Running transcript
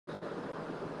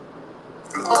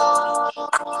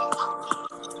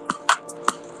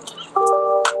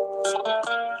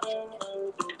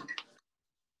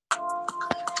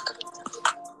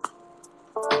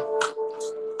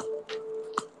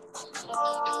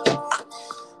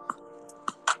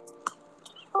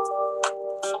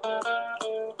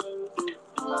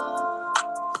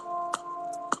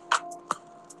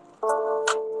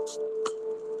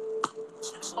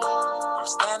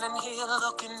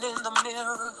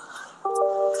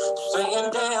Saying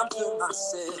damn to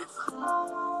myself,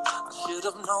 I should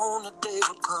have known the day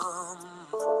would come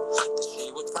that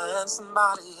she would find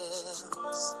somebody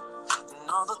else. And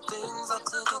all the things I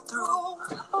took her through,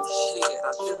 shit,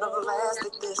 I shouldn't have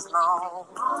lasted this long.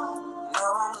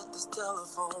 Now I'm at this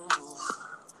telephone booth,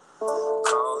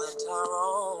 calling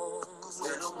Tyrone, 'cause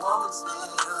we're the ones that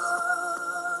love.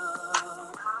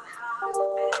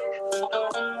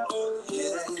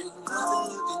 It ain't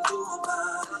nothing you can do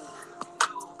about it.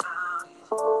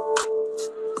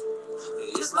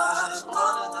 It's like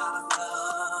running out of love.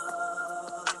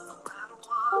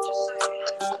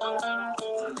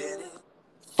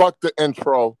 Fuck the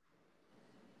intro.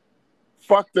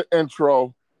 Fuck the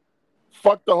intro.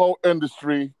 Fuck the whole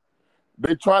industry.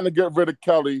 They trying to get rid of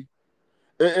Kelly.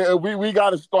 We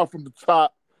got to start from the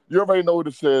top. You already know who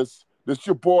this is. This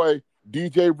your boy,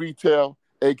 DJ Retail,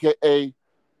 a.k.a.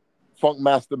 Funk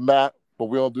Master Matt, but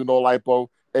we don't do no lipo,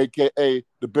 a.k.a.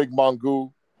 the Big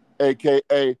Mongo,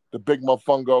 a.k.a. the Big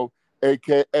Mofungo,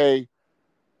 a.k.a.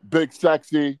 Big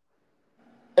Sexy,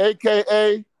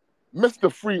 a.k.a.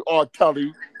 Mr. Free R.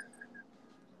 Kelly.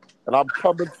 And I'm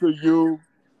coming to you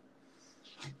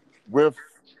with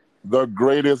the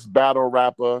greatest battle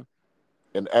rapper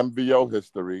in MVO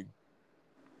history.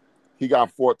 He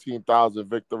got 14,000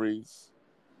 victories.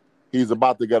 He's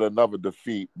about to get another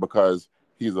defeat because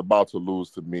he's about to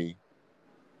lose to me.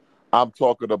 I'm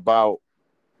talking about,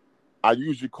 I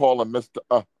usually call him Mr.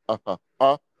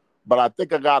 But I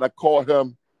think I gotta call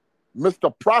him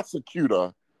Mr.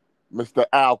 Prosecutor, Mr.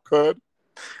 Al Kud.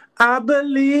 I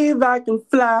believe I can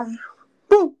fly.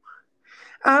 Woo.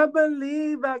 I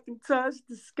believe I can touch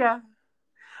the sky.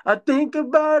 I think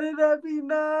about it every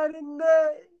night and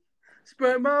day.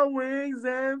 Spread my wings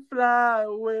and fly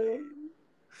away.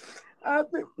 I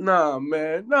think, nah,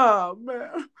 man.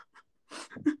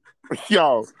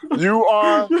 Yo, you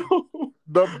are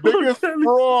the biggest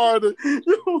fraud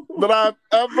that I've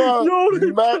ever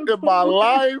met in my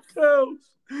life.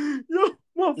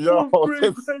 My fourth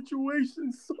grade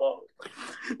graduation song.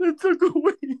 They took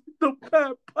away the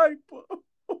Pat Piper.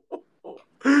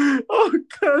 Oh,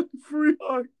 God, free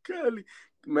R. Kelly.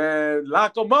 Man,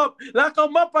 lock him up,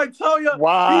 I tell you.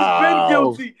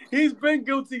 Wow. He's been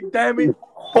guilty, damn it.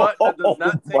 But that does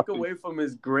not take away from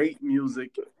his great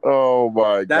music. Oh,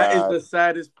 my God. That is the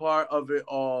saddest part of it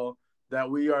all, that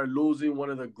we are losing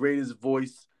one of the greatest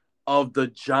voice of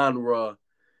the genre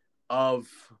of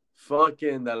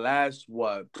fucking the last,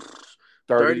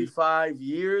 35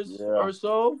 years or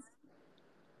so?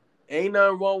 Ain't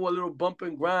nothing wrong with a little bump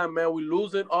and grind, man. We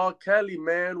losing R. Kelly,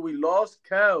 man. We lost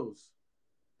Kels.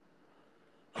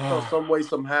 Some way,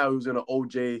 somehow, he was going to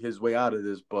OJ his way out of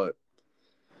this, but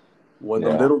when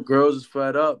the little girls is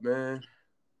fed up, man.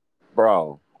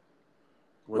 Bro.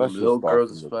 When the little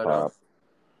girls is fed up.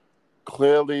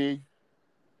 Clearly,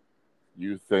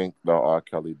 you think that R.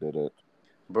 Kelly did it.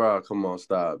 Bro, come on,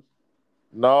 stop.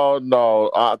 No,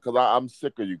 because I'm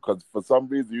sick of you, because for some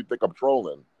reason you think I'm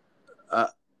trolling.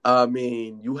 I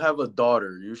mean, you have a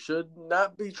daughter. You should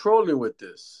not be trolling with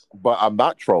this. But I'm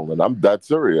not trolling. I'm dead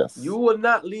serious. You would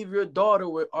not leave your daughter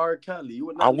with R. Kelly. You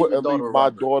would not I wouldn't leave my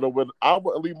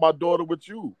daughter with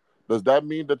you. Does that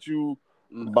mean that you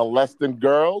molesting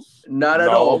girls? Not at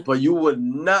all. But you would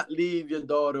not leave your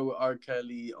daughter with R.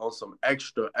 Kelly on some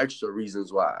extra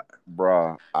reasons why.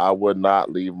 Bruh, I would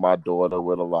not leave my daughter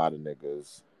with a lot of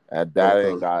niggas. And that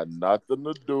ain't got nothing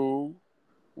to do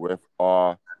with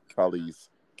R. Kelly's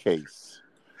case.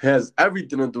 Has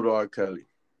everything to do with R. Kelly.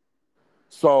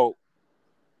 So,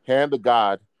 hand to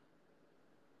God.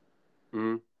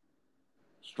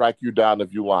 Strike you down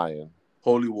if you lying.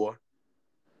 Holy war.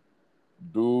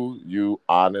 Do you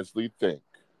honestly think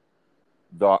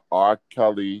that R.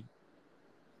 Kelly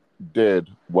did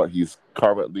what he's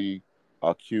currently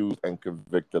accused and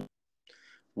convicted of?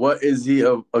 What is he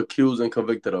accused and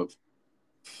convicted of?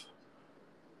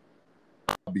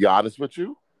 I'll be honest with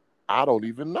you, I don't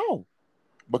even know.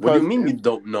 Because what do you mean you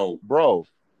don't know? Bro,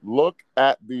 look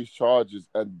at these charges,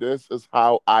 and this is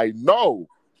how I know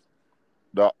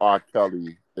that R.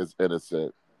 Kelly is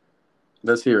innocent.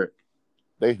 Let's hear it.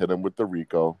 They hit him with the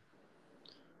RICO.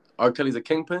 R. Kelly's a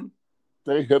kingpin?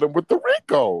 They hit him with the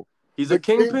RICO. He's a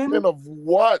kingpin? Kingpin of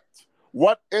what?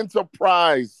 What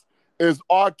enterprise is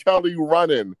R. Kelly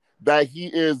running that he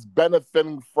is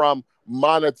benefiting from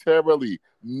monetarily?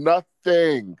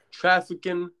 Nothing.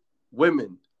 Trafficking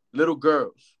women, little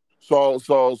girls. So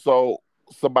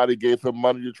somebody gave him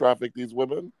money to traffic these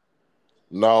women?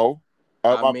 No.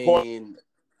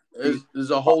 There's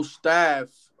a whole staff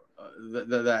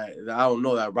that I don't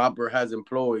know that Robert has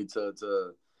employed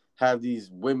to have these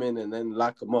women and then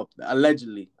lock them up.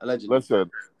 Allegedly.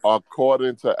 Listen,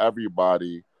 according to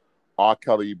everybody, R.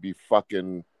 Kelly be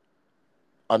fucking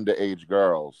underage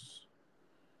girls.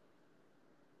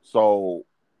 So,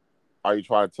 are you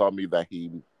trying to tell me that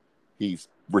he's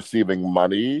receiving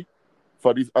money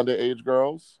for these underage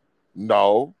girls?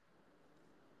 No.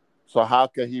 So how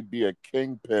can he be a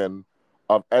kingpin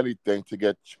of anything to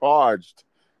get charged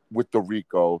with the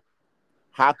RICO?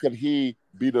 How can he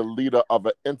be the leader of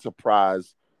an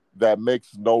enterprise that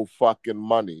makes no fucking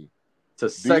money? It's a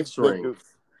sex ring.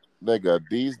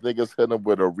 These niggas hit him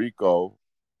with a RICO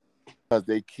because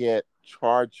they can't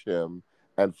charge him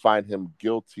and find him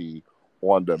guilty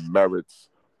on the merits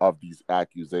of these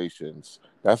accusations.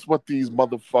 That's what these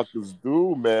motherfuckers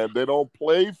do, man. They don't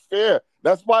play fair.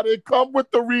 That's why they come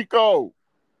with the RICO.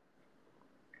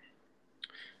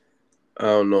 I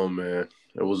don't know, man.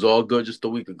 It was all good just a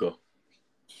week ago.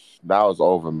 Now it's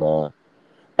over, man.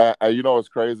 And you know what's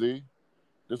crazy?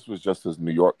 This was just his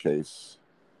New York case.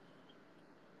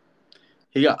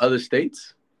 He got other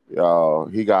states? Yo,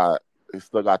 he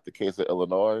still got the case of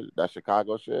Illinois, that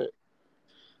Chicago shit.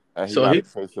 And he got a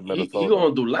case of Minnesota. He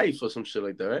gonna do life or some shit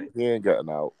like that, right? He ain't getting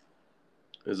out.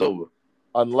 It's over.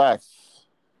 Unless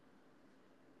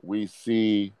we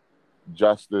see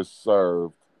justice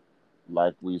served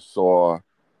like we saw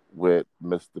with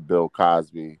Mr. Bill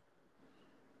Cosby.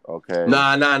 Okay.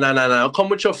 Nah. Come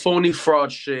with your phony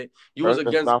fraud shit. You was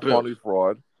against not Bill. Phony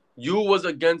fraud. You was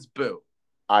against Bill.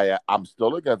 I'm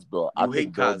still against Bill. I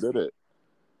think Bill Cosby. did it.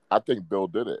 I think Bill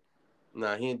did it.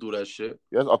 Nah, he didn't do that shit.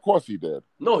 Yes, of course he did.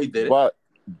 No, he didn't.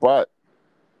 But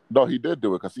no, he did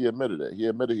do it because he admitted it. He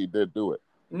admitted he did do it.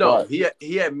 No,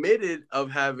 he admitted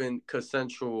of having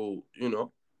consensual,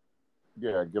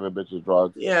 Yeah, giving bitches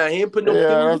drugs. Yeah, he ain't put no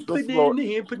pill in the pudding.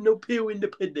 He ain't put no pill in the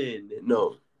pudding.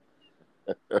 No.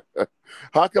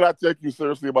 How can I take you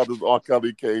seriously about this R.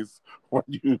 Kelly case when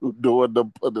you doing the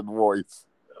pudding voice?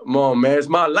 Come on, man. It's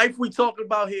my life we talking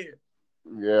about here.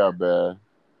 Yeah, man.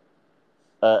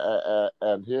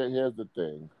 And here's the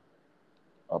thing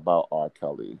about R.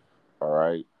 Kelly, all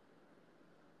right?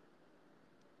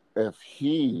 If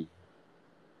he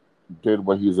did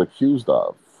what he's accused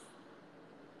of,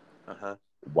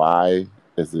 why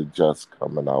is it just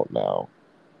coming out now?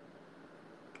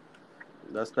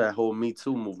 That's that whole Me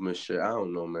Too movement shit. I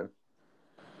don't know, man.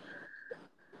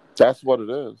 That's what it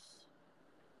is.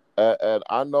 And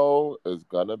I know it's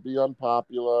going to be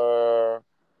unpopular.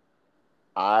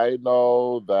 I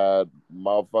know that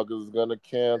motherfuckers is going to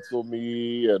cancel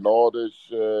me and all this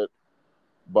shit.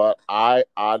 But I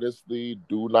honestly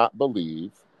do not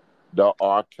believe that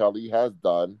R. Kelly has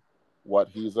done what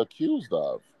he's accused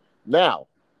of. Now,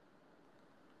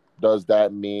 does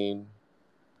that mean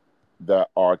that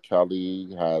R.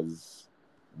 Kelly has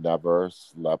never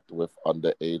slept with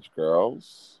underage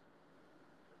girls?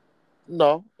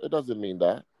 No, it doesn't mean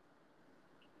that.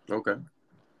 Okay.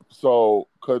 So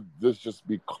could this just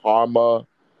be karma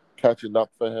catching up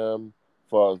for him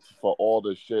for all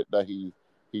the shit that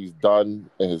he's done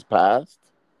in his past?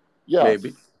 Yes.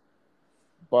 Maybe.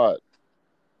 But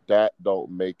that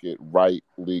don't make it right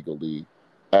legally.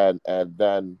 And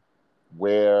then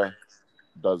where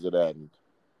does it end?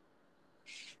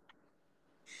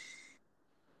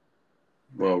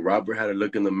 Well, Robert had to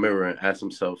look in the mirror and ask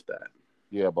himself that.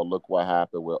 Yeah, but look what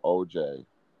happened with OJ.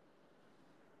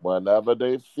 Whenever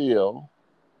they feel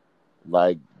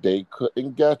like they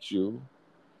couldn't get you,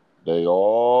 they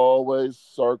always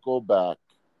circle back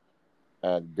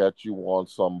and get you on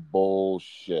some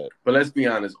bullshit. But let's be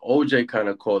honest, OJ kind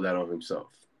of called that on himself.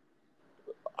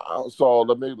 So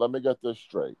let me get this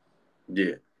straight.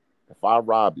 Yeah. If I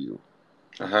rob you,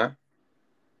 and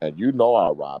you know I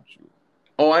robbed you.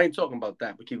 Oh, I ain't talking about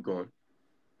that, but keep going.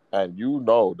 And you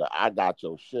know that I got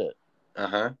your shit.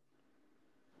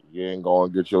 You ain't gonna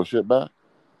get your shit back?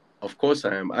 Of course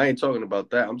I am. I ain't talking about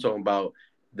that. I'm talking about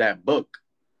that book.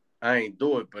 I ain't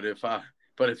do it, but if I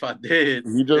did,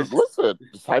 you just listen.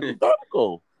 It's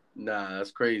hypothetical. Nah,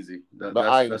 that's crazy.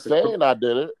 I ain't saying I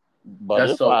did it, but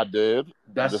if I did,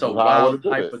 that's a wild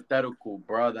hypothetical,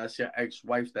 bro. That's your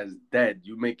ex-wife that's dead.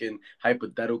 You making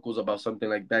hypotheticals about something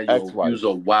like that? You's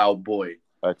a wild boy.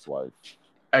 Ex-wife.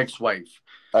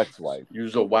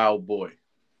 You's a wild boy.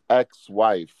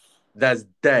 Ex-wife. That's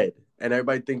dead, and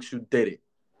everybody thinks you did it.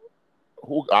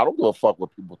 I don't give a fuck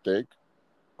what people think.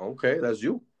 Okay, that's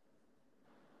you.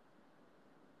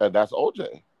 And that's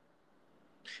OJ.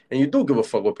 And you do give a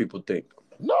fuck what people think.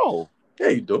 No. Yeah,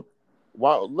 you do.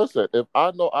 Well, listen, if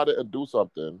I know I didn't do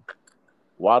something,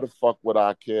 why the fuck would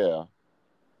I care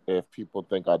if people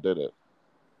think I did it?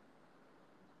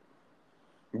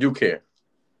 You care.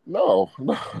 No,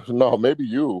 no. Maybe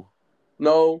you.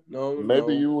 No.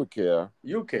 Maybe you would care.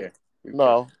 You care. You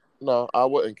care. No, I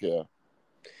wouldn't care.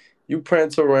 You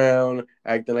prance around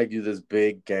acting like you're this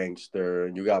big gangster,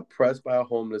 and you got pressed by a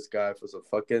homeless guy for some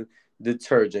fucking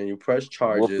detergent. You press Whooped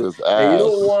charges, his and you ass.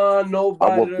 don't want I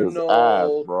nobody whooped to his ass,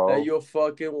 know that bro. you're a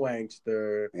fucking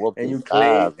wankster. Whooped And his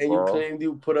ass, you bro. claimed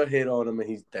you put a hit on him, and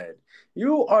he's dead.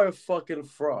 You are a fucking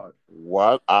fraud.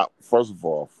 What? First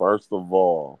of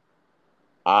all,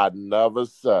 I never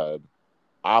said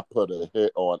I put a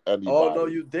hit on Oh no,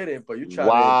 anybody. you didn't, but you try to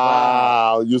imply.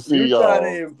 Wow, you see, You try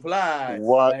to yo, imply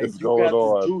what like is you going got the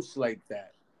on? juice like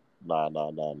that. Nah.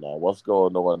 What's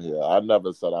going on here? I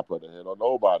never said I put a hit on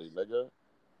nobody, nigga.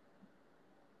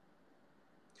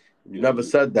 You never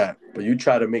said that, but you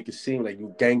try to make it seem like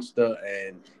you gangster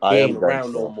and I he am ain't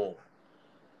around no gangster. more.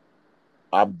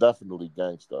 I'm definitely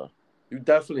gangster. You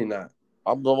definitely not.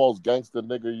 I'm the most gangster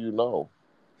nigga you know.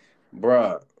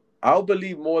 Bruh, I'll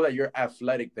believe more that you're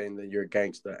athletic than that you're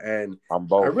gangster. And I'm I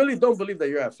both. really don't believe that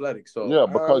you're athletic. So Yeah,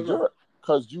 I don't know.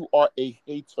 because you are a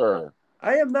hater.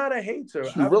 I am not a hater.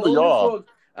 You really are.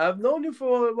 I've known you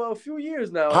for about a few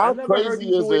years now. I How never heard crazy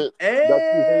you is doing it that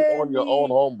you hate on your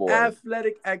own any homeboy?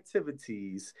 athletic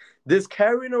activities. This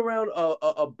carrying around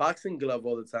a boxing glove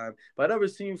all the time. But I never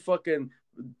seen you fucking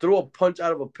throw a punch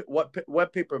out of a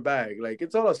wet paper bag. Like,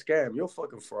 it's all a scam. You're a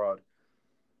fucking fraud.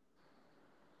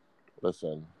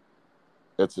 Listen,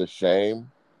 it's a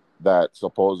shame that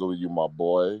supposedly you my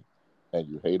boy and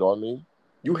you hate on me.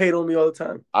 You hate on me all the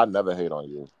time. I never hate on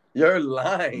you. You're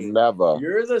lying. Never.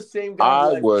 You're the same guy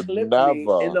I who would clipped me in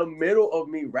never. the middle of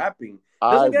me rapping.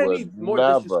 I Doesn't get any would more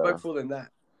never. disrespectful than that.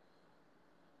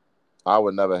 I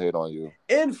would never hate on you.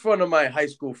 In front of my high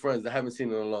school friends that I haven't seen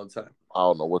in a long time. I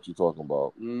don't know what you're talking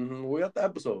about. We got the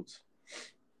episodes.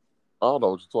 I don't know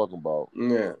what you're talking about.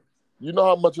 Yeah. You know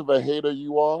how much of a hater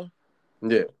you are?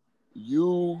 Yeah.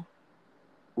 You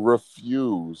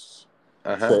refuse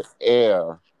Uh-huh. to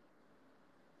air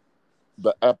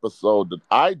the episode that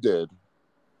I did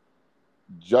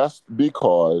just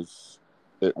because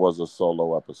it was a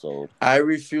solo episode. I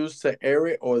refuse to air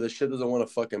it or the shit doesn't want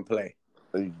to fucking play.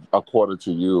 According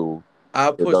to you,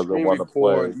 I'll it push doesn't screen want to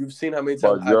record. play. You've seen how many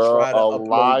times But I you're try to a upload the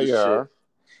liar.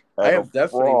 shit. I am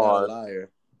definitely not a fraud. liar.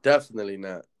 Definitely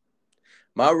not.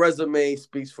 My resume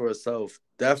speaks for itself.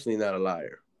 Definitely not a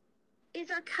liar. Is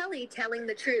R. Kelly telling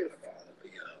the truth?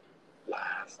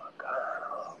 Lies.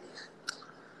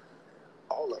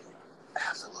 All of them.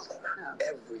 Absolutely.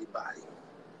 Everybody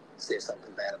said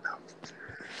something bad about me.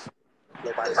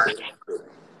 Nobody said it good.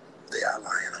 They are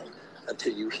lying on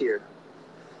until you hear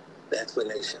the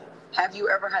explanation. Have you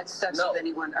ever had sex No. with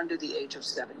anyone under the age of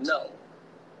 17? No.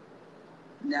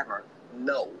 Never.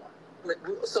 No.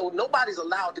 So nobody's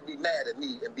allowed to be mad at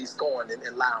me and be scorned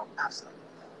and loud. Absolutely.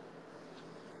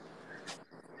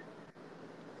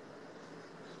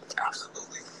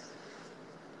 Absolutely.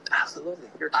 Absolutely.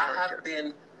 I have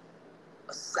been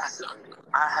assassinated.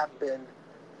 I have been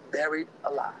buried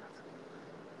alive.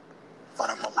 But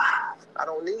I'm alive. I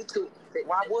don't need to.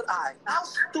 Why would I? How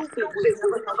stupid would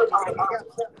you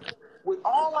be? With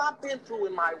all I've been through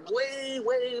in my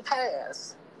way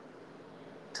past,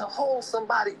 to hold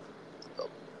somebody,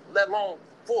 let alone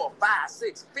 4, 5,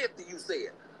 6, 50, you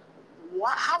said.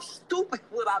 Why? How stupid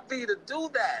would I be to do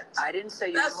that? I didn't say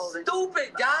you were That's holding.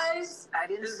 stupid, guys. I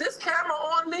didn't. Is this camera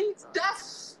on me?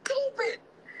 That's stupid.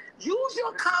 Use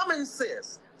your common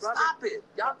sense. Stop it.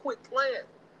 Y'all quit playing.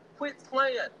 Quit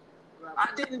playing. I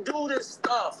didn't do this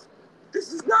stuff.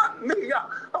 This is not me.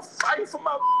 I'm fighting for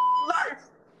my life.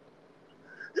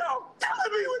 Y'all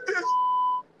killing me with this.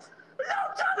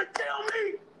 Y'all trying to kill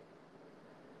me.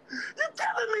 You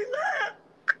killing me, man.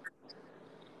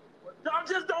 Y'all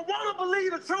just don't want to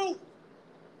believe the truth.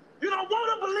 You don't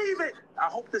want to believe it. I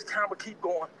hope this camera keep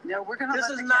going. No, we're gonna. This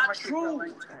let is the not camera keep true.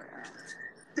 going.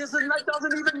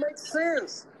 Doesn't even make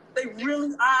sense. They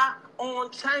really are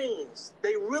on chains.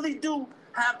 They really do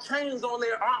have chains on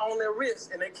their wrists,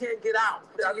 and they can't get out.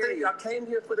 I came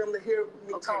here for them to hear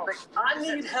me talk. I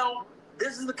need help.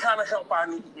 This is the kind of help I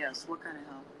need. Yes. What kind of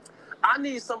help? I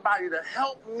need somebody to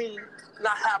help me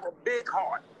not have a big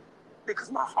heart,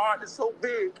 because my heart is so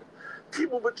big.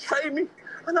 People betray me,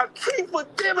 and I keep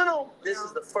forgiving them. This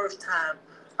is the first time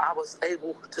I was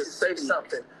able to say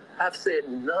something. I've said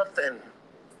nothing.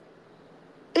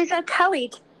 Is R.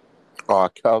 Kelly? R.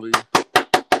 Kelly.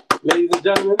 Ladies and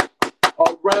gentlemen,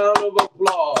 a round of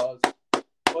applause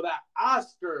for that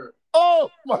Oscar. Oh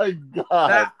my God.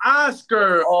 That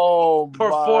Oscar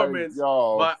performance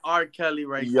yo. by R. Kelly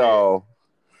right Yo.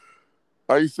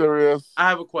 Are you serious? there. I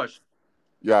have a question.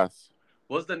 Yes.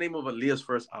 What's the name of Aaliyah's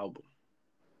first album?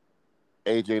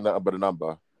 Age ain't nothing but a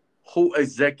number. Who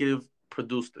executive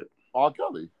produced it? R.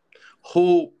 Kelly.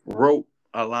 Who wrote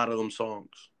a lot of them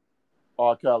songs?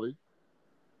 R. Kelly.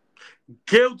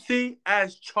 Guilty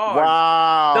as charged. The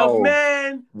Wow.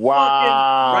 man fucking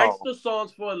writes the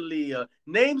songs for Aaliyah,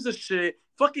 names the shit,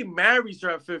 fucking marries her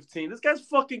at 15. This guy's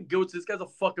fucking guilty. This guy's a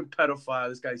fucking pedophile.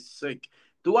 This guy's sick.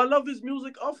 Do I love his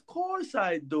music? Of course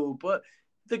I do. But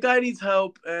the guy needs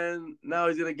help, and now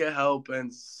he's gonna get help.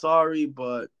 And sorry,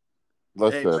 but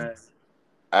listen, hey, man.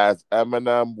 As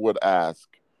Eminem would ask,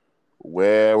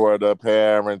 where were the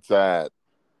parents at?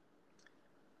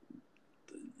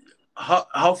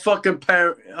 Her fucking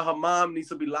parent, her mom needs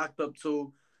to be locked up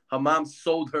too. Her mom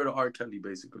sold her to R. Kelly,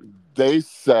 basically. They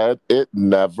said it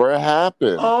never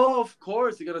happened. Oh, of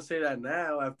course. You're going to say that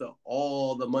now after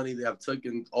all the money they have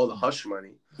taken, all the hush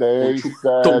money. They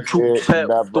said don't you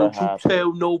never happened.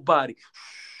 Tell nobody.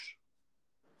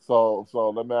 So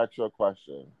let me ask you a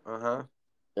question. Uh-huh.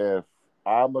 If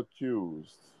I'm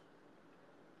accused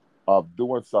of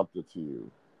doing something to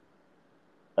you,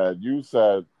 and you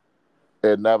said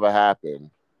it never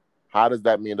happened, how does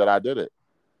that mean that I did it?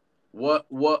 What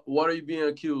are you being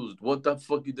accused? What the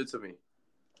fuck you did to me?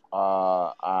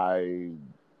 I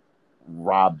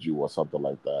robbed you or something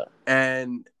like that.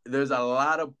 And there's a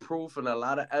lot of proof and a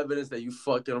lot of evidence that you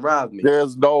fucking robbed me.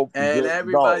 There's no... And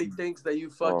everybody thinks that you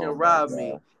fucking robbed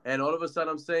me. And all of a sudden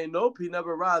I'm saying, nope, he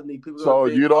never robbed me. People so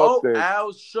think, you don't think...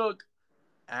 Al shook.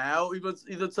 Al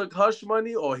either took hush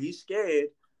money or he's scared.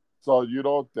 So you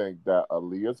don't think that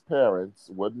Aaliyah's parents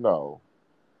would know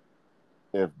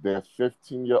if their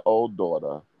 15-year-old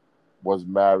daughter was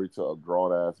married to a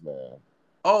grown-ass man?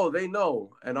 Oh, they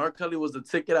know. And R. Kelly was the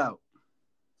ticket out.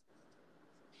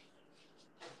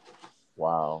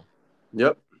 Wow.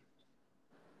 Yep.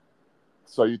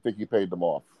 So you think he paid them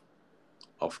off?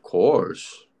 Of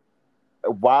course.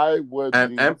 Why would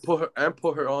and put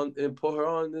her on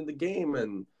in the game,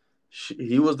 and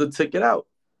he was the ticket out.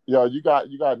 Yo, you got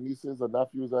nieces or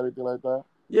nephews or anything like that?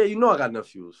 Yeah, you know I got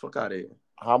nephews. Fuck out of here.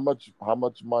 How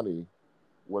much money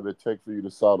would it take for you to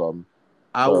sell them?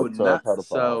 I would not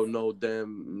sell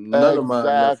none of my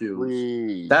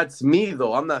nephews. That's me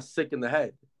though. I'm not sick in the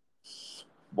head.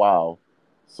 Wow.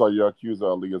 So you're accusing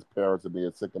Aaliyah's parents of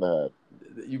being sick in the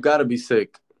head. You gotta be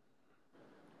sick.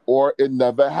 Or it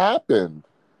never happened.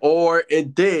 Or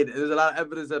it did. There's a lot of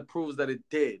evidence that proves that it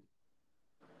did.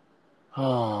 A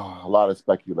lot of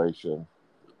speculation.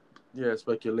 Yeah,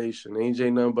 speculation. Age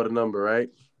ain't nothing but a number, right?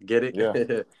 Get it?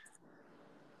 Yeah.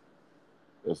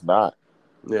 It's not.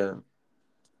 Yeah.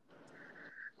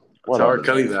 Tell R.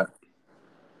 Kelly that.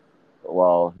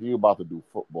 Well, you about to do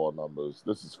football numbers.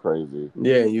 This is crazy.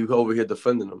 Yeah, and you over here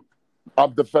defending him.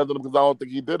 I'm defending him because I don't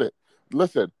think he did it.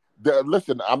 Listen,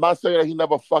 I'm not saying that he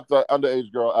never fucked an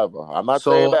underage girl ever. I'm not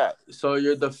saying that. So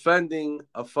you're defending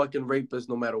a fucking rapist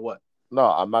no matter what? No,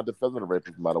 I'm not defending a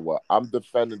rapist no matter what. I'm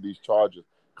defending these charges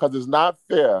because it's not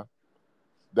fair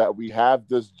that we have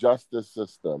this justice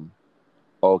system,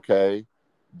 okay?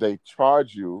 They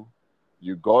charge you,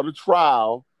 you go to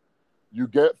trial, you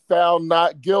get found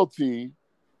not guilty,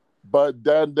 but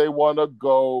then they want to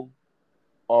go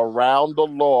around the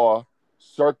law,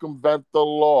 circumvent the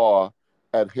law,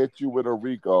 and hit you with a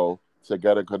RICO to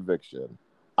get a conviction.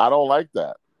 I don't like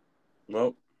that.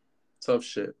 Well, tough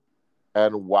shit.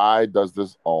 And why does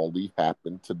this only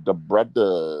happen to the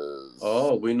brothers?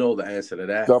 Oh, we know the answer to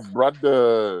that. The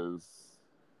brothers.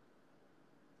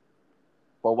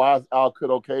 But why is Al Kid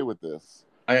okay with this?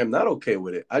 I am not okay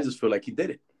with it. I just feel like he did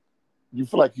it. You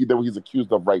feel like he did what he's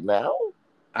accused of right now?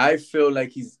 I feel like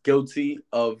he's guilty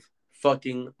of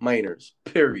fucking minors,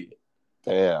 period.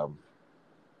 Damn.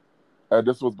 And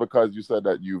this was because you said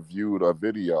that you viewed a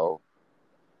video,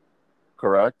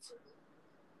 correct?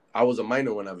 I was a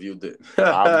minor when I viewed it.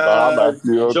 I'm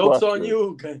asking you a Joke's question. on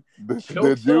you.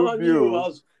 Did you on view?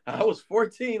 you. I was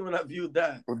 14 when I viewed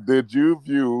that. Did you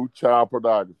view child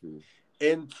pornography?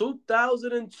 In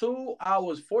 2002, I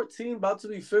was 14, about to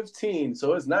be 15.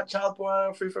 So it's not child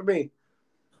pornography for me.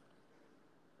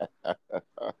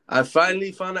 I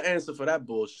finally found an answer for that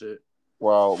bullshit.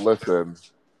 Well, listen.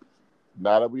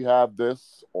 Now that we have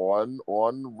this on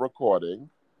recording,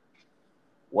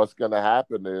 what's going to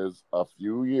happen is a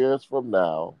few years from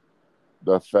now,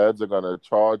 the feds are going to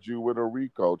charge you with a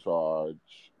RICO charge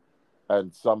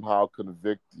and somehow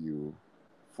convict you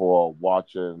for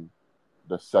watching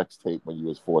the sex tape when you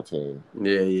was 14.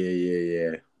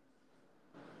 Yeah.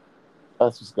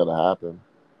 That's what's going to happen.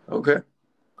 Okay.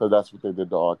 Because that's what they did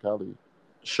to R. Kelly.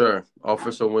 Sure.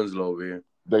 Officer Winslow over here.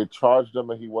 They charged him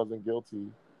and he wasn't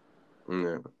guilty.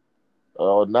 Yeah.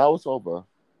 Now it's over.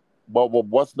 But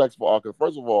what's next for R. Kelly?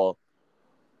 First of all,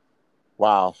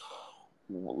 wow.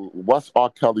 What's R.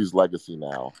 Kelly's legacy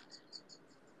now?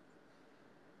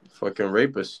 Fucking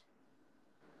rapist.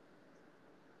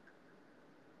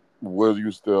 Will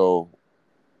you still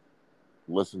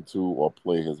listen to or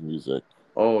play his music?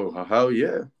 Oh, hell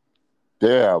yeah.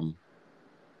 Damn.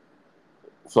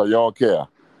 So you don't care?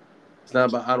 It's not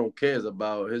about I don't care. It's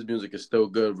about his music is still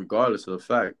good regardless of the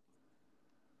fact.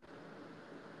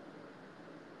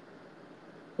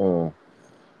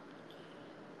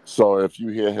 So if you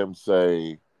hear him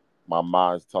say, my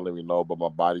mind's telling me no, but my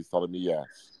body's telling me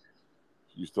yes,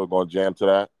 you still gonna jam to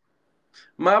that?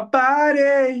 My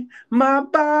body,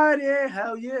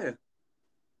 hell yeah.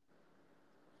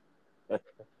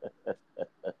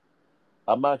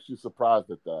 I'm actually surprised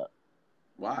at that.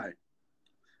 Why?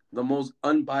 The most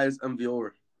unbiased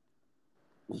MVOer.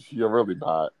 You're really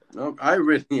not. No, I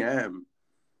really am.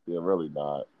 You're really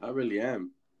not. I really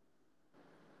am.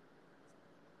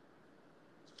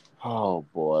 Oh,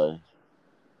 boy.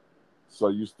 So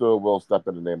you still will step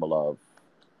in the name of love?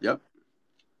 Yep.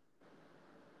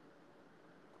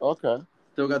 Okay.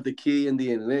 Still got the key and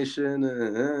the ignition,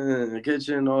 the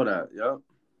kitchen, all that. Yep.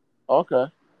 Okay.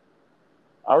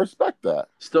 I respect that.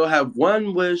 Still have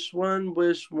one wish,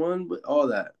 all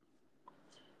that.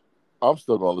 I'm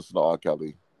still gonna listen to R.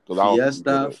 Kelly.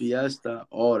 Fiesta,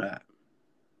 all that.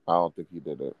 I don't think he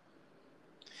did it.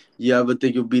 You ever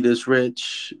think you'll be this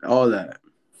rich? All that.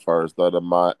 First of the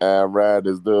month and red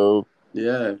is due.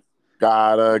 Yeah.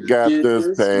 Gotta get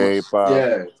this paper.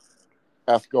 Yeah.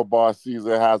 Escobar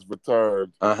Caesar has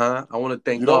returned. I want to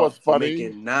thank You know God what's for funny?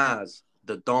 making Nas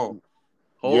the Don.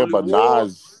 Yeah, but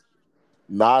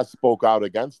Nas spoke out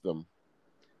against him.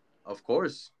 Of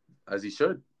course, as he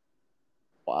should.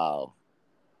 Wow.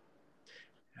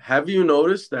 Have you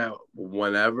noticed that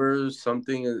whenever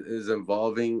something is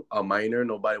involving a minor,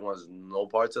 nobody wants no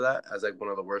parts of that? As like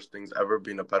one of the worst things ever,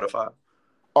 being a pedophile.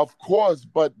 Of course,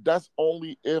 but that's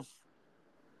only if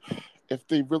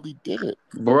they really did it.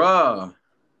 Bruh.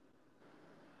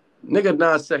 Nigga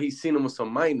Nas said he seen him with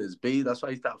some minors, B. That's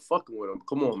why he stopped fucking with him.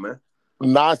 Come on, man.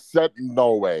 Nas said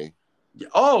no way.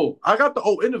 Oh, I got the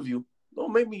whole interview.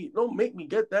 Don't make me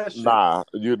get that shit. Nah.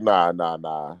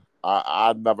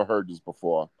 I never heard this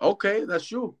before. Okay, that's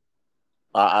you.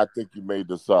 I think you made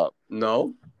this up.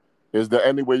 No. Is there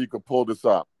any way you can pull this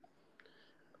up?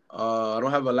 I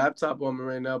don't have a laptop on me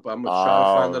right now, but I'm gonna try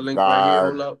to find the link right here.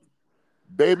 Hold up.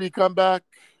 Baby, come back.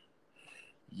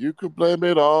 You could blame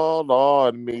it all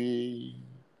on me.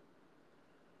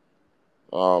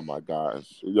 Oh my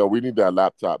gosh. Yo, we need that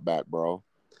laptop back, bro.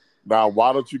 Now,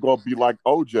 why don't you go be like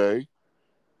OJ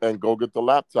and go get the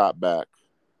laptop back?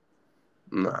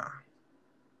 Nah.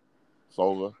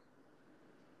 Solar.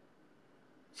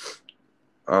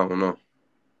 I don't know.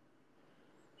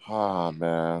 Ah,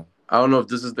 man. I don't know if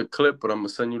this is the clip, but I'm gonna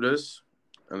send you this,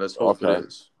 and let's hope it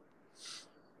is.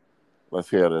 Let's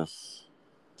hear this.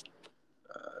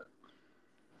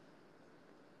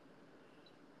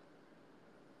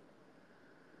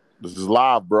 This is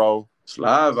live, bro. It's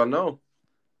live, I know.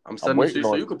 I'm sending it to you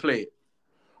so you can play it.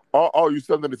 Oh, you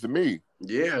sending it to me?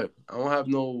 Yeah, I don't have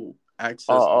no access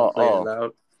to play it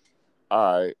loud.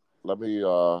 All right, let me.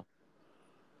 All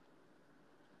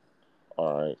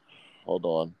right, hold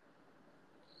on.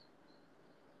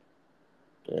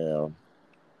 Damn,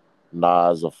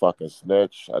 Nas a fucking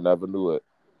snitch. I never knew it.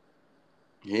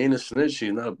 He ain't a snitch.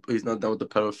 He's not done with the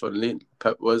pedophilia.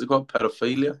 What is it called?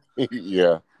 Pedophilia?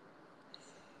 Yeah.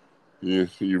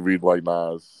 You read like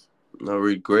Nas. I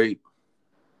read great.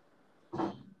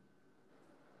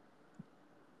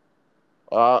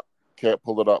 Can't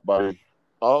pull it up, buddy.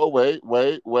 Oh, wait.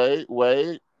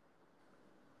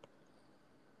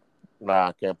 Nah,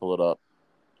 I can't pull it up.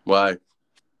 Why?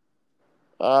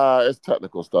 It's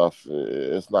technical stuff.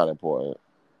 It's not important.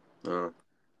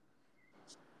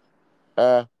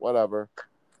 Whatever.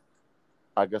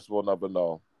 I guess we'll never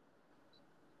know.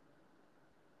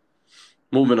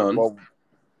 Moving on. Well,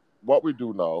 what we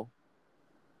do know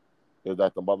is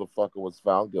that the motherfucker was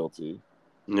found guilty.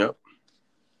 Yep.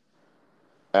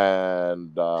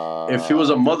 And if he was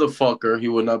a motherfucker, he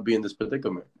would not be in this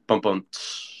predicament. Bum.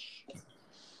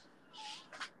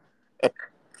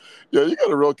 Yeah, you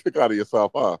got a real kick out of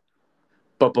yourself, huh?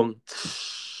 Bum.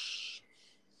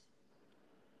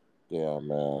 Yeah,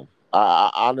 man.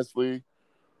 I honestly,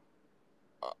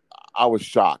 I was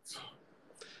shocked.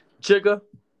 Jigga,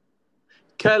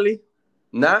 Kelly,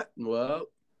 not well.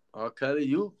 R. Kelly,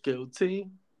 you guilty.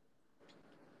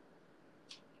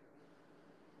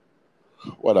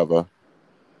 Whatever.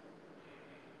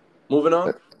 Moving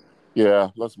on? Yeah,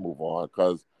 let's move on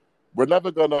because we're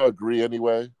never going to agree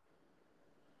anyway.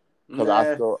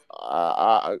 Because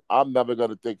Nah. I'm never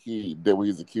gonna think he did what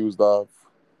he's accused of.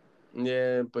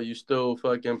 Yeah, but you still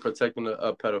fucking protecting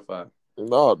a pedophile.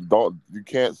 No, you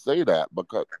can't say that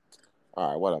because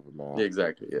all right, whatever, man. Yeah,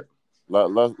 exactly. Yeah.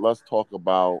 Let's talk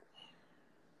about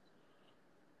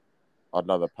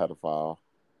another pedophile.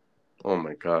 Oh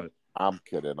my god. I'm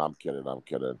kidding.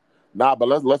 Nah, but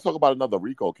let's talk about another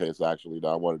RICO case actually that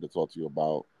I wanted to talk to you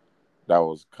about. That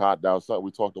was something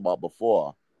we talked about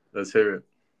before. Let's hear it.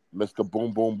 Mr.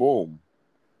 Boom Boom Boom.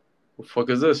 What the fuck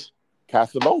is this?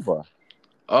 Casanova.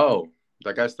 Oh,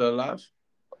 that guy's still alive?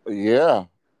 Yeah.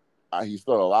 He's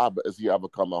still alive, but is he ever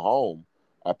coming home?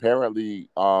 Apparently,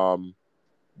 one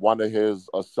of his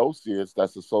associates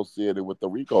that's associated with the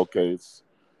RICO case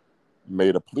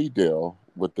made a plea deal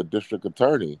with the district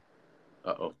attorney.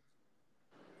 Uh-oh.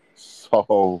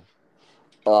 So,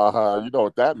 you know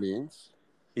what that means.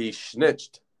 He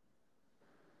snitched.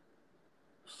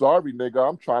 Sorry, nigga,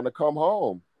 I'm trying to come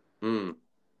home. Hmm.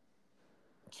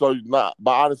 So, not,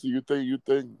 but honestly, you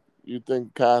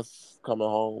think Cass coming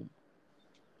home?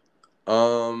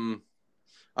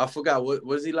 I forgot what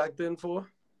was he locked in for?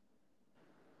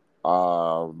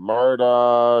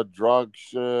 Murder, drug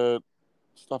shit,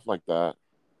 stuff like that.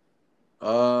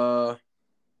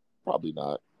 Probably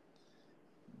not.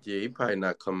 Yeah, he probably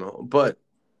not coming home. But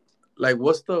like,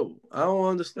 what's the? I don't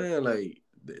understand. Like,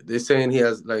 they're saying he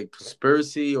has like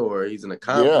conspiracy or he's an Yeah,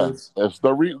 accomplice. it's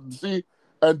the see,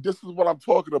 and this is what I'm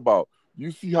talking about. You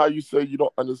see how you say you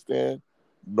don't understand?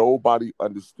 Nobody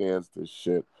understands this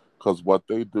shit because what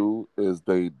they do is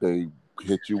they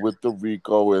hit you with the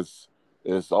RICO.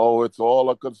 It's all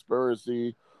a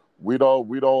conspiracy. We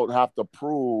don't have to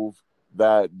prove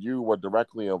that you were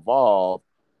directly involved,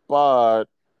 but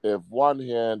if one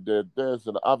hand did this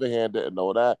and the other hand didn't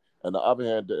know that, and the other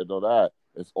hand didn't know that,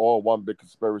 it's all one big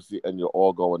conspiracy, and you're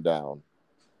all going down.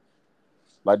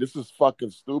 Like, this is fucking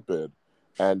stupid.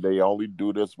 And they only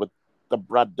do this with the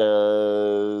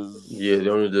brothers. Yeah, they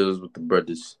only do this with the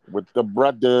brothers. With the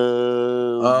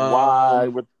brothers. Why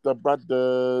with the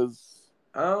brothers?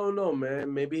 I don't know,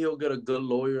 man. Maybe he'll get a good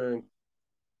lawyer and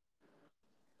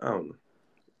I don't know.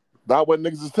 Not when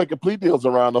niggas is taking plea deals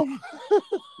around them.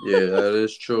 Yeah, that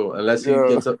is true. Unless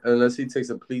he takes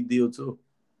a plea deal too.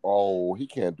 Oh, he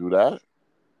can't do that.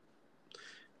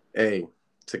 Hey,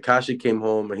 Tekashi came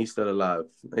home and he's still alive.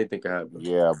 Anything can happen.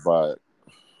 Yeah, but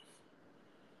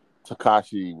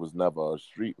Tekashi was never a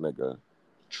street nigga.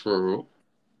 True.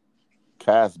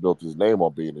 Cass built his name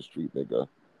on being a street nigga.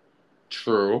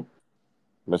 True.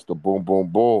 Mr. Boom Boom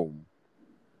Boom.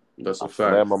 That's a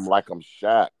fact. Slam him like I'm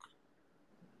Shaq.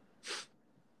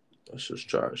 That's just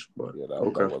trash, but Yeah, that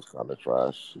okay. was kind of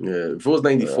trash. Yeah, if it was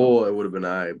 94, it would have been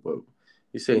alright, but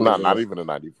you say not even a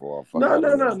 94. No.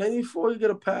 94, you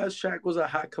get a pass. Shaq was a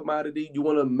hot commodity. You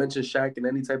want to mention Shaq in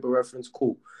any type of reference,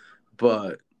 cool.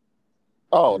 But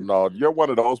oh no, you're one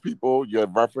of those people. Your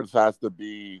reference has to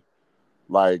be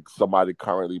like somebody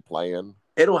currently playing.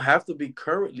 It don't have to be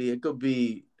currently. It could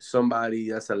be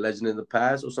somebody that's a legend in the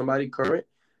past or somebody current.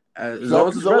 As long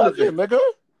as it's relevant, legend, nigga.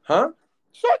 Huh?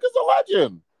 Shaq is a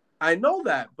legend. I know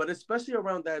that, but especially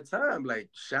around that time, like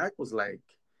Shaq was like,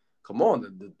 come on, the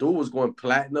dude was going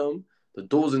platinum. The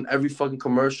dude was in every fucking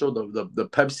commercial, the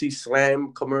Pepsi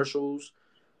Slam commercials,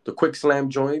 the Quick Slam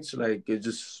joints. Like, it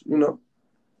just,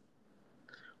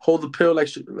 hold the pill like,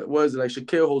 what is it? Like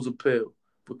Shaquille holds a pill.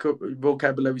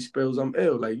 Vocabulary spells, I'm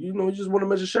ill. Like, you just want to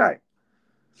measure Shaq.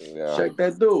 Yeah. Shaq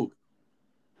that dude.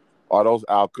 Are those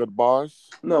Al-Qud bars?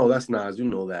 No, that's Nas. You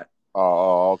know that.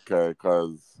 Oh, okay.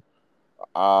 Because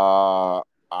I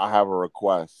have a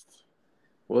request.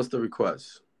 What's the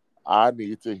request? I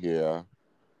need to hear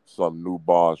some new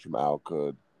bars from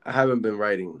Al-Qud. I haven't been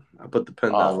writing. I put the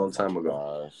pen down a long time ago.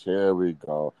 Gosh, here we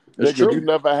go. It's Nigga, true. you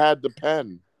never had the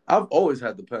pen. I've always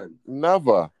had the pen.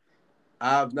 Never.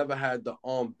 I've never had the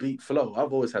on-beat flow.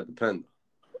 I've always had the pen.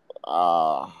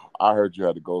 I heard you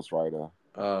had the ghostwriter.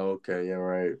 Oh, okay. Yeah,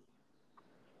 right.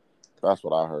 That's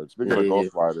what I heard. Speaking of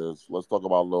ghostwriters, let's talk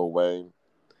about Lil Wayne.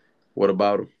 What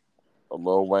about him?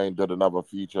 Lil Wayne did another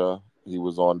feature. He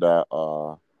was on that.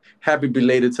 Happy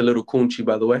belated to Little Kunchi,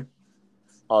 by the way.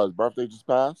 Oh, his birthday just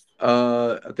passed?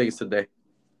 I think it's today.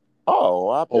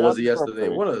 Oh, happy, or was it happy yesterday?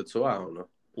 birthday. One of the two. I don't know.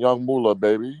 Young Moolah,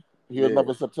 baby. He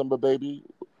another September baby.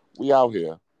 We out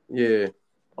here. Yeah.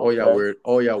 All y'all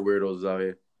weirdos out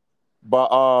here. But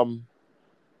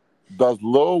does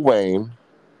Lil Wayne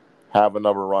have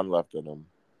another run left in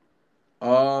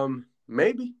him?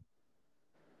 Maybe.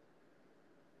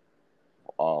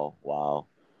 Oh, wow.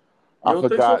 I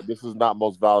forgot. So? This is not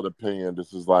most valid opinion.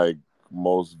 This is like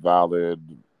most valid,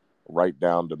 right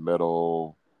down the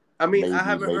middle. I mean, I maybe,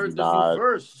 haven't maybe heard the new not.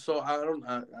 verse, so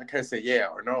I can't say yeah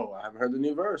or no. I haven't heard the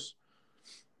new verse.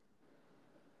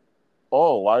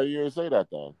 Oh, why did you say that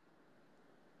then?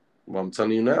 Well, I'm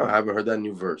telling you now, I haven't heard that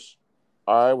new verse.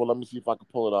 All right, well, let me see if I can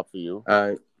pull it up for you. All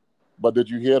right. But did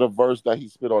you hear the verse that he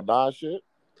spit on Nas shit?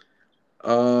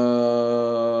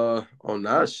 On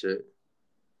that shit.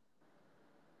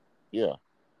 Yeah.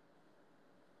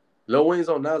 Lil Wayne's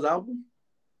on Nas album?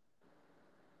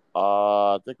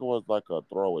 I think it was like a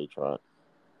throwaway track.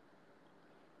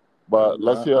 But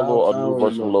let's hear a new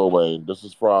verse from Lil Wayne. This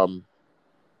is from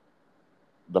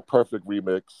The Perfect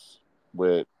Remix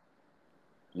with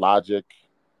Logic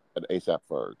and ASAP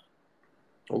Ferg.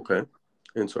 Okay.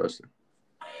 Interesting.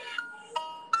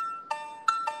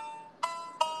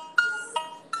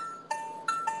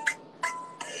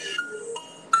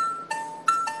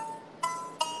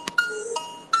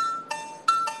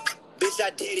 Bitch,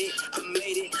 I did it, I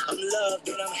made it, I'm loved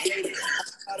and I'm hated.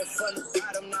 I started from the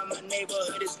bottom, now my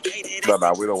neighborhood is gated. No,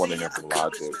 we don't want to hear from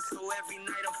Logic. So every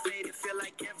night I'm faded, feel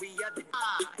like every other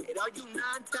night. Are you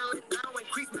non-talent? Now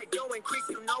increase my dough, increase,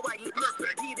 you know I must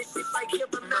be this shit like here,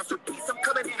 but masterpiece. I'm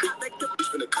coming in hot like the beef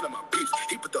in the cut of my beef.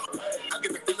 He put the, I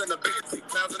get the feeling of big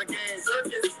clowns in the game.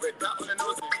 Circus, red dot on the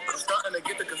nose, I'm starting to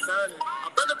get the concern.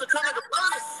 I burn up the time like a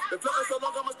furnace. The flow is so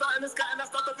long, I'm starting to sky, and I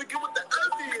start to forget what the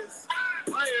earth is.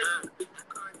 Fire.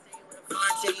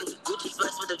 Gucci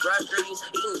flex with the dry strings,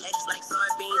 eating X like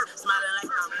soybeans, smiling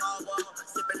like I'm Paul Wall,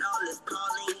 sipping all this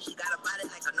Pauline. She got a body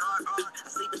like an RR, I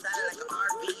sleep inside it like an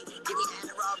RV. Give me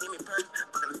Adderall, give me perk,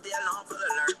 but I'm still on full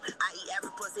alert. I eat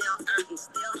every pussy on earth and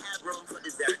still have room for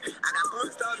dessert. I got porn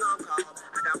stars on call,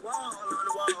 I got wall on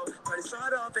the wall, turn the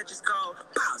short off at your skull,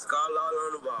 pow, skull all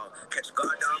on the wall. Catch a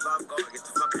guard down, golf guard, get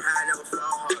the fucking high, never fall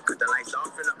hard. Cut the lights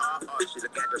off in the RR, she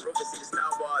look at the roof and see the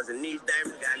Star Wars, and these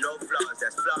diamonds got no flaws,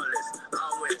 that's flawless.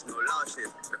 All wins, no losses.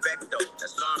 Perfecto,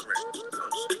 that's sovereign.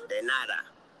 De nada.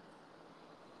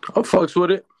 I fucks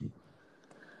with it.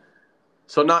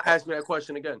 So now ask me that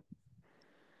question again.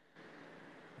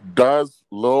 Does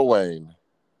Lil Wayne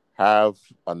have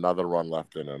another run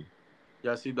left in him?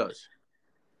 Yes, he does.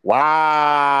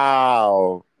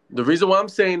 Wow. The reason why I'm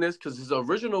saying this, because his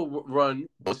original run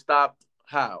was stopped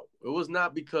how? It was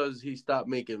not because he stopped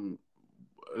making,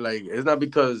 like, it's not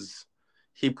because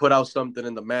he put out something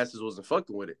and the masses wasn't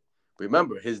fucking with it.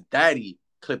 Remember, his daddy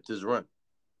clipped his run.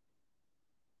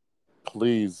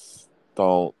 Please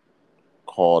don't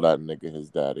call that nigga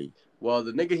his daddy. Well,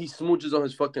 the nigga he smooches on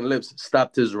his fucking lips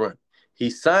stopped his run.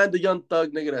 He signed the Young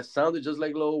Thug nigga that sounded just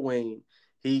like Lil Wayne.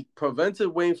 He prevented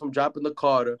Wayne from dropping the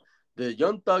Carter. The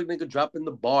Young Thug nigga dropping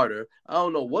the Barter. I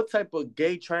don't know what type of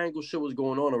gay triangle shit was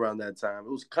going on around that time.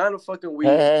 It was kind of fucking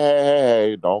weird.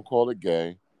 Hey, don't call it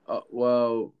gay.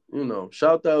 Well, you know,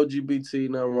 shout out to LGBT,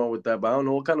 nothing wrong with that. But I don't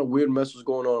know what kind of weird mess was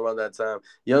going on around that time.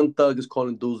 Young Thug is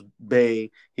calling dudes bae.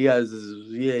 He has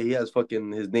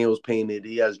fucking his nails painted.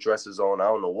 He has dresses on. I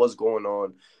don't know what's going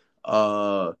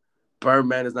on.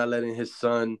 Birdman is not letting his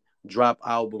son drop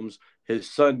albums.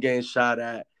 His son getting shot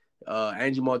at.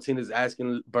 Angie Martinez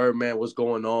asking Birdman what's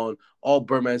going on. All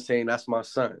Birdman saying, that's my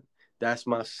son. That's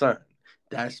my son.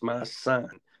 That's my son.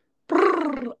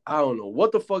 I don't know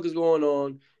what the fuck is going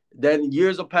on. Then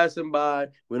years are passing by.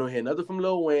 We don't hear nothing from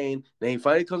Lil Wayne. Then he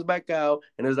finally comes back out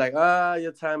and it's like,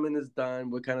 your timing is done.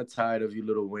 We're kind of tired of you,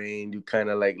 Lil Wayne. You kind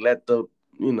of like let the,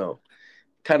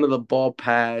 kind of the ball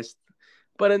pass.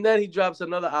 But and then he drops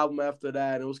another album after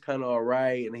that, and it was kind of all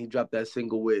right. And he dropped that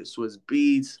single with Swizz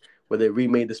Beatz, where they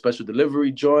remade the special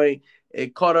delivery joint.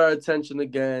 It caught our attention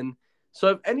again. So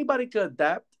if anybody could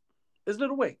adapt, it's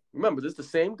Lil Wayne. Remember, this is the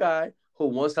same guy who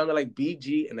once sounded like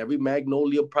BG, and every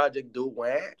Magnolia project dude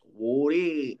went,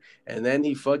 woody. And then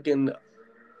he fucking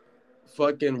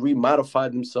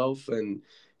remodified himself, and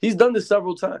he's done this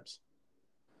several times.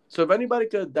 So if anybody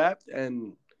could adapt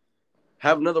and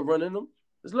have another run in him,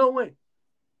 it's Lil Wayne.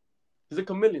 He's a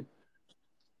chameleon.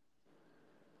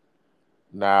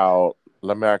 Now,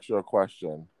 let me ask you a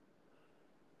question.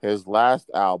 His last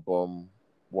album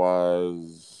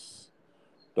was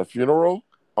The Funeral,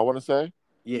 I want to say.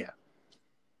 Yeah.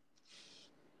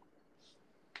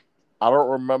 I don't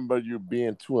remember you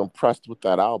being too impressed with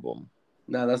that album.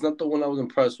 Nah, that's not the one I was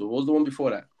impressed with. What was the one before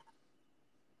that?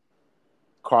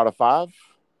 Carter 5?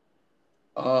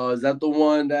 Is that the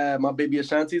one that My Baby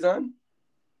Ashanti's on?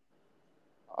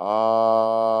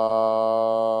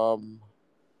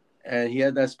 And he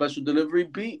had that special delivery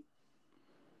beat.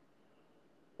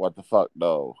 What the fuck,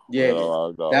 though? Yeah.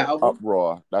 No. That album?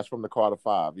 Uproar. That's from the Carter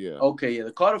 5, yeah. Okay, yeah.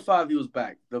 The Carter 5, he was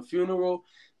back. The Funeral,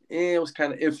 it was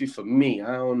kind of iffy for me.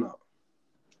 I don't know.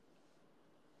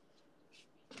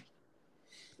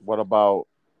 What about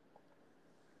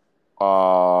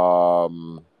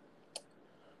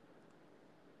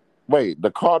Wait,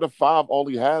 the Carter 5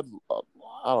 only had.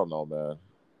 I don't know, man.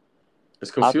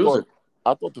 It's confusing.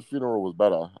 I thought the funeral was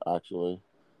better, actually.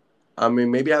 I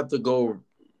mean, maybe I have to go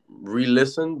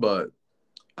re-listen, but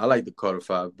I like the Carter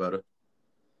 5 better.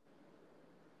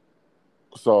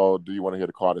 So, do you want to hear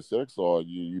the Carter 6, or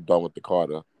you done with the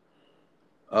Carter?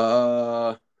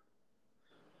 Nah,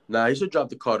 he should drop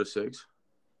the Carter 6.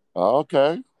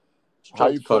 Okay. How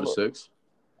you Carter 6?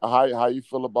 How you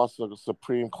feel about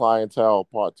Supreme Clientele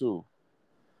Part 2?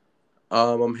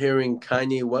 I'm hearing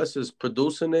Kanye West is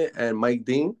producing it and Mike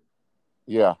Dean.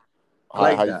 Yeah.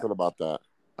 How you feel about that?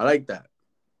 I like that.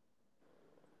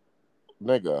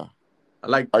 Nigga. I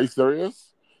like that. Are you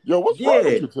serious? Yo, what's wrong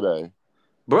with you today?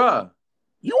 Bruh.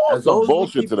 You on some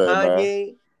bullshit today, Kanye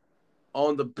man.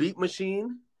 On the beat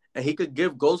machine and he could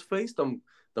give Ghostface them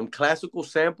classical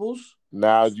samples.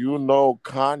 Now you know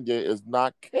Kanye is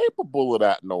not capable of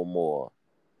that no more.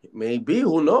 Maybe,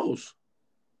 who knows?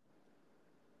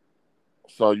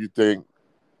 So you think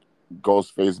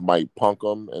Ghostface might punk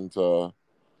him into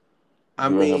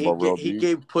giving him a real he beat?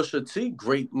 gave Pusha T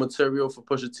great material for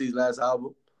Pusha T's last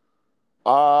album.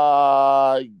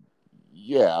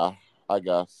 Yeah, I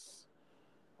guess.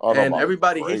 And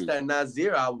everybody hates that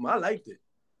Nasir album. I liked it.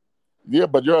 Yeah,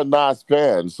 but you're a Nas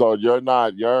fan, so you're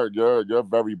not. You're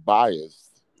very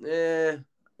biased. Yeah.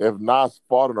 If Nas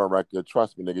fought on a record,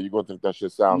 trust me, nigga, you gonna think that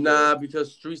shit sounds good.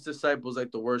 Because Streets Disciples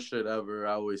like the worst shit ever.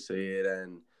 I always say it,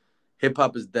 and Hip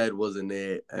Hop is Dead wasn't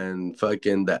it, and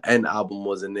fucking the End album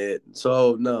wasn't it.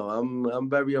 So no, I'm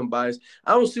very unbiased.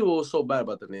 I don't see what was so bad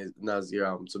about the Nasir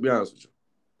album, to be honest with you.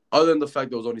 Other than the fact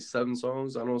there was only 7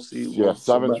 songs, I don't see. Yeah,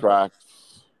 7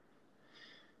 tracks.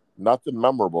 Nothing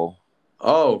memorable.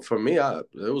 Oh, for me, it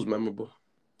was memorable.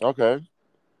 Okay,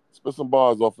 spit some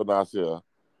bars off of Nasir.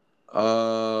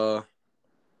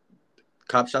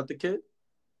 Cop shot the kid.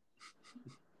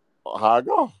 How I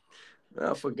go?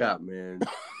 I forgot, man.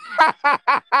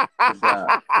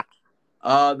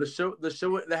 The show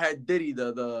that had Diddy.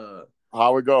 The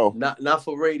how it go? Not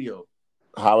for radio.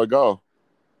 How it go?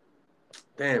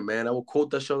 Damn, man, I will quote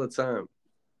that show all the time.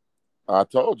 I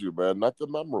told you, man,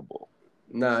 nothing memorable.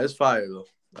 Nah, it's fire though.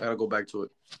 I gotta go back to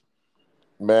it.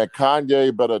 Man,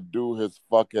 Kanye better do his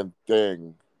fucking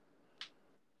thing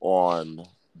on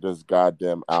this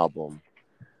goddamn album,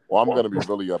 or I'm gonna be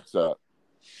really upset.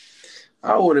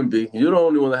 I wouldn't be. You're the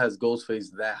only one that has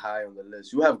Ghostface that high on the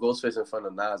list. You have Ghostface in front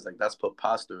of Nas. Like, that's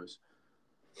preposterous.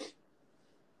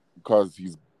 Because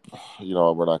he's,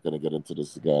 we're not gonna get into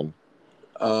this again.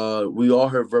 We all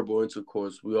heard verbal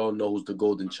intercourse. We all know who's the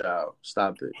golden child.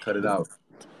 Stop it. Cut it out.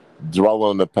 Dwell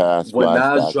on the past. When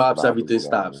Nas drops, everything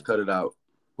stops. Cut it out.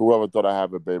 Whoever thought I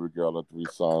have a baby girl and 3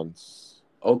 sons.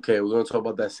 Okay, we're going to talk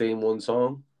about that same one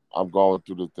song? I'm going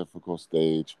through this difficult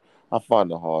stage. I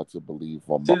find it hard to believe.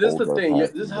 See, this is the thing.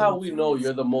 This is how we know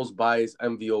you're the most biased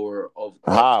MVOer of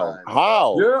all time.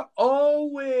 How? You're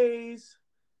always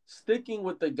sticking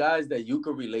with the guys that you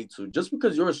can relate to. Just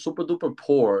because you're super duper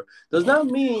poor does not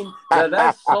mean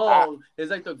that song is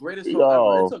like the greatest song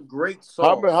ever. It's a great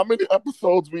song. How many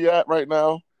episodes we at right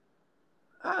now?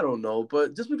 I don't know,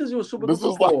 but just because you're super duper poor.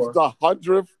 This is like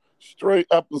the 100th straight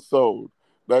episode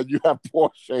that you have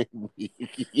poor shaming me.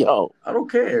 Yo. I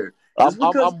don't care. I'm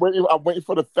waiting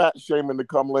for the fat shaming to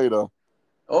come later.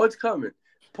 Oh, it's coming.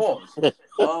 Pause.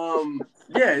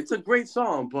 Yeah, it's a great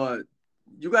song, but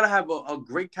you gotta have a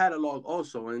great catalog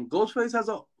also. And Ghostface has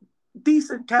a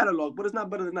decent catalog, but it's not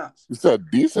better than Nas. You said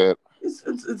decent? It's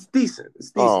decent.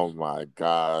 It's decent. Oh my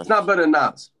gosh. It's not better than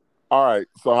Nas. All right,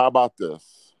 so how about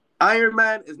this? Iron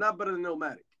Man is not better than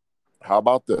Illmatic. How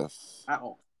about this? At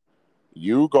all.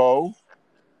 You go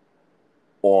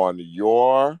on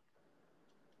your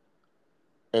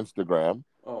Instagram.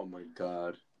 Oh my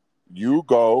God. You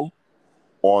go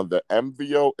on the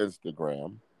MVO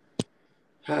Instagram.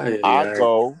 I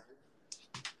go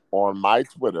on my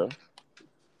Twitter,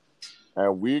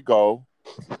 and we go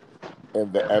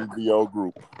in the MVO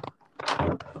group.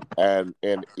 And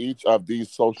in each of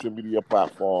these social media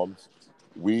platforms,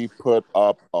 we put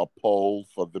up a poll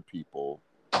for the people.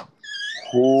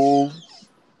 Who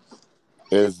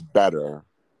is better,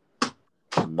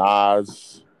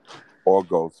 Nas or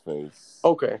Ghostface?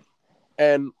 Okay.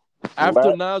 And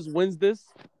after Nas wins this,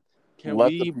 can the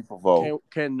people vote.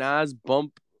 Can Nas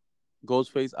bump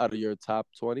Ghostface out of your top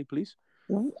 20, please?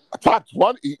 Top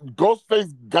 20?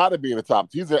 Ghostface gotta be in the top.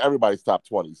 He's in everybody's top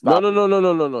 20.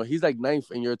 No. He's like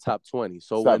 9th in your top 20.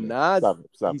 So when Nas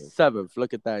he's 7th,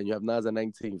 look at that. And you have Nas at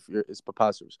 19th. It's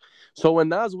preposterous. So when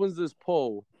Nas wins this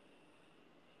poll,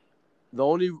 the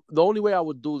only way I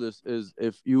would do this is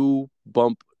if you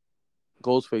bump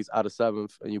Ghostface out of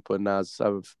 7th, and you put Nas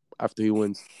 7th after he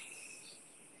wins?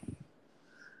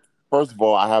 First of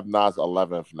all, I have Nas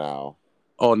 11th now.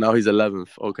 Oh, now he's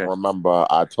 11th. Okay. Remember,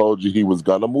 I told you he was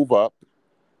gonna move up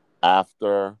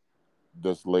after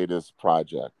this latest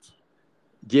project.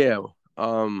 Yeah.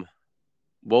 What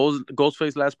was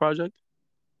Ghostface's last project?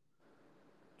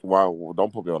 Wow,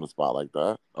 don't put me on the spot like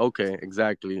that. Okay,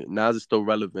 exactly. Nas is still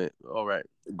relevant. All right.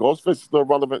 Ghostface is still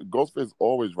relevant. Ghostface is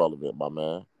always relevant, my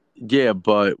man. Yeah,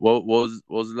 but what was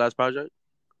the last project?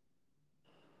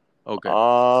 Okay.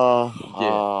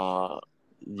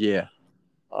 Yeah.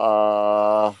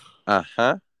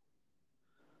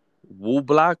 Wu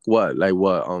Block? What? Like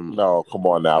what? No, come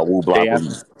on now. Wu Block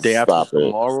was Day stop After it.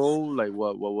 Tomorrow? Like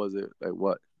what was it? Like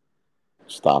what?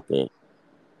 Stop it.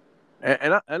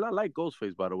 And I like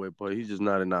Ghostface, by the way, but he's just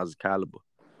not in Nas's caliber.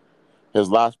 His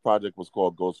last project was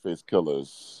called Ghostface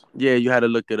Killers. Yeah, you had to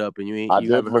look it up, and you did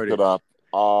haven't look heard it up.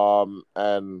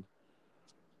 And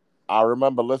I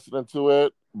remember listening to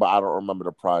it, but I don't remember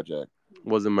the project.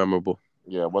 Wasn't memorable.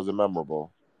 Yeah, it wasn't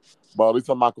memorable. But at least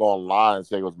I'm not going to lie and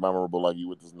say it was memorable like you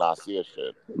with this Nasir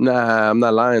shit. Nah, I'm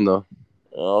not lying though.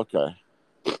 Okay.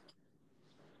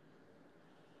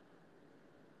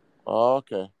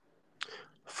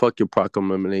 Fuck your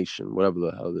proclamation, whatever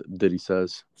the hell Diddy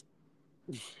says.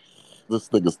 This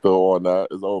nigga's still on that.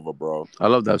 It's over, bro. I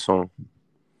love that song.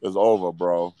 It's over,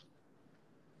 bro.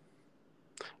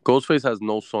 Ghostface has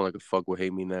no song that can fuck with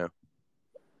Hate Me Now.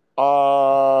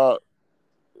 All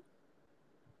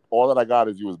that I got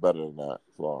is You is better than that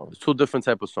song. It's two different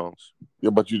type of songs. Yeah,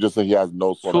 but you just said he has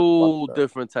no song. Two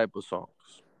different type of songs.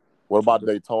 What about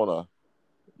Daytona?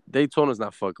 Daytona's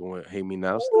not fucking with Hate Me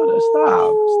Now.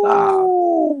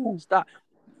 Stop.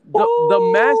 The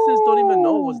masses don't even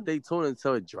know what's Daytona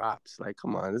until it drops. Like,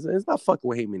 come on. It's not fucking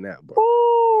with Hate Me Now, bro.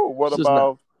 What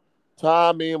about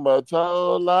Tommy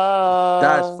Mottola?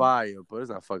 That's fire, but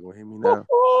it's not fucking with Hate Me Now.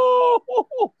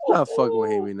 Not fucking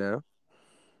with Hate Me Now.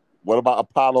 What about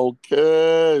Apollo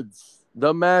Kids?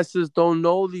 The masses don't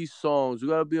know these songs. You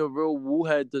gotta be a real woo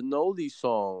head to know these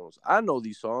songs. I know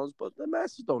these songs, but the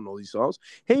masses don't know these songs.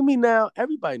 Hate Me Now,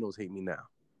 everybody knows Hate Me Now.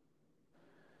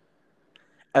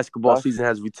 Escobar season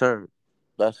has returned.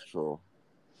 That's true.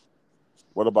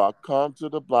 What about Come to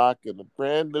the Block in a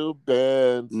brand new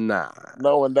Benz? Nah.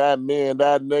 Knowing that me and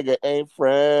that nigga ain't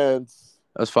friends.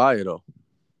 That's fire though.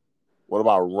 What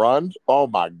about Run? Oh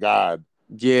my God.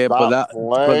 Yeah, but that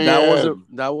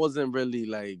wasn't really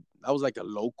like, that was like a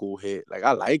local hit. Like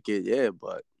I like it, yeah,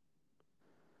 but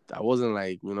that wasn't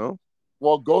like, you know.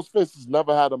 Well, Ghostface has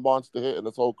never had a monster hit in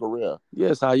his whole career.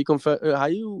 Yes, how you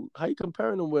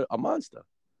comparing him with a monster?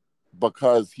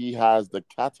 Because he has the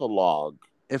catalog.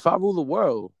 If I Rule the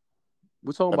World,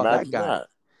 we're talking about that guy. That.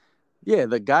 Yeah,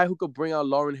 the guy who could bring out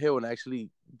Lauryn Hill and actually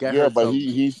get her. Yeah, but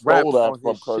he stole that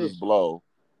from Curtis Blow.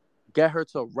 Get her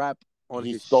to rap on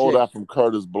his shit. He stole that from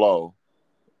Curtis Blow.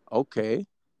 Okay,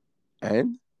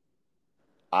 and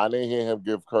I didn't hear him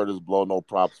give Curtis Blow no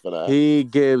props for that. He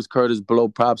gives Curtis Blow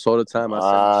props all the time.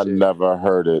 I never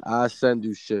heard it. I send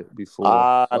you shit before.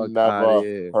 I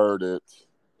never heard it.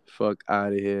 Fuck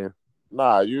out of here.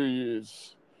 Nah, you.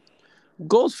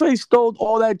 Ghostface stole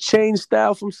all that chain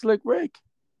style from Slick Rick.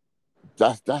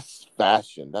 That's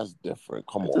fashion. That's different.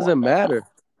 Come on. It doesn't matter.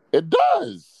 It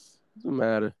does. Doesn't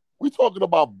matter. We talking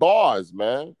about bars,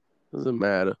 man. Doesn't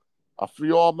matter. I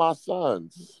free all my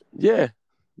sons. Yeah.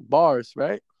 Bars,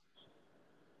 right?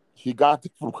 He got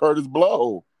it from Curtis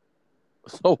Blow.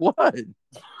 So what?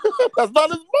 That's not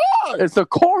his bar. It's a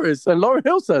chorus, and Lauryn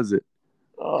Hill says it.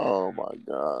 Oh my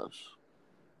gosh.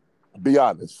 Be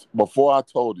honest. Before I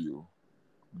told you,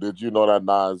 did you know that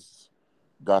Nas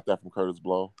got that from Curtis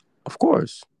Blow? Of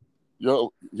course.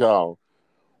 Yo.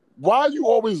 Why are you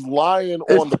always lying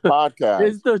on the podcast?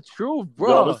 It's the truth, bro.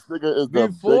 Yo, this nigga is the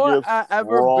Before I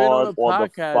ever been on a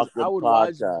podcast, I would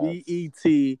watch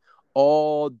BET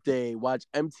all day, watch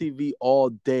MTV all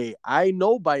day. I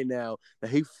know by now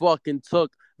that he fucking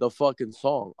took the fucking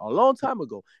song a long time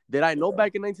ago. Did I know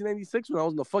back in 1996 when I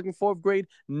was in the fucking 4th grade?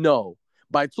 No.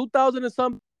 By 2000 and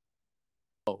something,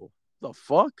 oh, the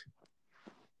fuck?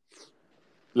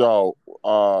 Yo,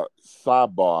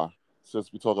 sidebar.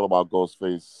 Since we're talking about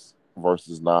Ghostface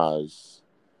versus Nas,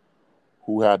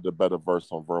 who had the better verse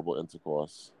on Verbal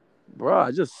Intercourse? Bro,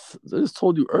 I just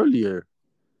told you earlier.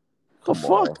 The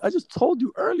fuck? I just told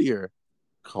you earlier.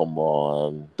 Come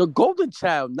on. The Golden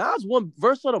Child. Nas won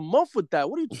verse of the month with that.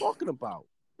 What are you talking about?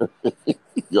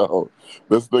 Yo,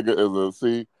 this nigga is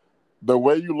see, the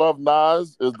way you love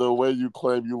Nas is the way you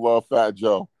claim you love Fat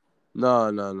Joe.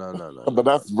 No. But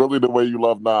that's really the way you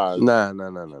love Nas. Nah.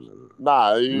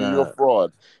 Nah, you're a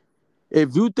fraud.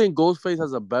 If you think Ghostface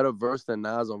has a better verse than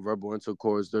Nas on Verbal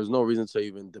Intercourse, there's no reason to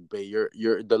even debate.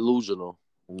 You're delusional.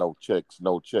 No chicks,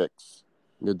 no chicks,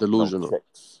 You're no delusional.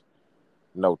 chicks,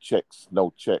 no chicks,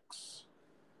 no chicks.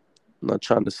 I'm not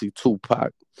trying to see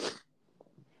Tupac.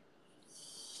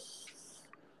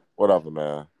 Whatever,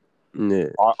 man. Yeah.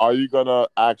 Are you gonna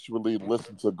actually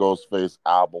listen to Ghostface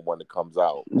album when it comes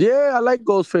out? Yeah, I like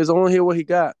Ghostface. I want to hear what he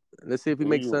got. Let's see if he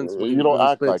makes sense when You don't he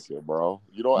act like spits. it, bro.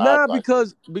 You don't Nah, act like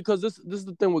because this is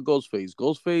the thing with Ghostface.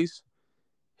 Ghostface,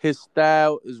 his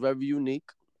style is very unique.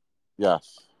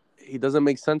 Yes. He doesn't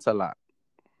make sense a lot.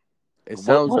 It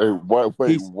sounds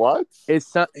What?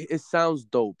 it sounds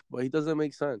dope, but he doesn't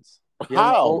make sense.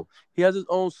 How? He has his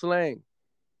own slang.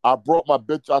 I brought my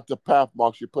bitch out to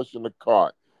Pathmark. She pushing the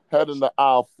cart. Head in the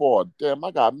aisle 4. Damn, I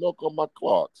got milk on my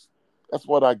clocks. That's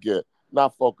what I get.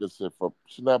 Not focusing from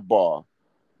Chanel Bar.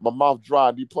 My mouth dry.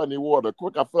 Need plenty of water.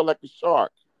 Quick, I feel like a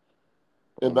shark.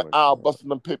 In the aisle, busting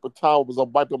them paper towels.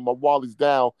 I'm wiping my wallies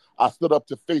down. I stood up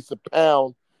to face a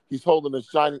pound. He's holding a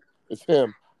shiny. It's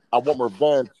him. I want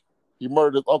revenge. He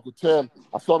murdered his Uncle Tim.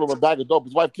 I sold him a bag of dope.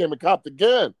 His wife came and copped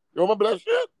again. You remember that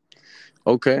shit?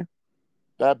 Okay.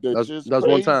 That bitch is that's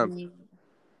crazy. one time.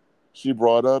 She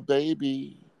brought a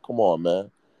baby. Come on, man.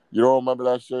 You don't remember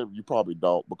that shit? You probably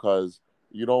don't because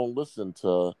you don't listen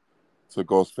to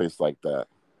Ghostface like that.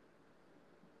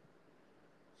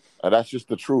 And that's just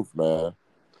the truth, man.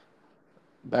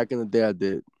 Back in the day, I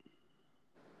did.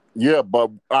 Yeah,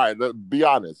 but all right, be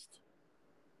honest.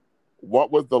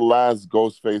 What was the last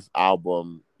Ghostface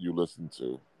album you listened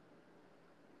to?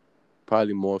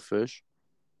 Probably More Fish.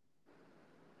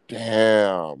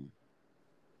 Damn.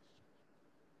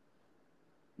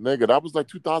 Nigga, that was like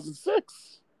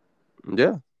 2006.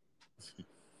 Yeah.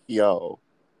 Yo.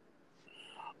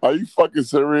 Are you fucking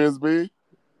serious, B?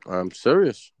 I'm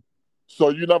serious. So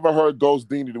you never heard Ghost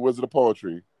Dini, the Wizard of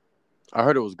Poetry? I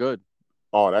heard it was good.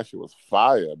 Oh, that shit was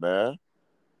fire, man.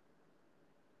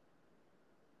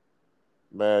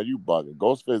 Man, you bugging.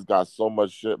 Ghostface got so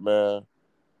much shit, man.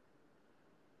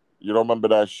 You don't remember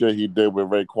that shit he did with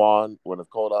Raekwon when it's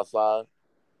cold outside?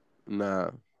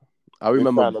 Nah. I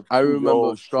remember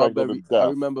strawberry. I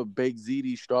remember baked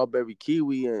ziti, strawberry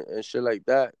kiwi, and shit like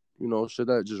that. You know, shit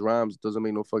that just rhymes doesn't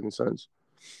make no fucking sense.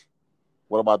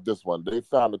 What about this one? They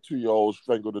found a 2-year-old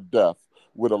strangled to death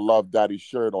with a Love Daddy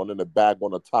shirt on in a bag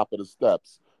on the top of the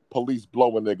steps. Police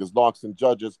blowing niggas, knocks and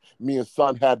judges. Me and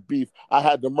son had beef. I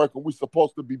had to murk him. We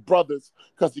supposed to be brothers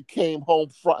because he came home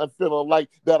front and feeling like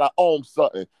that I own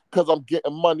something. Because I'm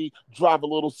getting money, drive a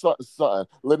little something, something.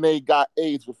 Lene got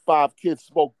AIDS with 5 kids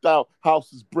smoked out.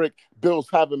 House is brick. Bills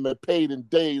haven't been paid in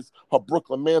days. Her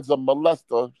Brooklyn man's a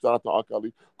molester. Shout out to R.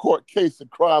 Kelly. Court case and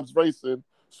crimes racing.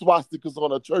 Swastikas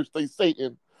on a church, they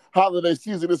Satan. Holiday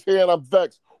season is here and I'm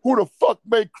vexed. Who the fuck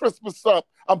made Christmas up?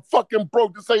 I'm fucking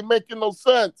broke. This ain't making no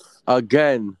sense.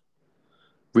 Again,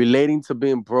 relating to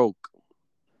being broke.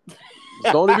 It's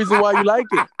the only reason why you like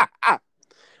it. All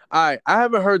right, I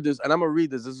haven't heard this, and I'm gonna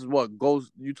read this. This is what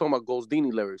Ghost. You talking about Ghost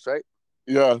Dini lyrics, right?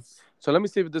 Yes. So let me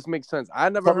see if this makes sense. I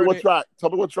never heard it. Tell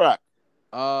me what track.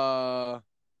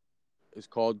 It's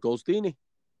called Ghost Dini.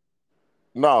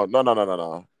 No.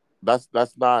 That's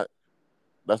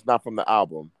not from the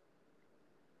album.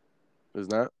 It's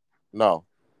not? No.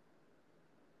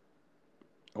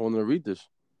 I want to read this.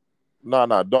 No,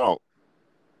 don't.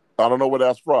 I don't know where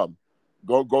that's from.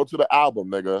 Go to the album,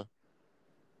 nigga.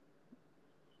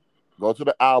 Go to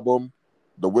the album,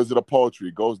 The Wizard of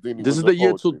Poetry. Ghost Dini. This is the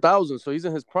year 2000, so he's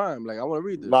in his prime. Like, I want to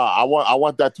read this. Nah, I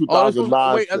want that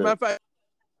 2009 wait, as a matter of fact.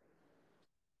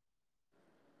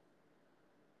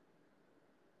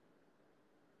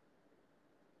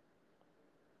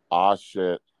 Ah,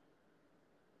 shit.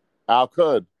 Al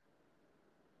could.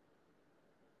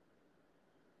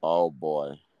 Oh,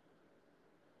 boy.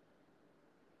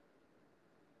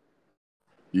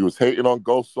 He was hating on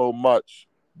Ghost so much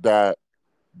that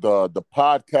the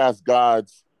podcast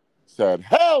guides said,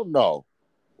 hell no.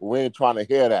 We ain't trying to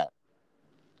hear that.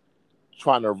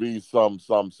 Trying to read some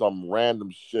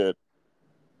random shit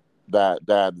that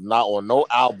not on no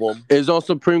album. It's on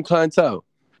Supreme Clientele.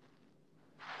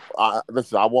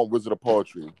 Listen, I want Wizard of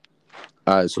Poetry.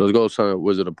 All right, so let's go to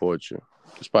Wizard of Poetry.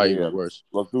 It's probably even worse.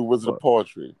 Let's do Wizard of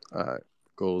Poetry. All right,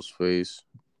 Ghostface,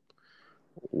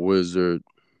 Wizard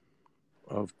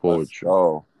of Poetry.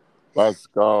 Let's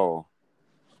go.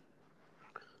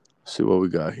 See what we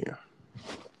got here.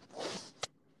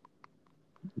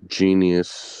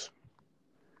 Genius.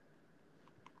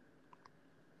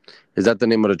 Is that the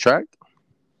name of the track?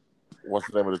 What's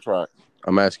the name of the track?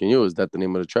 I'm asking you, is that the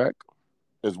name of the track?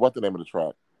 Is what the name of the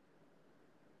track?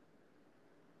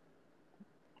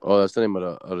 Oh, that's the name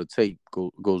of the tape.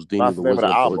 Ghostini, That's the the name of Wizard the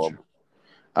of album. Fortune.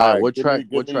 All All right, right, what track?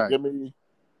 What track?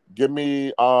 give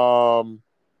me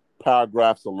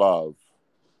Paragraphs of Love.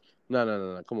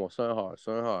 No. Come on, something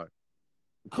hard.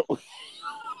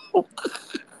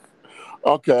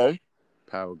 Okay.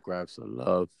 Paragraphs of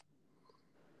Love.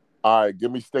 All right,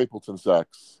 give me Stapleton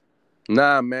Sex.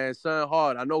 Nah, man, something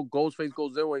hard. I know Ghostface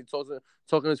goes in when he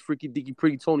talking this freaky deaky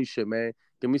pretty Tony shit, man.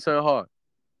 Give me something hard.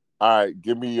 All right,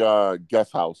 give me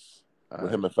Guest House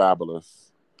with him and Fabulous.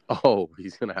 Oh,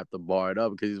 he's gonna have to bar it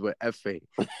up because he's with FABOLOUS.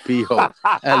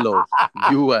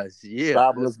 Yeah,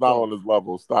 Fabulous not on his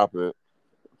level. Stop it.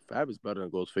 Fab is better than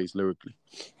Ghostface lyrically.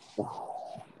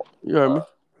 You heard me?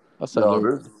 I said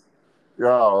lyrically. Yo.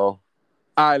 All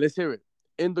right, let's hear it.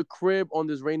 In the crib on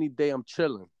this rainy day, I'm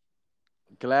chilling.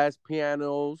 Glass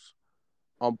pianos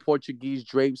on Portuguese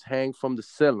drapes hang from the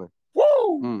ceiling.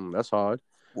 Woo! That's hard.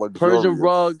 Luxurious. Persian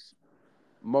rugs,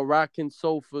 Moroccan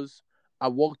sofas. I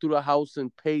walk through the house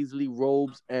in paisley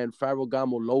robes and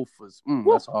Ferragamo loafers.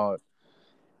 That's hard.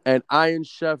 And Iron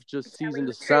Chef just seasoned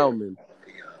the salmon.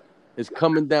 It's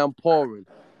coming down pouring.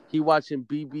 He watching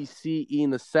BBC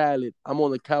eating a salad. I'm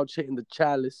on the couch hitting the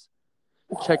chalice.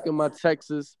 Checking my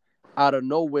texts. Out of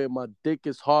nowhere, my dick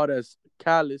is hard as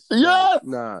callus. Yes!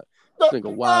 Nah, this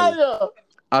nigga wild.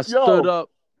 I stood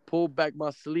up, pulled back my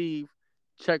sleeve,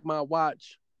 checked my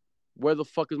watch. Where the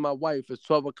fuck is my wife? It's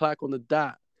 12 o'clock on the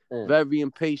dot. Very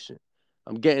impatient.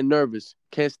 I'm getting nervous.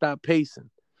 Can't stop pacing.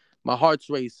 My heart's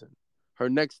racing. Her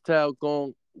next tell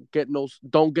don't get no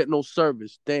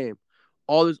service. Damn.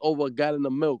 All is over a gallon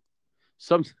of milk.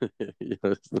 Something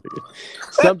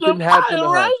happened to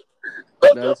her.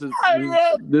 Now,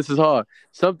 this is hard.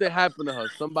 Something happened to her.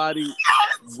 Somebody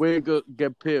wig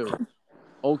get peeled.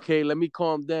 Okay, let me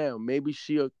calm down. Maybe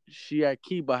she at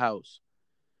Kiba house.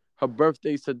 Her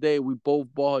birthday's today. We both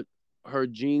bought her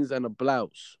jeans and a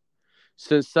blouse.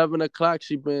 Since 7 o'clock,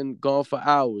 she been gone for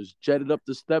hours. Jetted up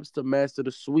the steps to master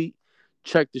the suite.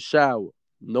 Check the shower.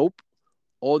 Nope.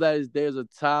 All that is there is the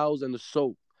towels and the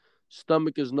soap.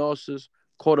 Stomach is nauseous.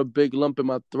 Caught a big lump in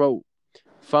my throat.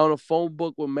 Found a phone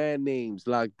book with mad names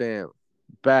locked down.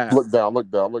 Bad. Look down.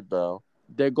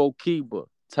 There go Kiba.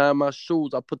 Tying my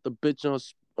shoes. I put the bitch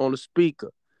on the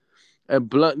speaker and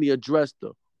bluntly addressed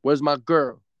her. Where's my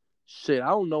girl? Shit, I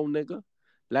don't know, nigga.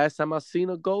 Last time I seen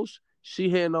her ghost, she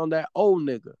hitting on that old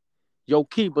nigga. Yo,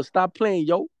 Kiba, stop playing,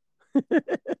 yo.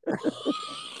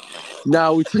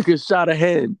 Now we took a shot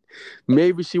ahead.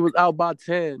 Maybe she was out by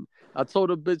 10. I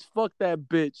told her, bitch, fuck that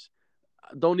bitch.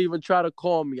 Don't even try to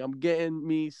call me. I'm getting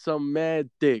me some mad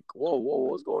dick. Whoa,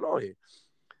 what's going on here?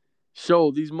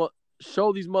 Show these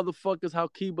motherfuckers how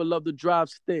Kiba love to drive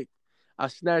stick. I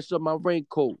snatched up my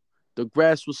raincoat. The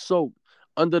grass was soaked.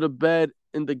 Under the bed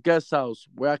in the guest house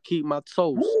where I keep my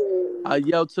toast. I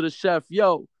yelled to the chef,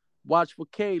 yo, watch for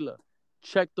Kayla.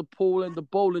 Check the pool and the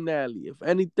bowling alley. If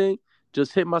anything,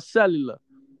 just hit my cellular.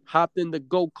 Hopped in the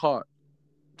go-kart.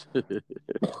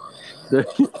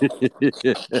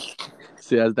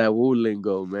 See, that's that woo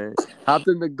lingo, man. Hopped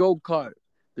in the go-kart.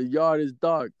 The yard is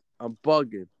dark. I'm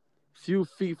bugging. Few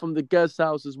feet from the guest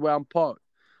house is where I'm parked.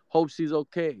 Hope she's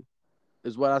okay,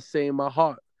 is what I say in my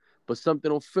heart. But something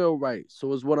don't feel right,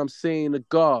 so it's what I'm saying to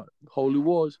God. Holy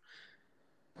wars.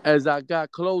 As I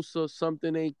got closer,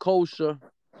 something ain't kosher.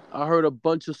 I heard a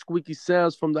bunch of squeaky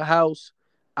sounds from the house.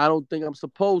 I don't think I'm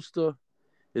supposed to.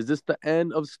 Is this the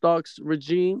end of Stark's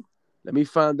regime? Let me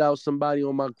find out somebody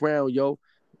on my ground, yo.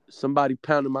 Somebody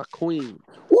pounding my queen.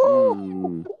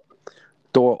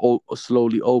 Door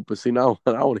slowly open. See, now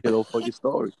I don't hear no fucking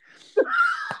story.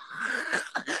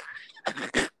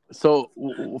 So,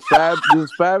 Fab, this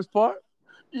is Fab's part?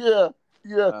 Yeah.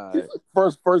 Right.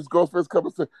 First Ghostface comes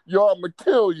and says, yo, I'm going to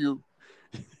kill you.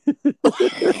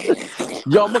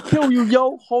 Yo, I'm going to kill you,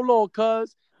 yo. Hold on,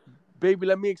 cuz. Baby,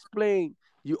 let me explain.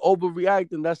 You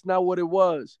overreacting. That's not what it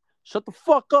was. Shut the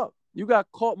fuck up. You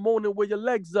got caught moaning with your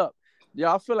legs up.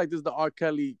 Yeah, I feel like this is the R.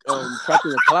 Kelly trapped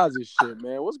in the closet shit,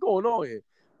 man. What's going on here?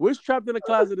 Which trapped in the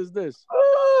closet is this?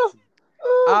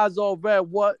 Eyes all red.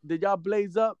 What? Did y'all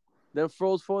blaze up? Then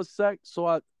froze for a sec. So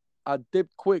I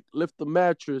dipped quick, lift the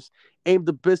mattress, aimed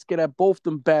the biscuit at both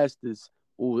them bastards.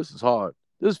 Ooh, this is hard.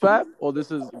 This is Fab or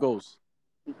this is Ghost?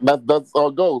 That's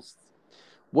Ghost.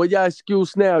 What y'all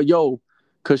excuse now, yo?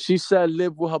 Cause she said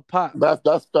live with her pop.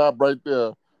 That's Fab right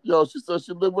there. Yo, she said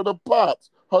she lived with her pops.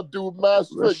 Her dude mad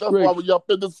strict. That's why we up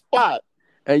in the spot.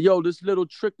 And yo, this little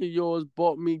trick of yours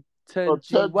bought me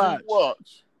 10G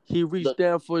watch. He reached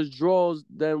down for his drawers.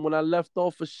 Then when I left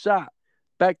off a shot,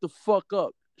 back the fuck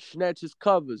up, snatch his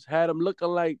covers, had him looking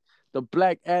like the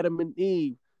Black Adam and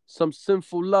Eve, some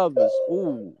sinful lovers.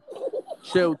 Ooh,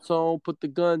 chill tone, put the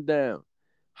gun down.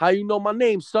 How you know my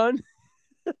name, son?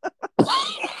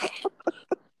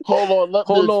 Hold on, let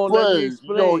me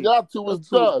explain. Yo, y'all two is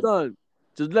done.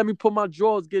 Just let me put my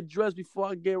drawers, get dressed before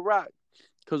I get rocked.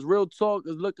 Cause real talk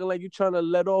is looking like you trying to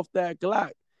let off that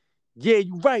Glock. Yeah,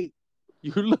 you right.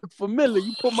 You look familiar.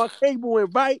 You put my cable in,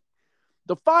 right?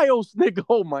 The Fios nigga,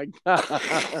 oh my God.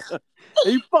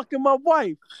 And you fucking my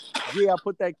wife. Yeah, I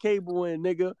put that cable in,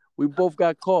 nigga. We both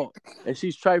got caught. And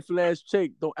she's trifling ass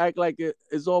chick. Don't act like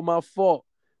it's all my fault.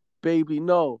 Baby,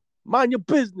 no. Mind your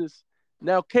business.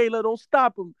 Now, Kayla, don't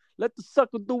stop him. Let the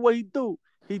sucker do what he do.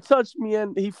 He touched me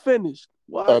and he finished.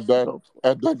 What? And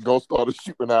then Ghost started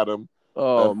shooting at him.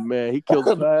 Oh, man. He killed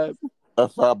Fab.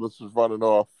 And Fabulous was running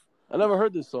off. I never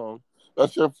heard this song.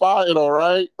 That shit fire though,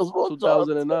 right?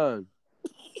 2009.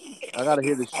 I gotta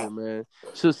hear this shit, man.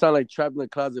 Should sound like Trapped in the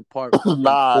Closet Part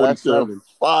Nah, 47. that shit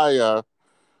fire.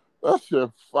 That shit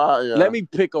fire. Let me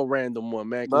pick a random one,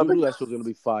 man, because we knew that shit was gonna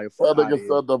be fire. That nigga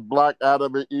said the Black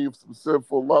Adam and Eve, some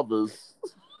sinful lovers.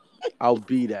 I'll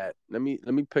be that. Let me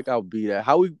pick. I'll be that.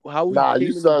 How we? Nah,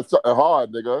 you said something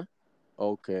hard, nigga.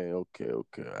 Okay. All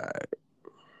right.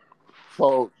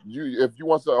 So if you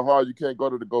want something hard, you can't go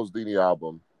to the Ghostdini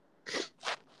album.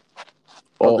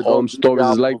 Oh, Stories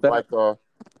is like that.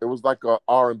 It was like a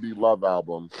R&B love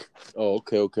album. Oh,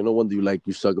 okay. No wonder you like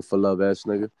You Sucker for Love, ass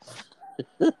nigga.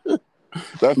 That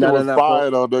shit was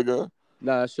fire though, nigga.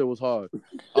 Nah, that shit was hard.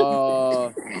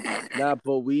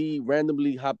 But we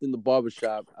randomly hopped in the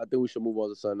barbershop. I think we should move on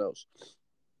to something else.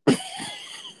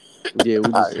 Yeah,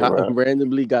 we just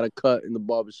randomly got a cut in the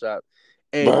barbershop.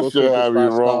 And that shit had me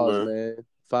rolling, man.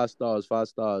 5 stars.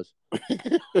 That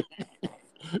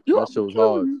shit was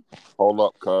hard. Hold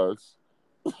up, cuz.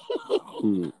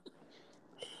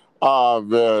 Oh,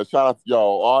 man. Shout out to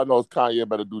all I know is Kanye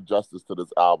better do justice to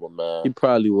this album, man. He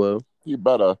probably will. He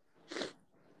better.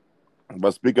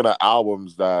 But speaking of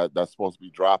albums that's supposed to be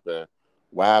dropping,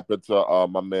 what happened to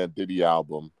my man Diddy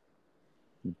album?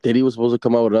 Diddy was supposed to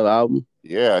come out with another album?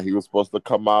 Yeah, he was supposed to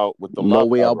come out with the No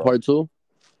Way Out Part 2?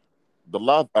 The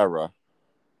Love Era.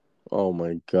 Oh,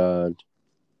 my God.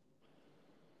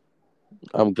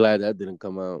 I'm glad that didn't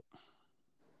come out.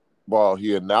 Well,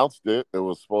 he announced it. It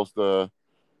was supposed to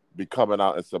be coming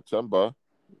out in September,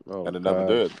 and it never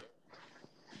did.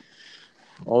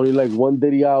 Only like one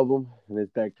Diddy album, and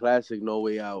it's that classic No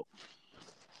Way Out.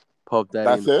 Puff Daddy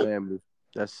and the Family.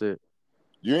 That's it.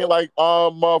 You ain't like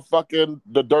motherfucking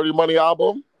the Dirty Money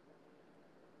album?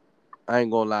 I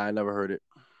ain't gonna lie, I never heard it.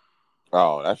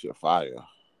 Oh, that shit fire.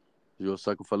 You're a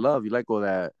sucker for love. You like all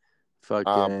that fucking...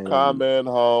 I'm coming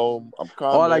home.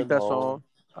 I like that song.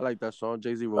 I like that song.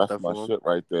 Jay-Z wrote that for him. That's my shit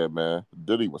right there, man.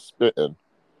 Diddy was spitting.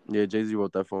 Yeah, Jay-Z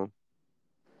wrote that for him.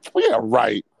 Yeah,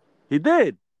 right. He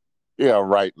did. Yeah,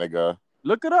 right, nigga.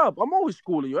 Look it up. I'm always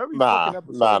schooling you every fucking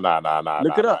episode. Nah.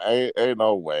 Look it up. Ain't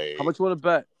no way. How much you want to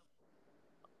bet?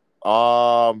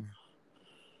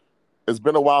 It's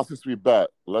been a while since we bet.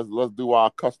 Let's do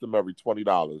our customary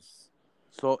 $20.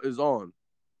 So it's on.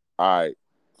 All right.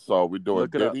 So we're doing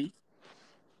Diddy.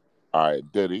 All right,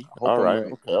 Diddy. All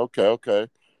right. Okay.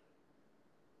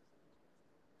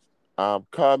 I'm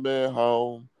coming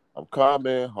home.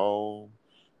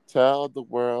 Tell the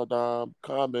world I'm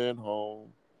coming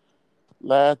home.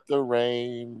 Let the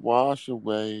rain wash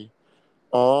away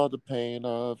all the pain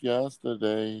of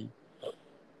yesterday.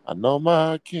 I know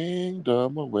my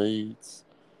kingdom awaits.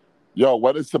 Yo,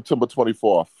 when is September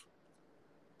 24th?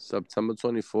 September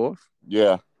 24th?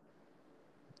 Yeah.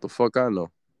 The fuck I know.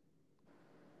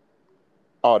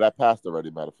 Oh, that passed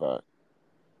already, matter of fact.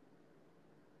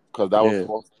 Because that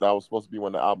was supposed to be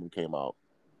when the album came out.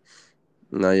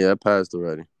 Nah, yeah, that passed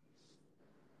already.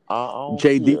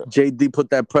 JD put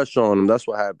that pressure on him. That's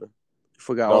what happened. You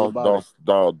forgot all about it.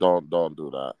 Don't do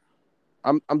that.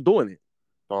 I'm doing it.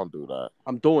 Don't do that.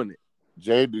 I'm doing it.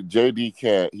 JD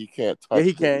can't. He can't touch. Yeah,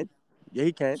 he can. Yeah,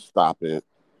 he can. Stop it.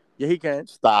 Yeah, he can.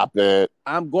 Stop it.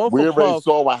 I'm going for We already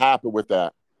saw what happened with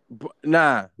that.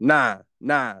 Nah.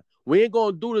 We ain't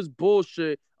gonna do this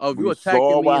bullshit of you attacking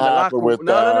me in the locker room.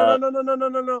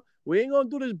 No. We ain't gonna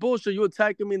do this bullshit. You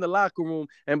attacking me in the locker room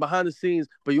and behind the scenes,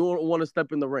 but you don't want to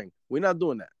step in the ring. We're not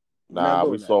doing that. Nah,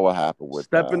 we saw what happened with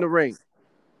that. Step in the ring.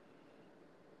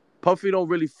 Puffy don't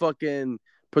really fucking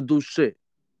produce shit.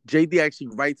 JD actually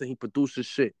writes and he produces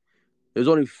shit. There's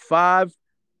only 5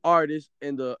 artists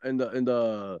in the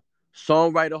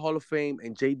Songwriter Hall of Fame,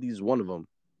 and JD's one of them.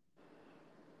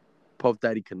 Puff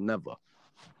Daddy can never.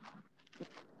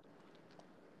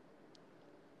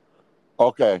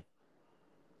 Okay.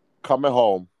 Coming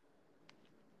home.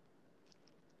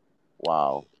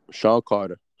 Wow. Sean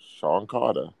Carter.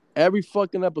 Every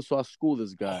fucking episode, I school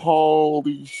this guy.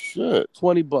 Holy shit.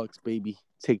 $20, baby.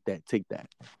 Take that.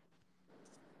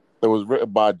 It was written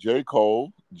by J.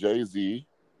 Cole, Jay-Z,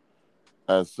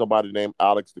 and somebody named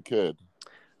Alex the Kid.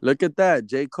 Look at that.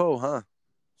 J. Cole, huh?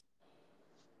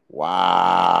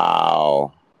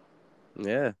 Wow.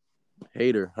 Yeah.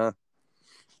 Hater, huh?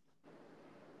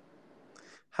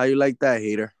 How you like that,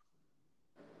 hater?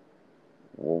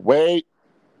 Wait.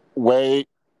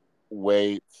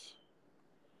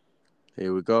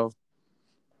 Here we go.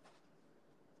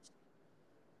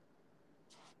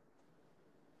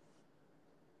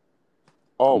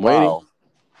 Oh, I'm waiting. wow.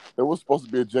 It was supposed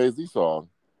to be a Jay-Z song.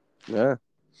 Yeah.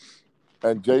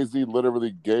 And Jay-Z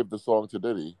literally gave the song to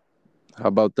Diddy. How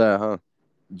about that, huh?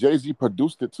 Jay-Z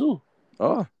produced it too.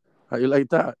 Oh, how you like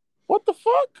that? What the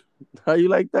fuck? How you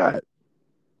like that?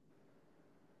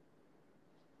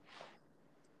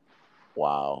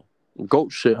 Wow.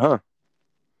 Goat shit, huh?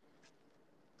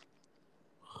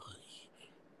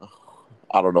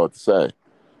 I don't know what to say.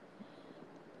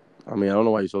 I mean, I don't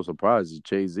know why you're so surprised. It's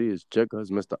Jay-Z, it's Jigga, it's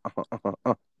Mr.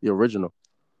 The original.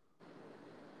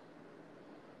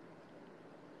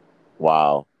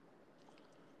 Wow.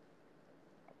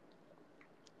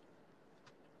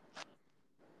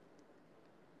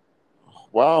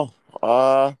 Well,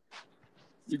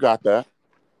 you got that.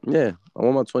 Yeah, I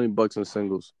want my $20 in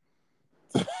singles.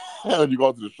 And you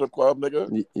go to the strip club,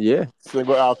 nigga? Yeah.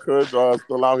 Single Al Kud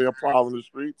still out here prowling the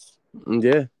streets?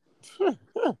 Yeah.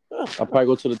 I'll probably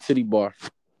go to the titty bar.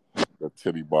 The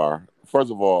titty bar.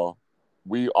 First of all,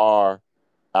 we are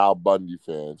Al Bundy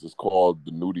fans. It's called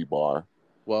the Nudie Bar.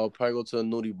 Well, I'll probably go to the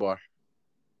nudie bar.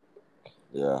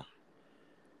 Yeah.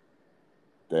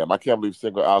 Damn, I can't believe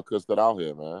Single Al Kud still out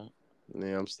here, man.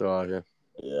 Yeah, I'm still out here.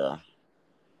 Yeah.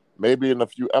 Maybe in a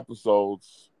few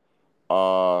episodes,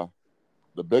 the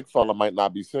big fella might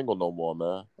not be single no more,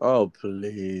 man. Oh,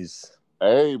 please.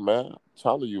 Hey, man. I'm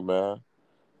telling you, man.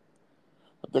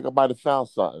 I think I might have found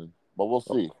something, but we'll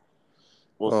see.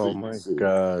 Oh, my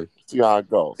God. See how it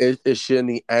goes. Is she a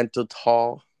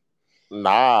Neanderthal?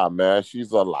 Nah, man.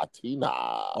 She's a Latina.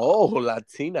 Oh,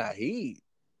 Latina heat.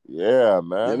 Yeah,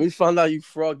 man. Let me find out you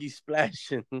froggy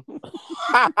splashing. 3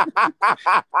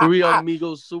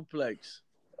 amigos suplex.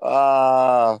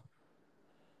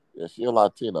 Yeah, she a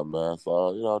Latina, man.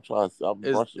 So, I'm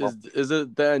brushing up. Is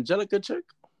it the Angelica chick?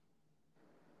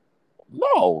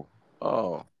 No.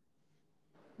 Oh.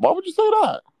 Why would you say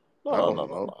that? I don't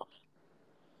know.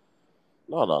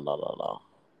 No.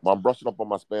 But I'm brushing up on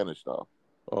my Spanish, though.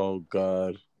 Oh,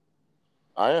 God.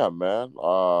 I am, man.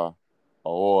 Ahora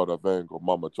vengo,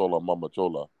 mama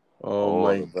chola. Oh,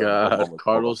 my God.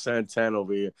 Carlos Santana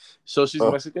over here. So she's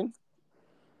Mexican?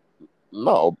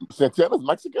 No. Santana's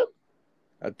Mexican?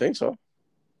 I think so.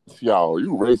 Yo,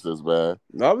 you racist, man.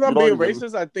 No, I'm not being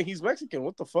racist. I think he's Mexican.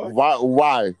 What the fuck?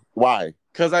 Why?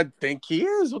 Because I think he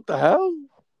is. What the hell?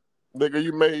 Nigga,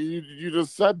 you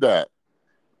just said that.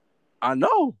 I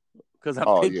know. Because I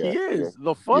think he is.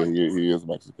 The fuck? Yeah, he is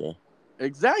Mexican.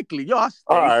 Exactly. Yo, all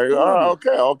right,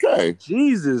 okay.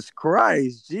 Jesus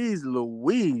Christ. Jeez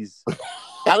Louise.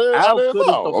 I didn't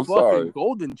know. I'm sorry.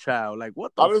 Golden child. Like,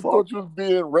 what the fuck? I just thought you was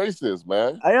being racist,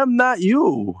 man. I am not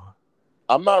you.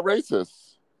 I'm not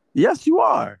racist. Yes, you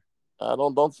are.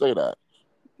 Don't say that.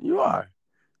 You are.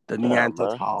 The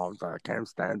Neanderthals. I can't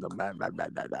stand them.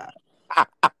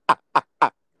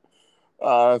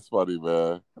 That's funny,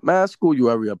 man. Man, I school you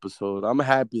every episode. I'm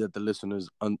happy that the listeners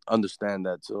understand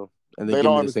that too. And they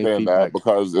don't understand that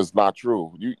because it's not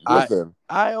true. Listen.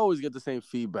 I always get the same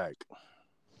feedback.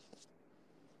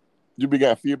 You be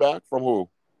getting feedback from who?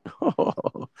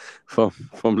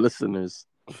 from listeners.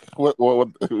 What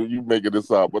you making this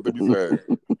up? What did you say?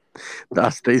 I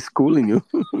stay schooling you.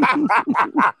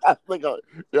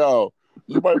 Yo,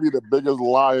 you might be the biggest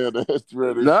liar in the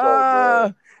history of this show,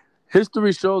 man.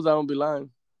 History shows I don't be lying.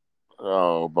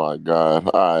 Oh my God.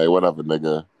 All right, whatever,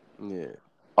 nigga. Yeah.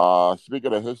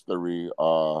 Speaking of history,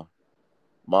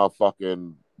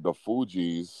 motherfucking the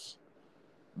Fugees,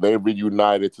 they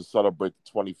reunited to celebrate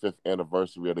the 25th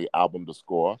anniversary of the album The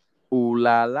Score. Ooh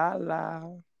la la la.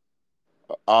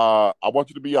 I want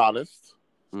you to be honest.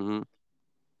 Mm-hmm.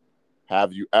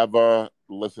 Have you ever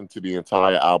listened to the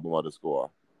entire album of The Score?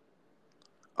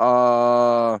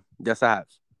 Yes, I have.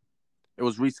 It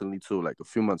was recently too, like a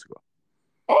few months ago.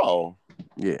 Oh.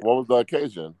 Yeah. What was the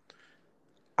occasion?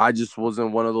 I just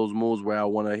wasn't one of those moods where I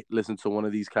want to listen to one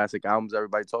of these classic albums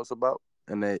everybody talks about,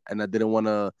 and I didn't want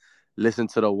to listen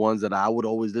to the ones that I would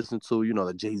always listen to. You know,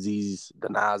 the Jay-Z's, the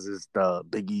Nas's, the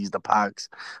Biggies, the Pacs.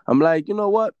 I'm like, you know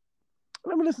what?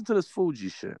 Let me listen to this Fuji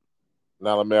shit.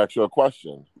 Now let me ask you a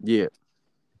question. Yeah.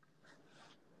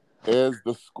 Is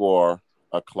The Score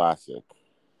a classic.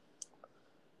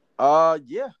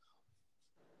 Yeah.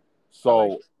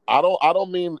 So I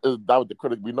don't mean that what the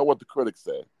critic. We know what the critics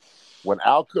say. When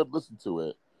Al could listen to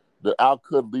it, the Al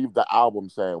could leave the album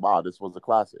saying, "Wow, this was a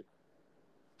classic."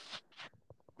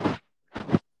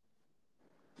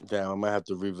 Damn, I might have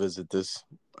to revisit this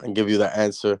and give you the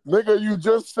answer. Nigga, you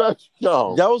just said,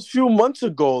 yo. That was a few months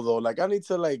ago, though. Like, I need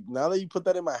to, like, now that you put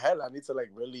that in my head, I need to,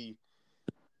 like, really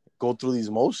go through these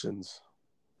motions.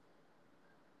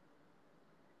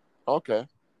 Okay.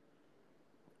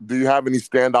 Do you have any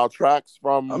standout tracks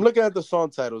from? I'm looking at the song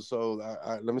title, so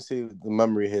let me see the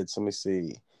memory hits. Let me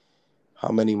see how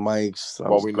many mics. That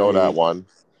Well, was we know great. that one.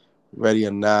 Ready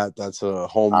or Not, that's a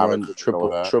home run,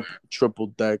 triple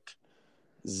deck.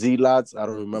 Zealots, I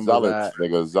don't remember Zealots, that.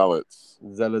 nigga, Zealots.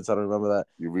 Zealots, I don't remember that.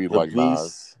 You read The like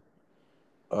Beast.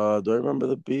 Nas. Do I remember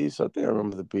The Beast? I think I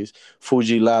remember The Beast.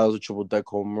 Fuji Laos, a triple deck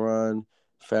home run.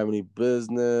 Family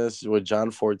Business with John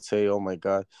Forte. Oh my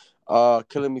God.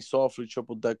 Killing Me Softly,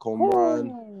 triple deck home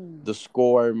run. The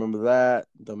Score, I remember that.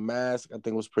 The Mask, I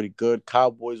think was pretty good.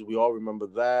 Cowboys, we all remember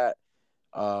that.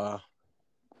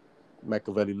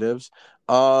 Machiavelli Lives.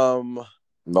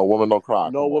 No Woman, No Cry.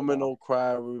 No Woman, No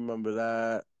Cry. We remember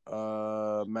that.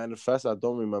 Manifest. I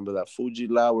don't remember that. Fuji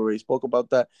La. We already spoke about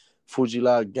that. Fuji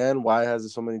La again. Why has it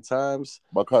so many times?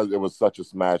 Because it was such a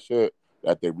smash hit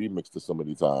that they remixed it so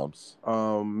many times.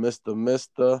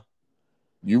 Mr.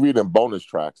 You reading bonus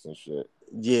tracks and shit.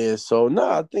 Yeah. So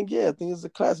I think it's a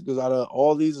classic because out of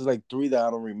all these, there's like 3 that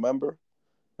I don't remember,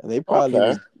 and they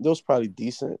was probably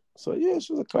decent. So yeah, it's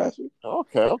just a classic.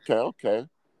 Okay.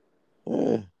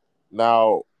 Yeah.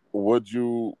 Now, would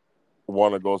you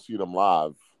want to go see them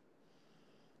live?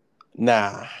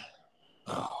 Nah.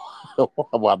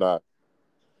 Why not?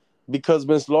 Because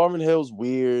Miss Lauryn Hill's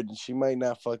weird. She might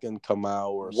not fucking come out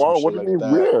or Whoa, some what shit do you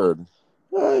like mean that. weird?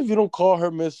 If you don't call her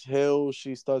Miss Hill,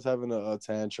 she starts having a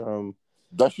tantrum.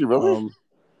 Does she really?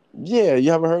 Yeah,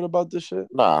 you haven't heard about this shit?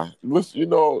 Nah. Listen, you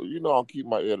know, I'll keep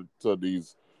my ear to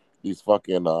these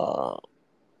fucking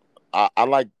I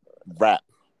like rap.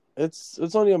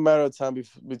 It's only a matter of time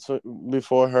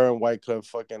before her and Wyclef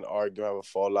fucking argue, have a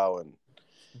fallout,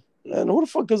 and who the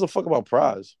fuck gives a fuck about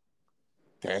Prize?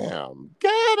 Damn,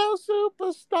 Ghetto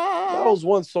Superstar. That was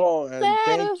one song, and That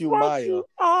thank you, Maya.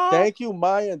 Thank you,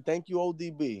 Maya, and thank you,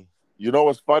 ODB. You know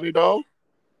what's funny though?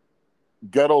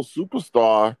 Ghetto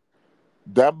Superstar,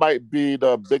 that might be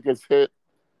the biggest hit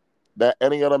that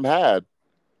any of them had.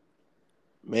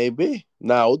 Maybe.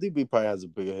 Nah, ODB probably has a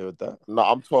bigger hit with that. No,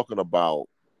 I'm talking about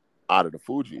out of the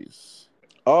Fugees.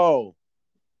 Oh,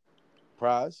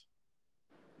 Prize.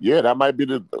 Yeah, that might be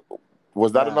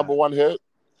Was that a number one hit,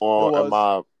 or am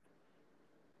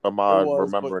I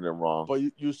remembering it wrong? But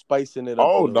you spicing it up.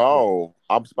 Oh no,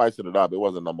 I'm spicing it up. It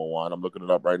wasn't number one. I'm looking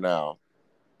it up right now.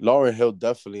 Lauryn Hill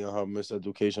definitely on her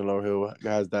Miseducation. Lauryn Hill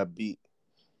has that beat.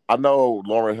 I know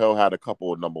Lauryn Hill had a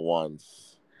couple of number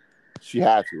ones. She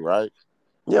had to, right?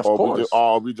 Yeah, of course.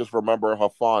 We just remember her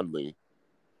fondly.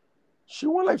 She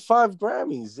won like 5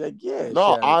 Grammys. Like, yeah.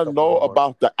 No, I know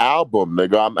about the album,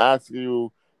 nigga. I'm asking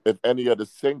you if any of the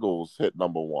singles hit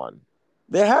number one.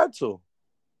 They had to.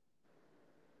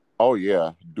 Oh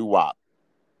yeah, Doo-Wop.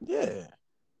 Yeah.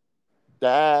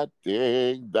 That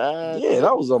thing. Yeah,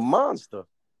 that was a monster.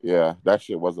 Yeah, that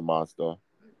shit was a monster.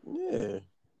 Yeah.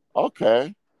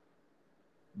 Okay.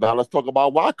 Now let's talk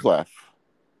about Wyclef.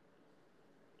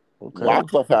 Okay.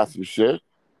 Wyclef has some shit.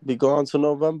 Be Gone to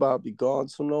November. I'll be gone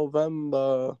to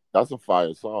November. That's a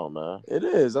fire song, man. It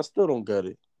is. I still don't get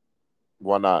it.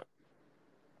 Why not?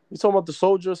 You talking about the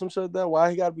soldier or some shit like that? Why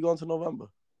he gotta be gone to November?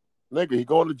 Nigga, he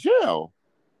going to jail.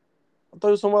 I thought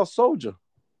you were talking about soldier.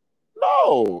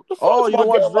 No. You don't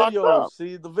watch videos.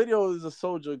 See, the video is a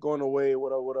soldier going away,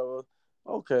 whatever.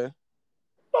 Okay.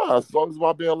 Nah, the song's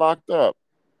about being locked up.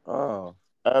 Oh.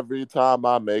 Every time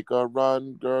I make a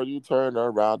run, girl, you turn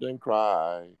around and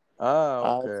cry. Okay.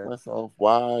 I ask myself,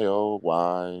 why, oh,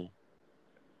 why?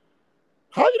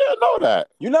 How you didn't know that?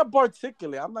 You're not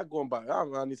particularly. I'm not going by.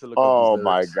 I need to look up Oh, these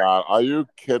my lyrics. God. Are you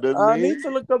kidding me? I need to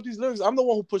look up these lyrics. I'm the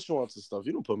one who pushed you onto stuff.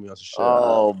 You don't put me onto shit.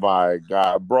 Oh, my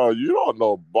God. Bro, you don't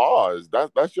know bars.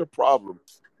 That's your problem.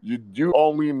 You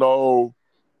only know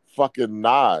fucking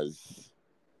Nas.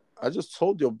 I just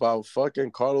told you about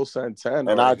fucking Carlos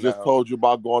Santana. And I just told you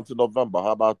about Going to November.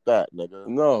 How about that, nigga?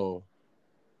 No.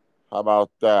 How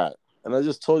about that? And I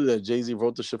just told you that Jay-Z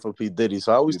wrote the shit for P. Diddy.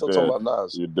 So how are we still talking about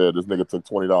Nas? You did. This nigga took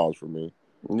 $20 from me.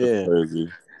 Yeah. That's crazy.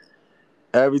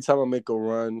 Every time I make a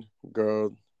run,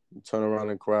 girl, turn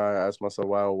around and cry. I ask myself,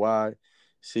 why, oh, why?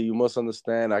 See, you must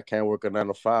understand I can't work a 9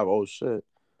 to 5. Oh, shit.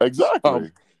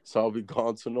 Exactly. So I'll be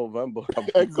gone to November.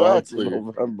 Exactly. Gone to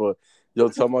November. Yo,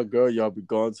 tell my girl, y'all be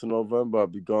gone to November. I'll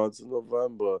be gone to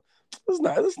November. This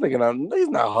nigga, he's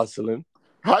not hustling.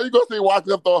 How you gonna say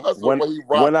Wyclef don't hustle when he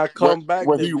robbed? When I come back,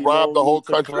 when there he be robbed no the whole need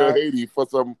to country of clap. Haiti for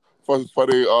the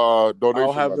donation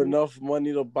I'll have money. enough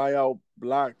money to buy out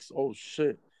blocks. Oh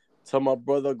shit! Tell my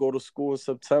brother go to school in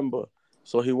September,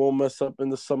 so he won't mess up in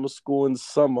the summer school in the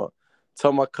summer.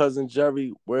 Tell my cousin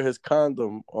Jerry wear his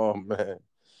condom. Oh man,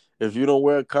 if you don't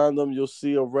wear a condom, you'll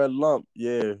see a red lump.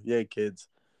 Yeah, kids.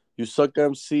 You suck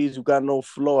MCs, you got no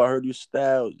flow. I heard you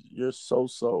style. You're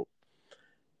so.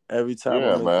 Every time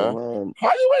Yeah, I make a man. rhyme.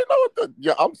 How you ain't know what the?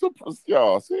 Yeah, I'm surprised.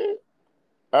 Y'all see,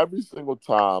 every single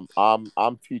time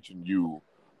I'm teaching you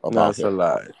Nah, about it's a hip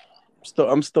hop. lie.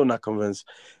 I'm still not convinced.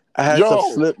 I had Yo,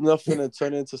 to flip nothing and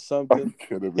turn into are something. you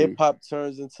kidding me? Hip hop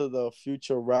turns into the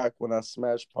future rock when I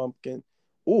smash Pumpkin.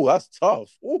 Ooh, that's tough.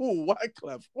 Ooh,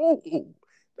 Wyclef. Ooh,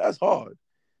 that's hard.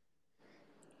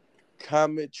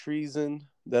 Commit treason.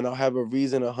 Then I'll have a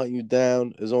reason to hunt you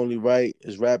down. Is only right.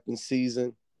 Is rapping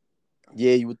season.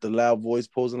 Yeah, you with the loud voice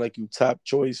posing like you top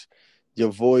choice.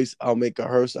 Your voice, I'll make a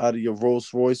hearse out of your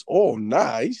Rolls Royce. Oh,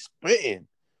 nah, he's spitting.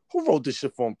 Who wrote this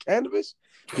shit for him? Cannabis?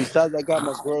 Besides, I got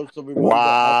my girls to remember.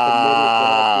 I committed when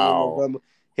I see in Wow, November.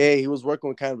 Hey, he was working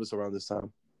with Cannabis around this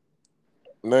time.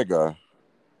 nigga,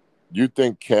 you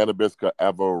think Cannabis could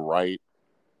ever write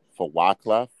for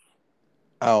Wyclef?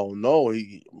 I don't know. Who do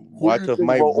you Wyclef think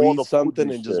might wrote all read the something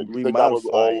Fuji and just shit? You think that was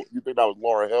remodify all? it. You think that was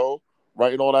Lauryn Hill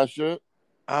writing all that shit?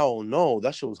 I don't know.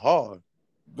 That shit was hard.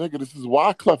 Nigga, this is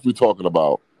Wyclef we talking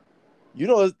about. You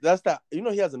know, that's that. You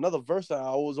know, he has another verse that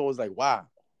I was always like, wow.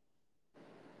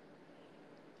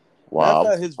 Wow,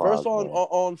 That's I'm that his verse surprised, man.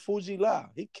 on Fuji La.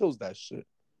 He kills that shit.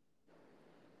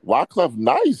 Wyclef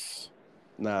nice.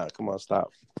 Nah, come on,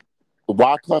 stop.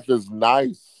 Wyclef is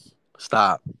nice.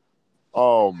 Stop.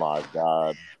 Oh my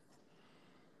god.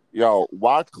 Yo,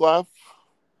 Wyclef,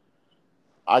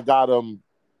 I got him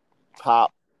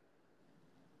top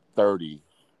 30.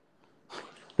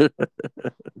 Why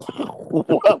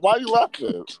you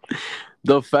laughing?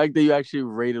 The fact that you actually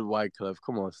rated Wyclef,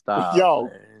 come on, stop. Yo,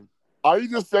 man. are you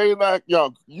just saying that?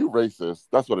 Yo, you racist.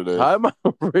 That's what it is. How am I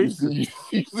You racist?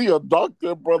 see a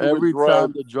doctor brother Every with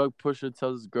time dreads. the drug pusher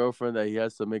tells his girlfriend that he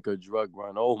has to make a drug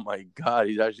run, oh my god,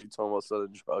 he's actually talking about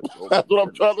selling drugs. Oh, That's what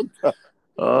I'm trying to tell.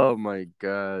 oh my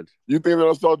god. You think they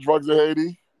don't sell drugs in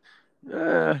Haiti?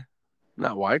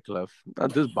 Not Wyclef.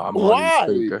 Not this Bob Marley Why?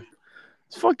 thinker.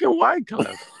 It's fucking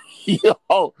Wyclef.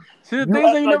 Yo, See, the you things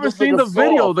act that you like never this seen nigga the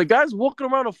video. soft. The guy's walking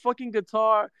around a fucking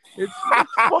guitar. It's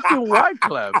fucking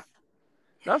Wyclef.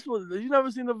 That's what you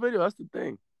never seen the video. That's the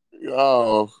thing.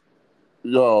 Yo,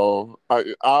 I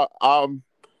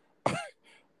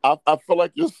feel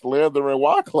like you're slandering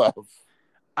Wyclef.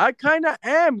 I kind of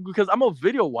am because I'm a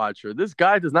video watcher. This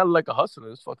guy does not look like a hustler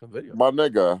in this fucking video. My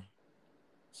nigga,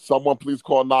 someone please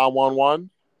call 911.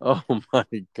 Oh my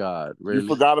god, really? You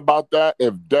forgot about that?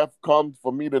 If death comes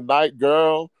for me tonight,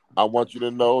 girl, I want you to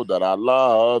know that I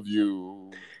love you.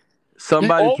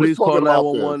 Somebody always please call talking about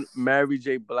 911. this. Mary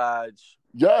J. Blige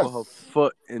Yes, put her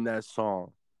foot in that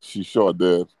song. she sure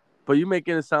did. But you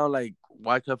making it sound like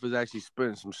Wyclef is actually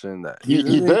spitting some shit in that. He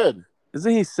did.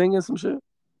 Isn't he singing some shit?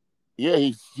 Yeah,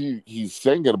 he's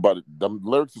singing, but the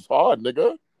lyrics is hard,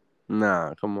 nigga.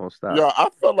 Nah, come on, stop. Yeah, I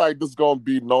feel like this is gonna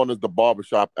be known as the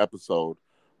barbershop episode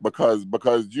because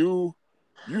you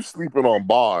sleeping on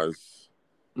bars.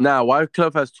 Nah,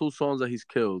 Wyclef has 2 songs that he's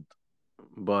killed,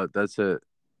 but that's it.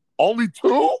 Only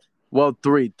 2? Well,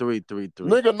 three.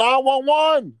 Nigga,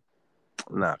 911.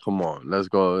 Nah, come on. Let's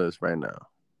go with this right now.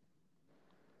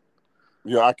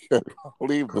 Yeah, I can't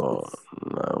believe this. Call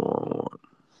 911.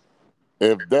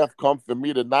 If death comes for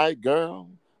me tonight, girl,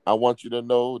 I want you to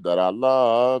know that I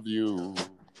love you.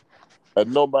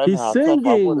 And no matter He's how tough I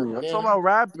singing. would I'm have talking about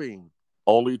rapping.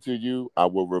 only to you I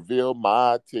will reveal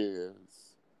my tears.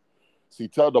 See,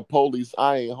 tell the police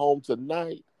I ain't home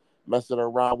tonight. Messing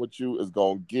around with you is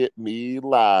gonna get me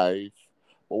life.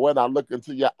 But when I look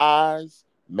into your eyes,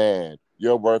 man,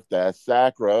 you're worth that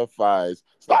sacrifice.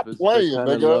 Stop If it's playing, the kind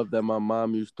of nigga. love that my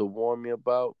mom used to warn me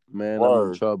about, man, I'm in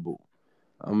Word. trouble.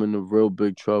 I'm in a real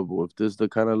big trouble. If this is the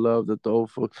kind of love that the old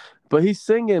folk... But he's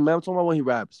singing, man. I'm talking about when he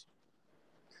raps.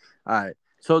 All right.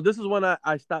 So this is when I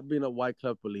stopped being a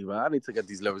Wyclef believer. I need to get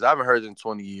these lyrics. I haven't heard it in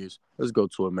 20 years. Let's go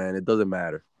to it, man. It doesn't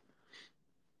matter.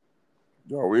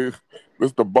 Yo,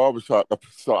 this the barbershop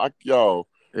episode.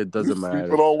 It doesn't matter.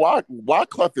 Sleeping on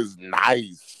Wyclef is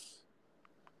nice.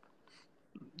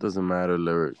 Doesn't matter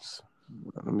lyrics.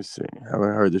 Let me see. I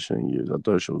haven't heard this shit in years. I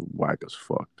thought it was whack as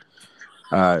fuck.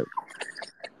 All right.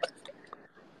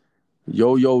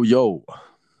 Yo.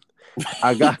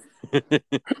 I got... I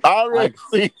already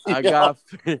see. I got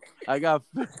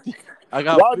 50. I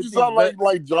got Why'd 50 you sound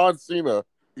like John Cena?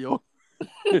 Yo.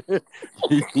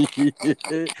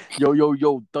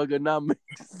 yo, Thugonomics.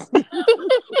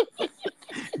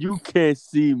 You can't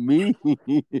see me.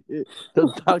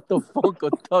 The Dr. Funk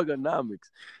of Thugonomics.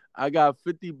 I got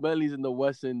 50 bellies in the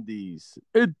West Indies.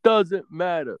 It doesn't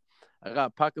matter. I got a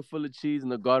pocket full of cheese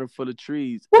and a garden full of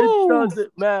trees. Woo! It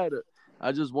doesn't matter.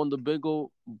 I just won the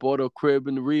bingo, bought a crib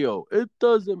in Rio. It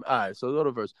doesn't. All right, so go to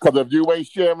verse. Because if you ain't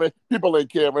sharing, people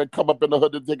ain't caring. Come up in the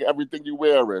hood and take everything you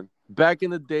wearing. Back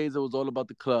in the days, it was all about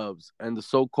the clubs, and the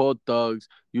so-called thugs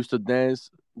used to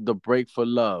dance the break for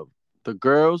love. The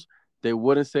girls, they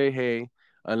wouldn't say hey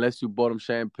unless you bought them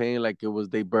champagne like it was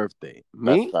their birthday.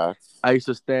 That's Me, facts. I used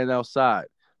to stand outside,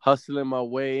 hustling my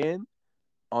way in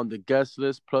on the guest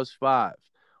list +5.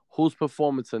 Who's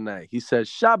performing tonight? He said,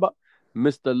 Shabba,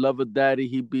 Mr. Lover Daddy,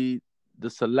 he be the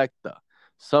selector.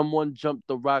 Someone jumped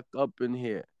the rock up in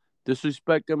here.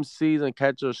 Disrespect MCs and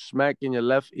catch a smack in your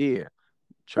left ear.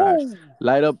 Trash. Woo!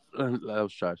 Light up, that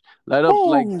was trash. Light up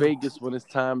like Woo! Vegas when it's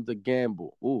time to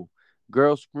gamble. Ooh,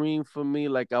 girl scream for me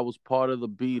like I was part of the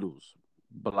Beatles.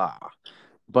 Blah.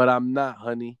 But I'm not,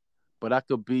 honey. But I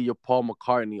could be your Paul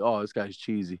McCartney. Oh, this guy's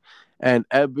cheesy. And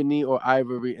Ebony or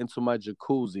Ivory into my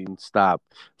jacuzzi. Stop.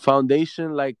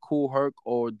 Foundation like Cool Herc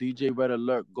or DJ Red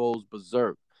Alert goes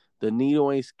berserk. The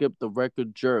needle ain't skipped the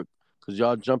record jerk. Cause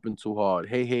y'all jumping too hard.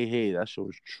 Hey, that shit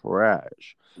was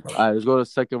trash. All right, let's go to the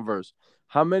second verse.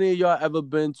 How many of y'all ever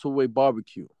been to a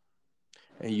barbecue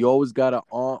and you always got an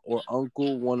aunt or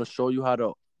uncle want to show you how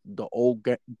the old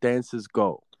dances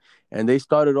go? And they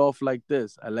started off like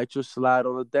this: electric slide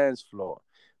on the dance floor,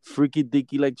 freaky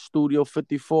deaky like Studio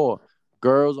 54,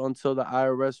 girls until the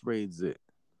IRS raids it,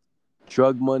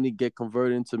 drug money get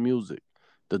converted into music,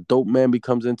 the dope man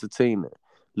becomes entertainment,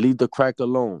 leave the crack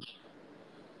alone.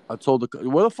 I told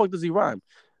where the fuck does he rhyme?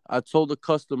 I told the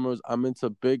customers I'm into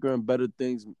bigger and better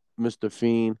things, Mr.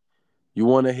 Fiend. You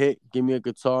want a hit? Give me a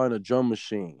guitar and a drum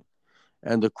machine.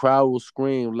 And the crowd will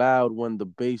scream loud when the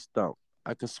bass thump.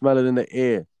 I can smell it in the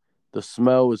air. The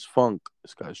smell is funk.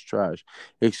 This guy's trash.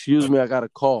 Excuse me, I got a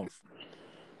cough.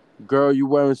 Girl, you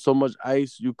wearing so much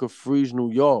ice you could freeze New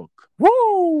York.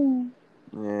 Woo!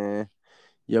 Yeah.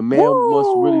 Your man must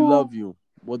really love you.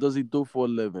 What does he do for a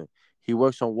living? He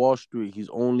works on Wall Street. He's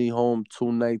only home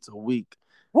 2 nights a week.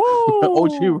 Woo!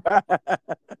 OG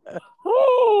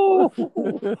Woo!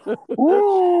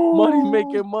 Woo! Money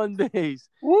making Mondays.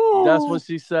 Woo! That's when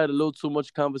she said a little too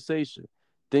much conversation.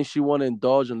 Then she want to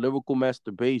indulge in lyrical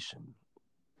masturbation.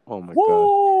 Oh my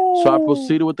God. So I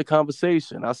proceeded with the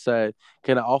conversation. I said,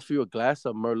 can I offer you a glass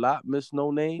of Merlot, Miss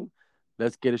No Name?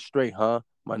 Let's get it straight, huh?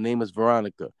 My name is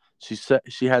Veronica. She said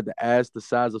she had the ass the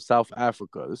size of South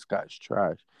Africa. This guy's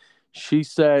trash. She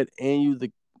said, ain't you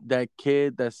that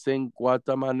kid that sing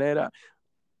Guantanamera?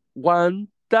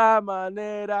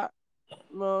 Guantanamera.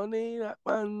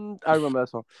 I remember that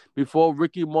song. Before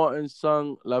Ricky Martin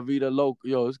sung La Vida Loca.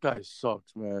 Yo, this guy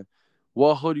sucks, man.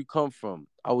 What hood you come from?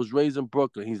 I was raised in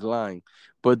Brooklyn. He's lying.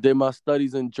 But did my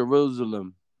studies in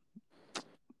Jerusalem.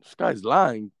 This guy's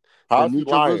lying. How's the New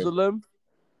he lying? Jerusalem?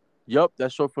 Yup,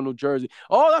 that's short for New Jersey.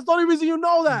 Oh, that's the only reason you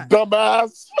know that.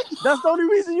 Dumbass. That's the only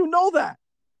reason you know that.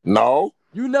 No.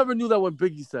 You never knew that when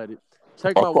Biggie said it.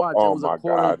 Check my watch. Oh It was my a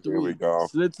quarter God. to 3. Here we go.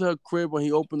 Slid to her crib when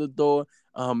he opened the door.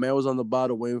 Man was on the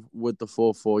bottle waiting with the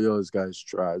 4-4. Yo, this guy's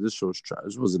trash. This show's trash.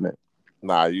 This wasn't it.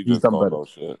 Nah, you He's just done don't better. know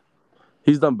shit.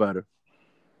 He's done better.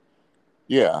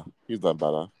 Yeah, he's done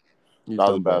better. He's That was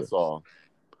done a bad better. song.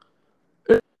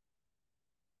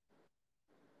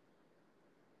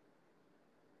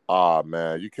 Ah,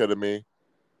 man, you kidding me?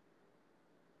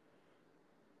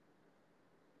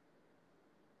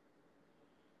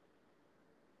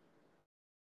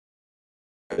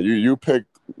 You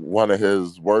picked one of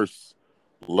his worst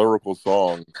lyrical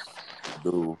songs,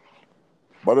 dude.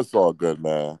 But it's all good,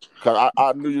 man. Cause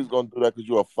I knew you was gonna do that because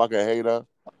you're a fucking hater.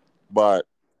 But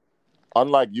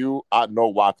unlike you, I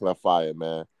know Wyclef fire,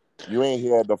 man. You ain't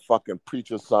hear the fucking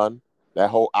Preacher's Son. That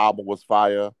whole album was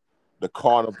fire. The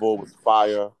Carnival was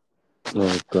fire.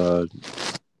 Oh, God.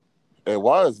 It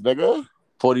was, nigga.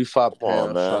 45 Come on,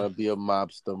 pounds man. trying to be a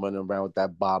mobster running around with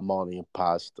that Bob Marley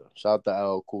imposter. Shout out to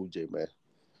LL Cool J, man.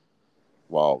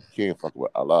 Well, he ain't fucking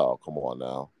with LL. Come on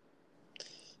now.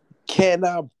 Can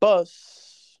I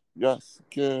bust? Yes,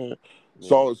 kid.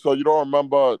 So you don't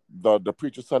remember the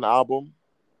Preacher's Son album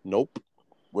Nope.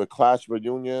 with Clash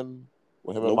Reunion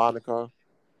with him and Monica?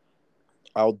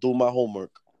 I'll do my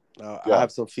homework. I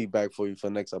have some feedback for you for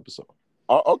next episode.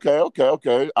 Okay.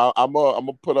 I'm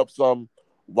gonna put up some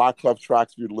Wyclef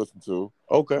tracks for you to listen to.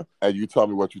 Okay. And you tell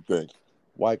me what you think.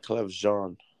 Wyclef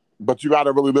Jean. But you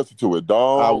gotta really listen to it,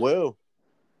 dog. I will.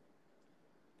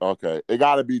 Okay. It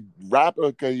got to be rapping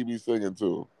or can he be singing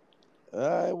too? All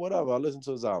right, whatever. I'll listen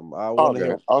to his album. I want to Okay.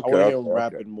 hear. Okay. I want to hear him Okay.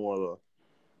 rapping more though.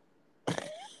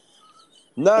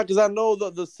 Nah, because I know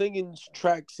the singing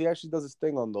tracks. He actually does his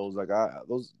thing on those. Like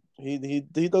those.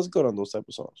 He does good on those type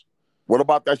of songs. What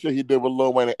about that shit he did with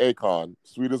Lil Wayne and Akon?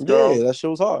 Sweetest Yeah, Girl? that shit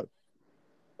was hard.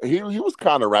 He was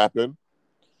kind of rapping.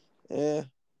 Yeah.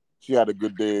 She had a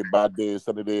good day, bad day,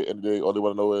 sunny day, any day. All they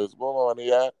want to know is, where my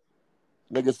money at?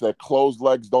 Nigga said, closed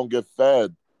legs don't get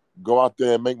fed. Go out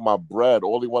there and make my bread.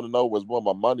 All they want to know is where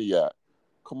my money at.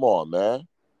 Come on, man.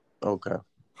 Okay.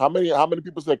 How many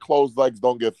people say closed legs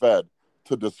don't get fed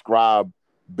to describe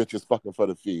bitches fucking for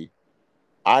the fee?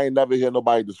 I ain't never hear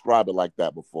nobody describe it like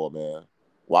that before, man.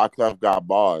 Wyclef got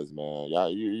bars, man.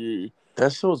 Yeah,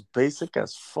 That shit was basic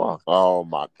as fuck. Oh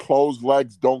my, closed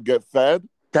legs don't get fed.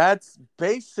 That's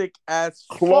basic as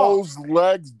fuck. Closed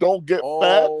legs don't get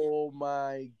fed. Oh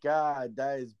my god,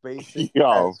 that is basic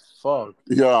Yo. as fuck.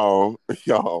 Yo.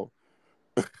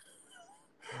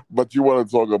 But you want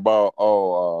to talk about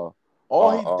all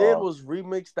he did was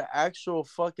remix the actual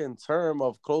fucking term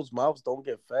of closed mouths don't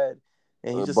get fed,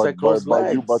 and he just said closed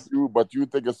legs. But you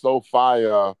think it's so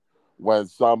fire when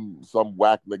some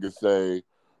whack niggas say,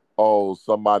 "Oh,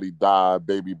 somebody died,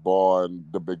 baby born,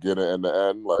 the beginning and the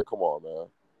end." Like, come on, man.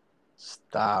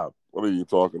 Stop. What are you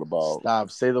talking about?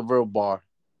 Stop. Say the real bar.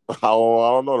 I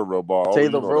don't know the real bar. Say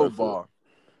the real bar.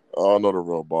 I don't know the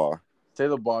real bar. Say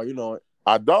the bar. You know it.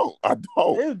 I don't. Yeah,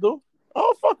 you do. I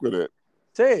don't fuck with it.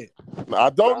 Say it. I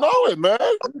don't know it, man.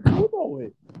 You know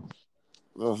it.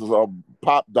 This is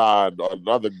Pop died,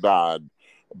 another died,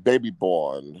 baby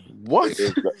born. What?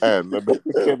 Is the end.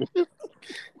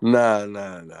 Nah.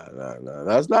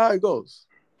 That's not how it goes.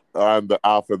 I'm the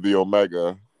Alpha, the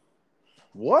Omega.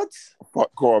 What?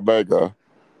 Fuck Cormega.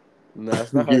 Nah,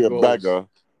 that's not how Be it a goes. beggar.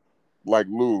 Like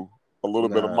Lou. A little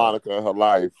bit of Monica in her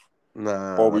life.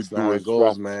 Nah, All we that's not do how is it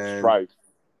goes, man. strife.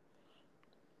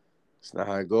 It's not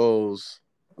how it goes.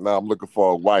 Now I'm looking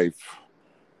for a wife.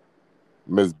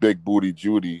 Miss Big Booty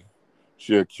Judy.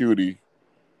 She a cutie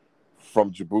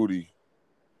from Djibouti.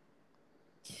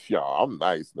 Yo, I'm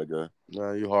nice, nigga.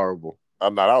 Nah, you horrible.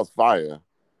 I'm not. That was fire.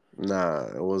 Nah,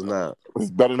 it was not.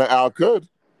 It's better than Al Could.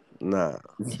 Nah.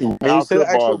 Can Can you say the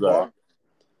actual bar?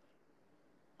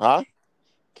 Huh?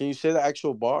 Can you say the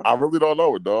actual bar? I really don't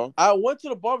know it, dog. I went to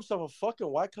the barbershop of fucking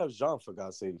Wyclef Jean, for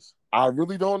God's sakes. I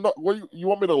really don't know. What, you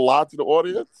want me to lie to the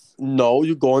audience? No,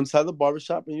 you go inside the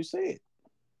barbershop and you say it.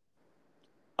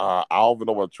 I don't even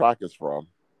know what track it's from.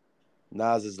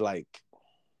 Nas is like.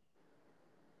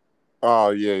 Oh,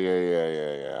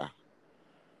 yeah.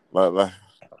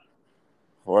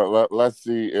 Let's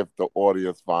see if the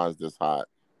audience finds this hot.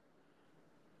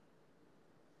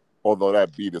 Although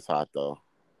that beat is hot, though.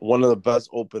 One of the best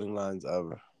opening lines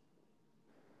ever.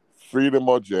 Freedom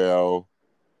or jail.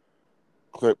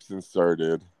 Clips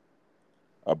inserted.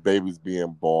 A baby's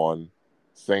being born.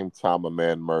 Same time a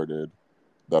man murdered.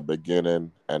 The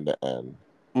beginning and the end.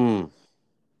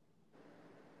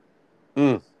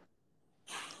 The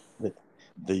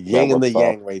yin and the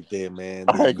yang right there, man.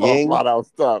 The I ain't gonna lie, that was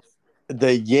tough.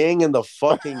 The yin and the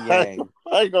fucking yang.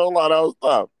 I ain't gonna lie, that was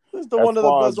tough. This is one of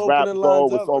the best opening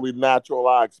lines ever. It's only natural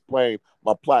I explain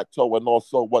my plateau and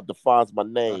also what defines my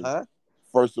name.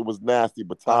 First it was nasty,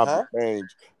 but times have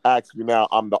changed. Ask me now,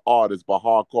 I'm the artist, but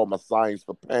hardcore my science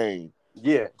for pain.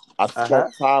 Yeah. I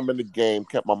spent time in the game,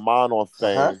 kept my mind on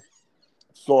fame.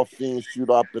 Saw fiends shoot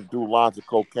up and do lines of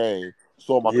cocaine.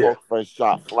 Saw my girlfriend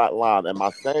shot flatline. Am I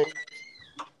sane?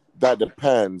 That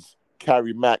depends.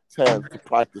 Carry Mac 10 to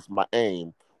practice my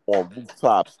aim. On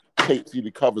rooftops, tape CD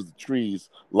covers the trees.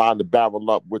 Line the barrel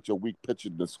up with your weak pitch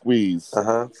in the squeeze.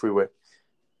 Freeway.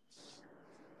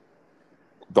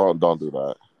 Don't do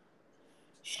that.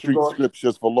 Street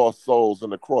scriptures for lost souls in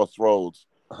the crossroads.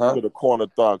 To the corner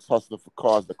thugs hustling for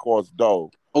cars that cause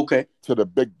dough. Okay. To the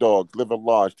big dogs living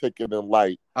large, taking in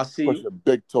light. I see. Pushing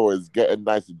big toys, getting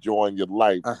nice, enjoying your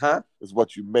life. Is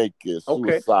what you make it.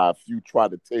 Suicide, few try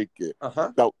to take it.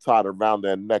 Belt tied around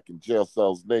their neck in jail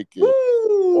cells naked.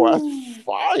 Oh, that's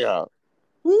fire.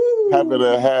 Heaven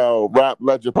and hell, rap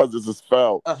legend presence is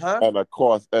spelled. And of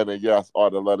course, N and yes are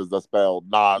the letters that spell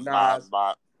Nas.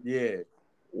 Yeah.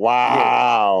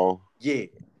 Wow. Yeah.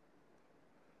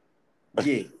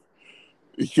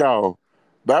 Yo,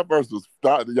 that verse was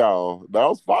that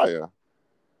was fire.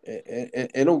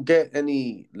 It don't get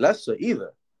any lesser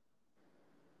either.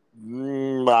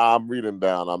 Nah, I'm reading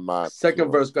down. I'm not. Second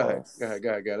verse, go ahead.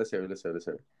 Let's hear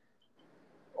it.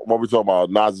 What we talking about?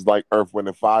 Nas is like Earth, Wind,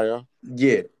 and Fire?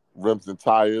 Yeah. Rims and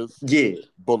tires? Yeah.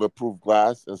 Bulletproof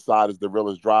glass. Inside is the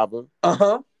realest driver?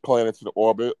 Planets to the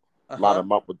orbit. Line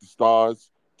them up with the stars.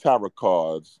 tarot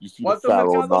cards. You see the ¿Cuánto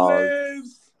Pharaoh Mercado Nas.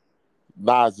 lives?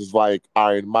 Nas is like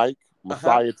Iron Mike,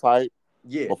 Messiah type,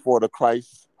 Yeah. before the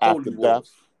Christ, after Holy death.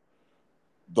 Wars.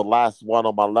 The last one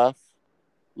on my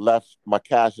left my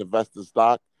cash investor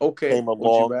stock. Okay. Came a OG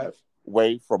long Rav.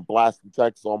 way from blasting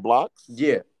texts on blocks.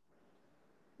 Yeah.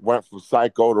 Went from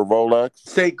Psycho to Rolex.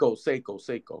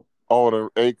 Seiko. Owning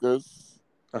acres.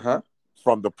 Uh-huh.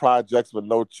 From the projects with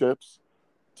no chips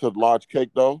to large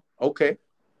cake dough. Okay.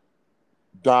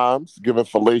 Dimes, giving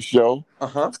fellatio.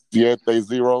 Uh-huh. Siete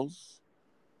zeros.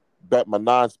 Bet my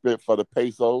non-spit for the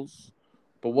pesos.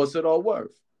 But what's it all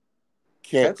worth?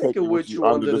 Can't take it with you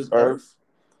under this earth.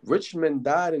 Rich men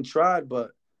died and tried, but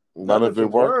none of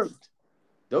it worked.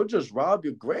 They'll just rob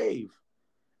your grave.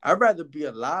 I'd rather be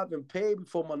alive and paid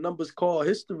before my numbers call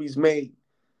history's made.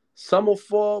 Some will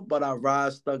fall, but I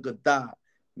rise, thug, or die.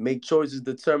 Make choices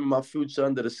determine my future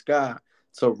under the sky.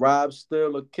 To rob,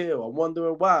 steal, or kill. I'm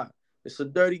wondering why. It's a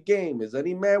dirty game. Is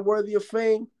any man worthy of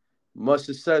fame? Much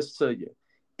success to you.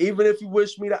 Even if you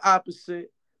wish me the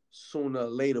opposite, sooner or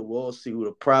later we'll all see who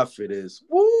the prophet is.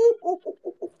 Woo!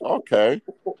 Okay.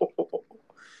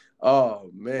 Oh,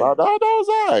 man. That was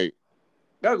all right.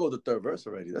 Gotta go to the third verse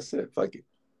already. That's it. Fuck it.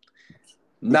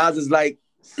 Nas is like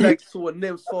sex to a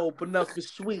nympho, but nothing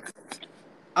sweet.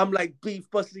 I'm like beef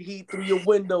busting heat through your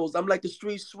windows. I'm like a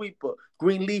street sweeper,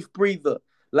 green leaf breather.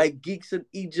 Like geeks in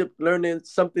Egypt learning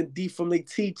something deep from their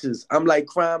teachers. I'm like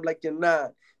crime like you're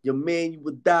not. Your man you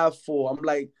would die for. I'm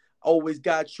like always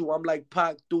got you. I'm like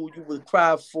Pac dude you would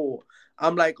cry for.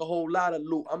 I'm like a whole lot of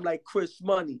loot. I'm like Chris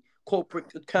Money.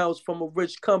 Corporate accounts from a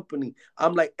rich company.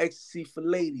 I'm like ecstasy for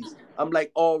ladies. I'm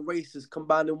like all races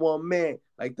combined in one man.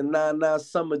 Like the 99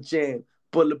 Summer Jam.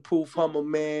 Bulletproof Hummer,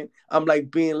 man. I'm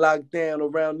like being locked down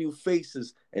around new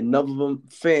faces and none of them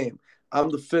fam. I'm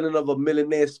the feeling of a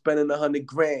millionaire spending 100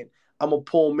 grand. I'm a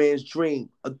poor man's dream,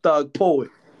 a thug poet.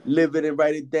 Live it and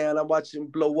write it down. I'm watching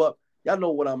blow up. Y'all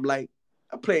know what I'm like.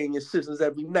 I'm playing your systems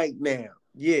every night now.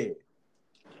 Yeah.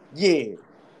 That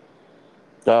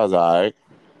was all right.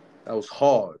 That was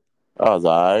hard. That was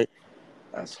all right.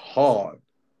 That's hard.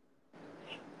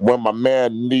 When my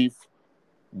man Neef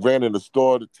ran in the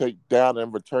store to take down and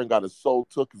in return got his soul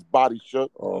took, his body shook.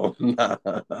 Oh, nah.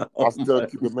 I still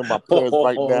keep him in my prayers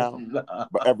right now. Nah.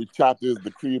 But every chapter is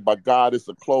decreed by God. It's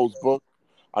a closed book.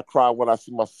 I cry when I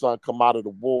see my son come out of the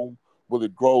womb. Will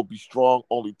it grow, be strong?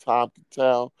 Only time can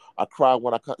tell. I cry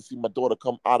when I couldn't see my daughter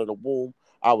come out of the womb.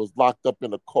 I was locked up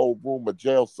in a cold room, a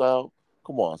jail cell.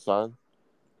 Come on, son.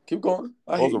 Keep going.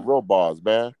 Those are real bars,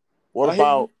 man. What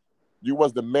about you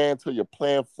was the man till your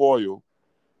plan for you?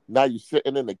 Now you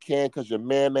sitting in the can because your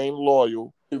man ain't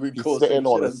loyal. He's sitting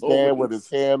on a stand with his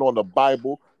hand on the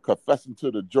Bible, confessing to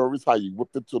the juries how you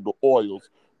whipped into the oils.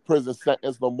 Prison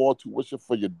sentence, no more tuition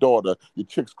for your daughter. Your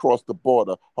chicks crossed the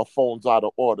border. Her phone's out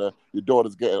of order. Your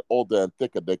daughter's getting older and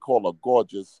thicker. They call her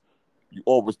gorgeous. You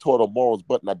always taught her morals,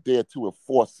 but not dare to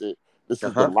enforce it. This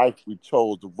is the life we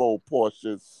chose to roll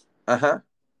Porsches.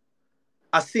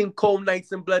 I seen cold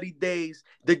nights and bloody days.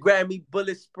 They grabbed me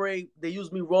bullet spray. They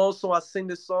used me wrong, so I sing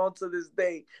this song to this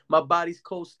day. My body's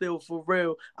cold still for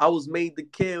real. I was made to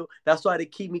kill. That's why they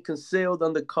keep me concealed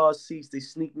under car seats. They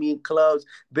sneak me in clubs.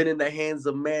 Been in the hands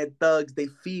of mad thugs. They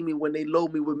feed me when they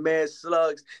load me with mad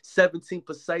slugs. 17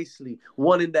 precisely.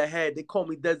 One in the head. They call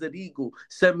me Desert Eagle.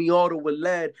 Semi-auto with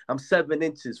lead. I'm 7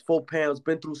 inches, 4 pounds.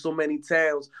 Been through so many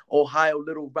towns. Ohio,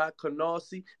 Little Rock,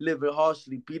 Canarsie. Living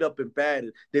harshly, beat up and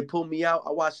battered. They pull me out. I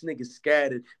watch niggas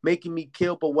scattered, making me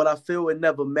kill, but what I feel, it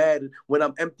never mattered. When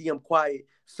I'm empty, I'm quiet.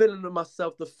 Feeling to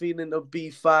myself the feeling of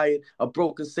be fired. A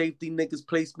broken safety, niggas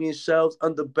place me in shelves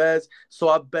under beds. So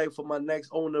I beg for my next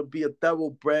owner, be a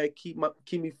thoroughbred. Keep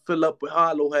me fill up with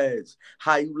hollow heads.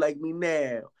 How you like me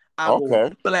now? I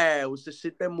go blow. It's the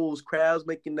shit that moves crowds,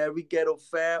 making every ghetto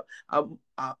foul.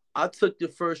 I took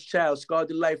your first child, scarred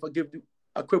your life.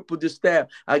 I crippled your staff.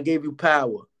 I gave you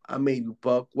power. I made you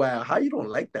buck. Wow, how you don't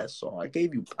like that song? I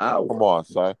gave you power. Come on,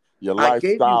 son. Your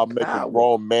lifestyle make a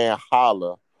grown man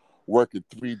holler. Working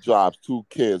 3 jobs, 2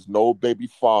 kids, no baby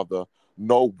father,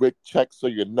 no WIC check, so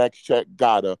your next check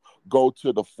gotta go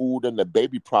to the food and the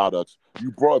baby products.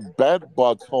 You brought bed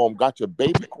bugs home, got your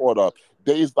baby caught up.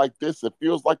 Days like this, it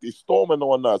feels like they storming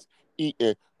on us.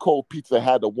 Eating cold pizza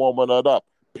had to warm it up.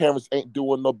 Parents ain't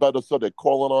doing no better, so they're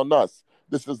calling on us.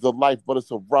 This is the life, but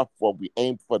it's a rough one. We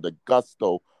aim for the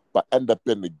gusto, but end up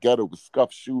in the ghetto with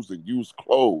scuffed shoes and used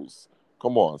clothes.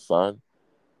 Come on, son.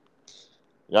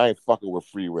 I ain't fucking with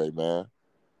Freeway, man.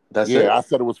 That's it? I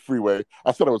said it was Freeway.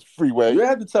 You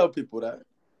had to tell people that.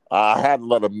 I had to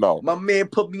let them know. My man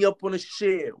put me up on a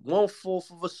share,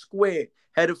 1/4 of a square.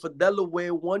 Headed for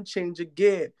Delaware, 1 change of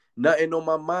gear. Nothing on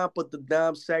my mind but the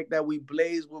dime sack that we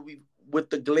blaze with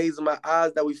the glaze in my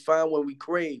eyes that we find when we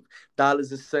crave.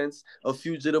 Dollars and cents, a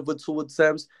fugitive with 2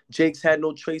 attempts. Jake's had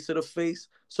no trace of the face,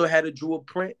 so I had to draw a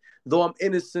print. Though I'm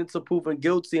innocent to proven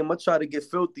guilty, I'ma try to get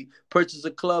filthy. Purchase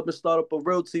a club and start up a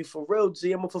realty. For real,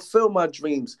 G, I'ma fulfill my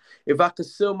dreams. If I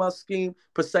conceal my scheme,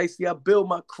 precisely I build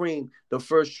my cream. The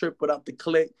first trip without the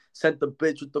click, sent the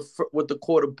bitch with the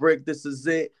quarter brick. This is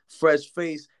it, fresh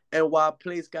face. NY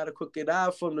place got a crooked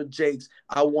eye from the Jakes.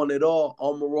 I want it all.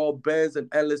 Armor all bands and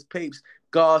endless papes.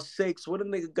 God's sakes, what a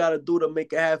nigga gotta do to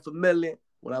make a $500,000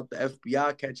 without the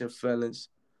FBI catching feelings?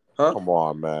 Huh? Come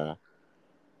on, man.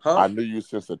 Huh? I knew you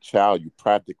since a child. You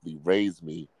practically raised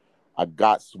me. I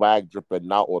got swag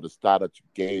dripping out, or the style that you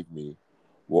gave me.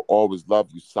 Will always love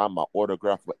you. Sign my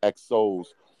autograph with XOs.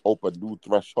 Open new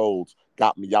thresholds.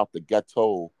 Got me out the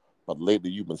ghetto. But lately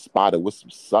you've been spotted with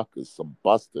some suckers, some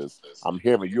busters. I'm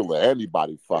hearing you let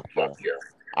anybody fuck you.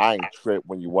 I ain't tripped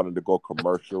when you wanted to go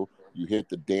commercial. You hit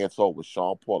the dance hall with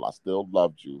Sean Paul. I still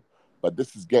loved you. But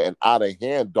this is getting out of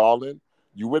hand, darling.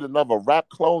 You with another rap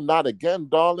clone? Not again,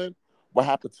 darling. What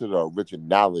happened to the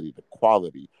originality, the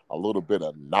quality, a little bit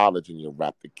of knowledge in your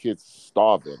rap? The kids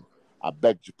starving. I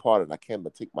beg your pardon. I came to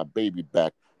take my baby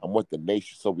back. I'm with the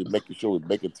nation, so we're making sure we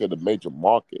make it to the major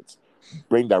markets.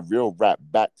 Bring that real rap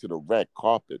back to the red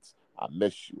carpets. I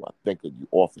miss you. I think of you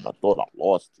often. I thought I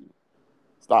lost you.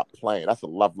 Stop playing. That's a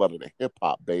love letter to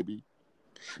hip-hop, baby.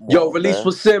 Yo, release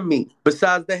what's in me.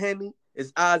 Besides the Henny,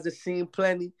 it's eyes that seen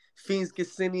plenty. Fiends get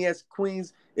cinny as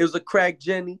queens. It was a crack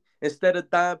Jenny. Instead of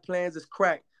dying plans, it's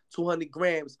crack. 200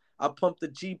 grams. I pumped the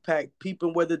G-Pack,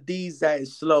 peeping where the D's at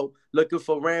is slow. Looking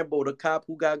for Rambo, the cop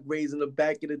who got grazed in the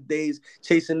back of the days,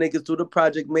 chasing niggas through the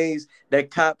project maze. That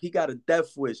cop, he got a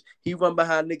death wish. He run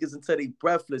behind niggas until they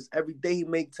breathless. Every day he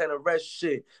make 10 arrest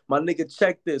shit. My nigga,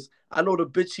 check this. I know the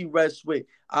bitch he rests with.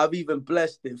 I've even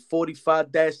blessed it.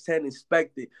 45-10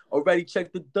 inspected. Already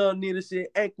checked the gun near his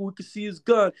ankle. We can see his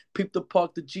gun. Peep the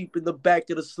park, the Jeep in the back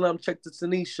of the slum. Check the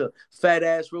Tanisha. Fat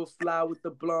ass, real fly with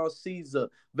the blonde Caesar.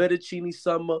 Fettuccine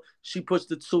summer. She pushed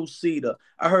the 2-seater.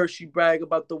 I heard she brag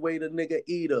about the way the nigga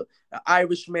eat her. An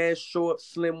Irish man, short,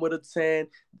 slim with a tan.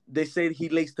 They say he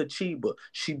laced the Chiba.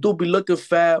 She do be looking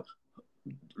foul.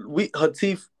 Her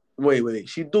teeth. Wait.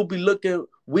 She do be looking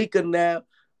weaker now.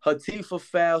 Her teeth are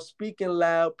foul, speaking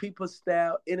loud, people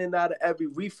style, in and out of every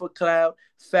reefer cloud,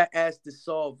 fat ass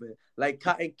dissolving, like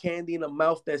cotton candy in a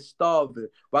mouth that's starving.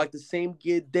 Rock the same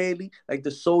gear daily, like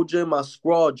the soldier in my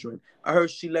squadron. I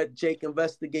heard she let Jake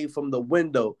investigate from the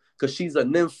window, cause she's a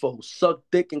nympho, suck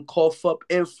dick and cough up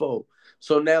info.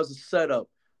 So now's the setup,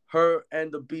 her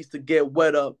and the beast to get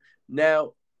wet up.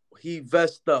 Now he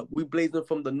vest up, we blazing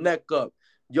from the neck up.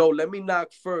 Yo, let me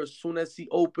knock first, soon as he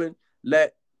open,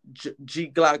 let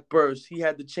G Glock burst. He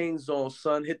had the chains on,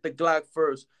 son. Hit the Glock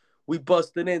first. We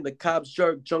busted in. The cops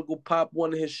jerk. Jungle Pop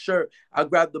wanted his shirt. I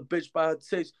grabbed the bitch by her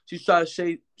tits. She tried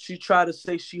to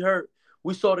say she hurt.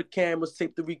 We saw the cameras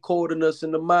tape the recording us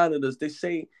and the monitors. They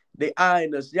say they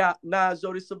eyeing us. Yeah, Nas,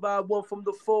 yo, they survived one from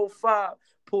the 4-5.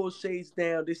 Pull shades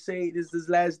down. They say this is his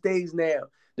last days now.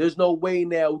 There's no way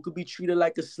now. We could be treated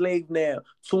like a slave now.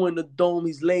 2 in the dome,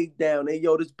 he's laid down. Hey,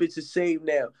 yo, this bitch is saved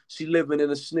now. She living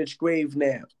in a snitch grave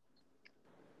now.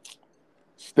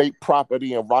 State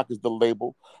property and rock is the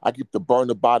label. I keep the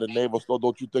burner by the navel, so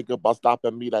don't you think about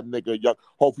stopping me, that nigga young.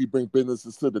 Hope he bring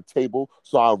businesses to the table,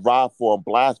 so I ride for him,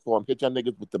 blast for him, hit y'all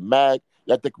niggas with the mag.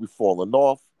 Y'all think we falling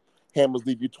off. Hammers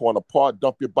leave you torn apart,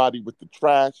 dump your body with the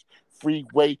trash.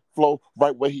 Freeway flow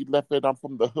right where he left it. I'm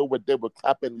from the hood where they were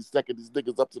clapping these second these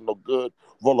niggas up to no good.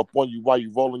 Roll up on you while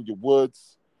you rolling your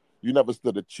woods. You never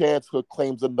stood a chance. Hood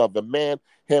claims another man.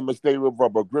 Hammer stay with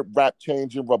rubber grip, rap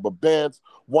changing rubber bands.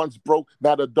 Once broke,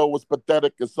 now the dough is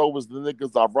pathetic, and so is the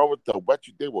niggas I run with. They'll wet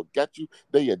you, they will get you.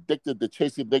 They addicted to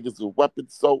chasing niggas with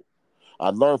weapons. So I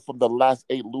learned from the last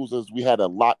 8 losers. We had a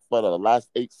lot for the last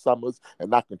 8 summers,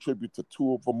 and I contribute to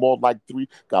 2 of them, more like 3.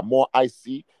 Got more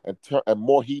icy and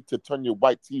more heat to turn your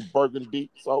white tea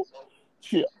burgundy. So,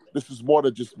 yeah, this is more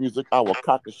than just music. I will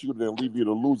cock and shoot it and leave you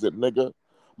to lose it, nigga.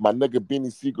 My nigga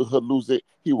Beanie Siegel, he'll lose it.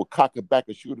 He will cock it back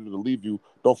and shoot it to leave you.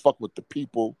 Don't fuck with the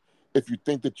people. If you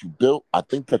think that you built, I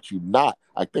think that you not.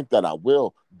 I think that I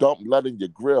will. Dump lead in your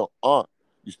grill.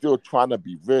 You still trying to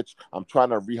be rich. I'm trying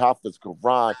to rehafiz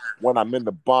Quran when I'm in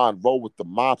the bond. Roll with the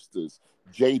mobsters.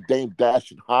 J. Dame Dash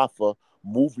and Hoffa.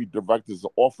 Movie directors. The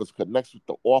office connects with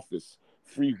the office.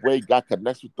 Freeway got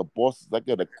connects with the bosses. I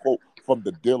get a quote from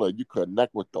the dealer. You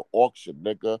connect with the auction,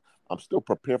 nigga. I'm still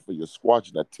prepared for your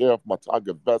squadron. I tear off my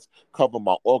target vest, cover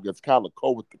my organs,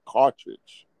 calico with the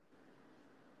cartridge.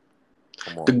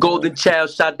 The golden child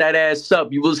shot that ass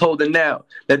up. You was holding out.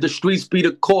 Let the streets be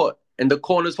the court. In the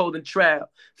corners holding trap.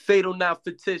 Fatal, not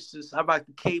fictitious. I rock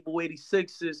the cable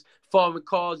 86s. Foreign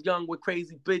cars, young with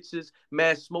crazy bitches.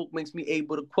 Mad smoke makes me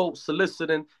able to quote,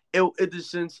 soliciting ill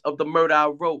editions of the murder I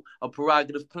wrote. A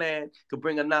prerogative plan could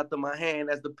bring a knot to my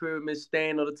hand as the pyramids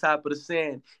stand on the top of the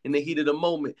sand. In the heat of the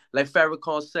moment, like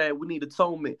Farrakhan said, we need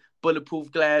atonement.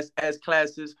 Bulletproof glass, ass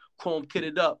classes, chrome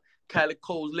kitted up.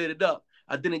 Calicoes lit it up.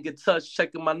 I didn't get touched,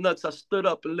 checking my nuts. I stood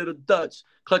up and lit a Dutch,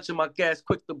 clutching my gas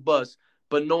quick to bust.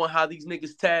 But knowing how these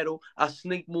niggas tattle, I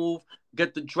sneak move,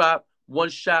 get the drop, one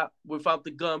shot without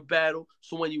the gun battle.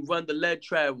 So when you run, the lead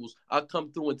travels. I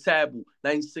come through and taboo.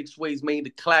 96 ways made to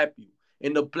clap you.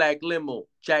 In the black limo,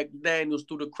 Jack Daniels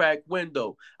through the crack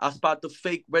window. I spot the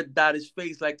fake, red dot his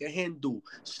face like a Hindu.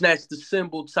 Snatch the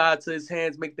symbol tied to his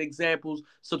hands, make the examples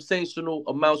substantial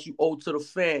amounts you owe to the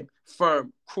fan.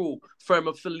 Firm, cruel, firm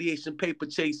affiliation, paper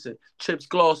chasing. Chips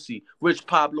glossy, rich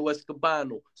Pablo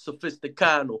Escobano,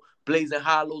 sophisticano. Blazing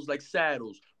hollows like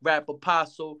saddles. Rapper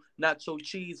Paso, nacho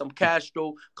cheese, I'm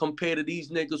Castro. Compared to these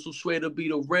niggas who swear to be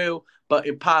the real, but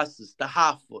imposters, the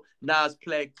Hoffa, Nas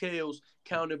Plague kills,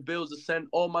 counting bills to send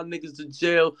all my niggas to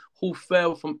jail who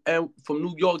fell from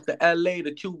New York to LA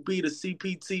to QB to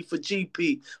CPT for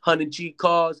GP. 100G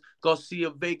cars,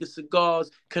 Garcia Vegas cigars,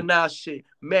 canal shit,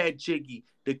 mad jiggy,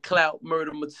 the clout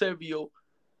murder material.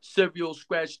 Serial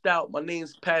scratched out, my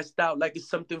name's passed out like it's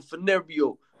something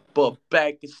venereal. But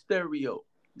back in stereo.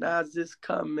 Nas is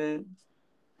coming.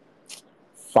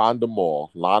 Find them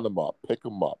all, line them up, pick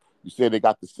them up. You say they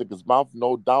got the sickest mouth,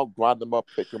 no doubt. Grind them up,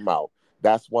 pick them out.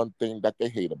 That's one thing that they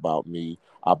hate about me.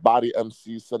 I body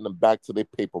MCs, send them back to their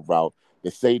paper route. They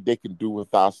say they can do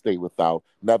without, stay without.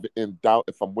 Never in doubt.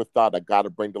 If I'm without, I gotta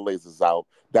bring the lasers out.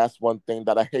 That's one thing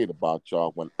that I hate about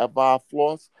y'all. Whenever I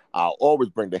floss, I'll always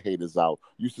bring the haters out.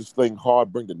 Used to sling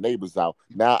hard, bring the neighbors out.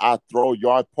 Now I throw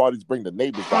yard parties, bring the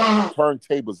neighbors out. Turn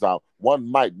tables out.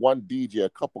 One mic, one DJ, a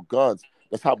couple guns.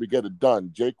 That's how we get it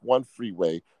done. Jake One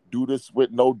Freeway. Do this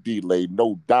with no delay,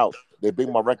 no doubt. They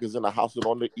bring my records in the house and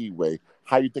on the E-way.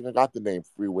 How you think I got the name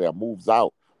Freeway? I moves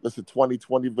out. Listen,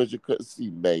 2020 vision couldn't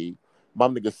see me. My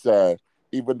nigga said,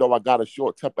 even though I got a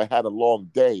short temper, had a long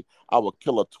day, I would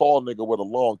kill a tall nigga with a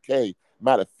long K.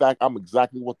 Matter of fact, I'm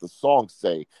exactly what the songs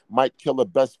say. Might kill the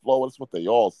best flow, that's what they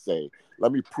all say.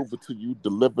 Let me prove it to you,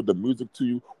 deliver the music to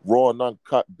you, raw and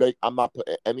uncut, baked. I'm not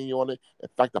putting any on it. In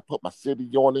fact, I put my city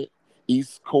on it.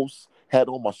 East Coast, head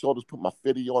on my shoulders, put my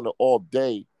 50 on it all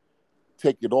day.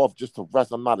 Take it off just to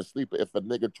rest. I'm not a sleeper. If a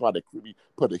nigga try to creep me,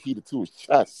 put a heater to his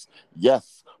chest.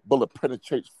 Yes, bullet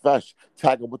penetrates flesh.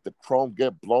 Tag him with the chrome,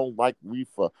 get blown like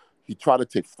reefer. He tried to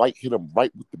take flight, hit him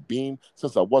right with the beam.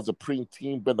 Since I was a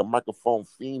preteen, been a microphone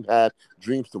fiend, had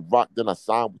dreams to rock. Then I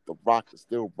signed with the Rock and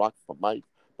still rock for life.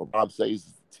 But Rob says it's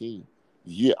the team.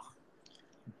 Yeah.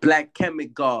 Black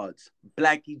chemic guards,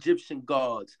 black Egyptian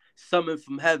guards, summoned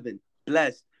from heaven,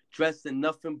 blessed, dressed in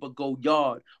nothing but go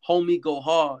yard. Homie go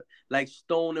hard, like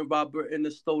Stone and Robert in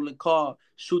a stolen car.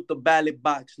 Shoot the ballot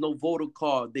box, no voter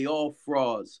card, they all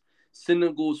frauds.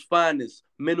 Senegal's finest,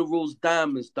 minerals,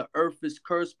 diamonds. The earth is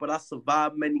cursed, but I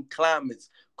survived many climates.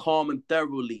 Calm and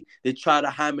thoroughly, they try to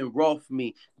Hyman Roth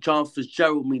me. John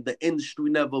Fitzgerald me, the industry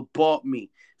never bought me.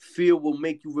 Fear will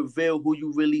make you reveal who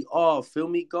you really are. Feel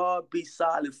me, God? Be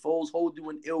silent. Foes hold you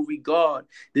in ill regard.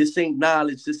 This ain't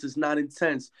knowledge. This is not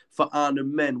intense. For honor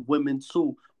men, women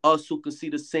too. Us who can see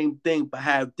the same thing but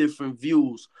have different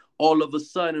views. All of a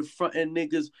sudden, frontin'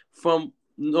 niggas from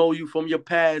know you from your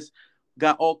past.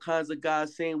 Got all kinds of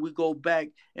guys saying we go back.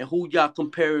 And who y'all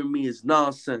comparing me is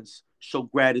nonsense. Show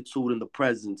gratitude in the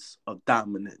presence of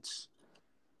dominance.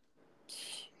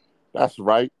 That's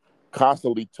right.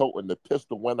 Constantly toting the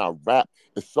pistol when I rap.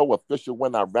 It's so official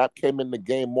when I rap. Came in the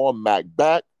game more Mac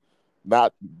back.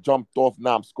 Not jumped off.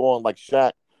 Now I'm scoring like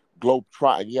Shaq. Globe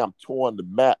trotting. Yeah, I'm touring the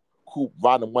map. Coupe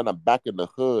riding when I'm back in the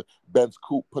hood. Benz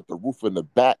coupe, put the roof in the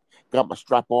back. Got my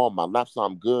strap on my lap, so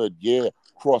I'm good. Yeah,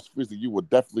 cross freezer, you would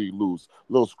definitely lose.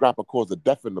 Little scrapper caused a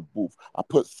death in the booth. I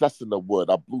put cess in the wood.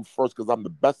 I blew first because I'm the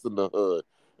best in the hood.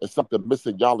 It's something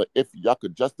missing. Y'all are iffy. Y'all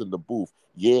could just in the booth.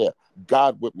 Yeah,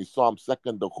 God with me, so I'm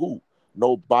second to who?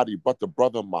 Nobody but the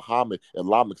brother Muhammad.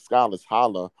 Islamic scholars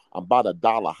holler. I'm about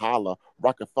 $1 holler.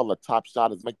 Rockefeller top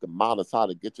shotters make the models how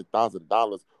to get your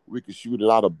 $1,000. We can shoot it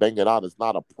out or bang it out. It's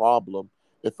not a problem.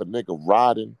 If a nigga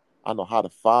riding, I know how to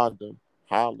find him.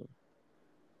 Holler.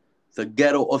 The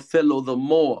ghetto Othello the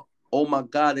more. Oh my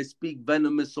God, they speak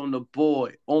venomous on the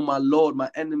boy. Oh my Lord,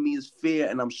 my enemy is fear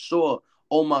and I'm sure.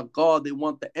 Oh my God, they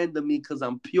want the end of me because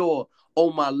I'm pure.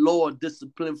 Oh my Lord,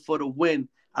 discipline for the win.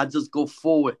 I just go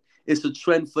forward. It's a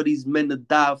trend for these men to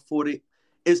die for it.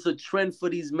 It's a trend for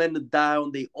these men to die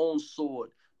on their own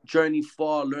sword. Journey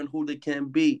far, learn who they can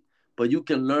be. but you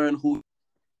can learn who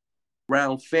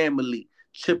around family.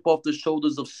 Chip off the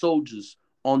shoulders of soldiers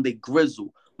on their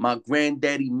grizzle. My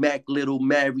granddaddy Mac Little,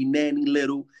 Mary Nanny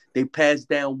Little, they passed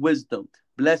down wisdom.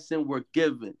 Blessing were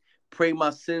given. Pray my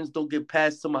sins don't get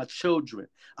passed to my children.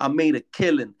 I made a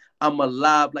killing. I'm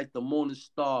alive like the morning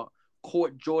star.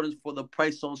 Court Jordans for the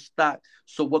price on stock.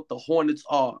 So what the Hornets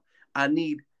are. I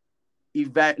need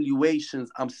evaluations.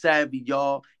 I'm savvy,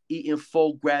 y'all. Eating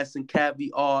full grass and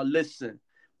caviar. Listen,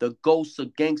 the ghosts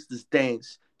of gangsters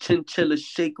dance. Chinchillas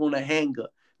shake on a hanger.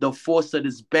 The force of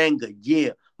this banger, yeah.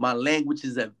 My language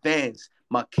is advanced.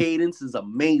 My cadence is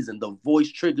amazing. The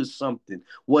voice triggers something.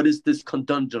 What is this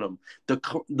conundrum?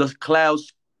 The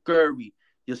clouds scurry.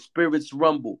 Your spirits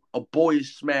rumble. A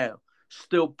boyish smile.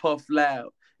 Still puff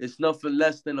loud. It's nothing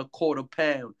less than a quarter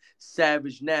pound.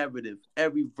 Savage narrative.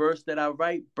 Every verse that I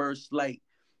write bursts light.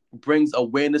 Brings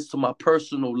awareness to my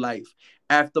personal life.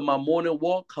 After my morning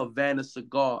walk, Havana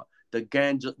cigar. The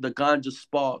ganja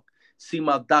spark. See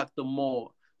my Dr.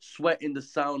 Moore. Sweating the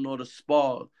sound of the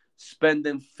spar.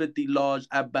 Spending 50 large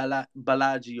at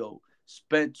Bellagio.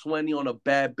 Spent 20 on a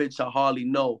bad bitch I hardly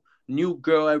know. New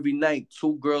girl every night.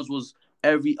 2 girls was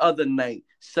every other night.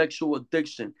 Sexual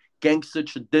addiction. Gangster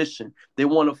tradition. They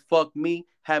want to fuck me,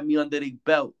 have me under their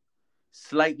belt.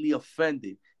 Slightly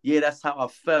offended. Yeah, that's how I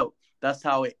felt. That's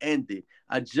how it ended.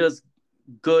 I just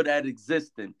good at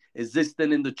existing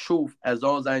in the truth as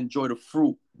long as I enjoy the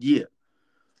fruit. Yeah.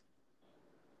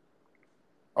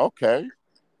 Okay.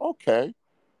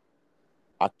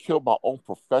 I killed my own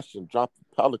profession, dropped the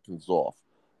pelicans off.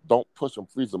 Don't push them,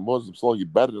 freeze the Muslims, so you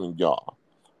better than y'all.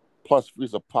 Plus,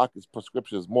 Freezer Pocket's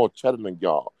prescription is more cheddar than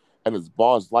y'all. And his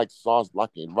bars like SARS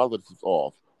locking relatives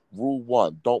off. Rule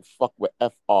 1, don't fuck with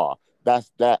FR.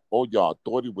 That's that. Oh, y'all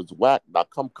thought he was whack. Now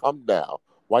come now.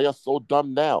 Why y'all so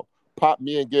dumb now? Pop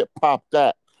me and get popped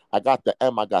that. I got the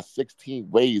M. I got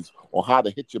 16 ways on how to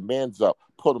hit your mans up.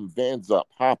 Put them vans up.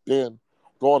 Hop in.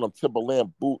 Throw on them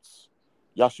Timberland boots.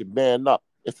 Y'all should man up.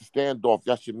 It's a standoff.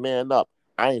 Y'all should man up.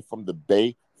 I ain't from the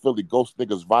Bay. Philly ghost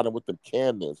niggas riding with them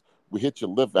cannons. We hit your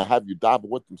liver, have you diving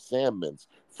with them salmons.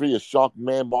 Free a shark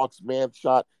man, marks man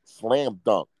shot, slam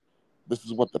dunk. This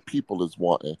is what the people is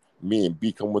wanting. Me and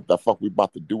B come with the fuck. We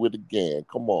about to do it again.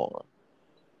 Come on.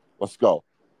 Let's go.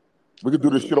 We can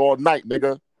do this shit all night,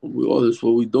 nigga. That's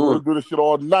what we doing. We can do this shit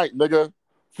all night, nigga.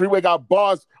 Freeway got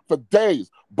bars for days.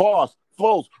 Bars,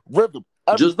 flows, rhythm,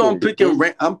 everything.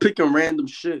 Just I'm picking random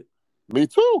shit. Me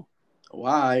too. All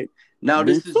right. Now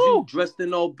this is you dressed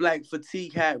in all black,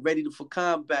 fatigue hat, ready for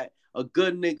combat. A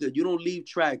good nigga, you don't leave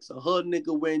tracks. A hood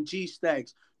nigga wearing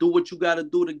G-stacks. Do what you gotta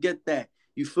do to get that.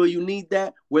 You feel you need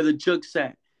that? Where the jukes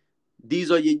at?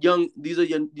 These are your young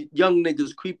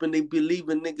niggas creeping. They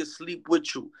believing niggas sleep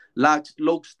with you.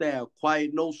 Loke style,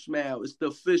 quiet, no smile. It's the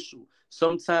official.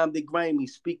 Sometimes they grimy,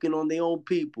 speaking on their own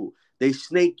people. They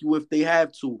snake you if they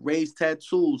have to. Raise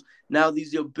tattoos. Now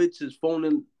these your bitches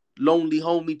phoning lonely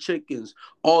homie chickens.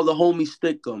 All the homies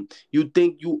stick them. You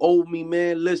think you owe me,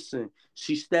 man? Listen.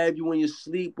 She stabbed you in your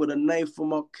sleep with a knife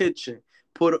from our kitchen.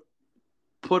 Put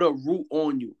a root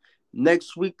on you.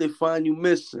 Next week, they find you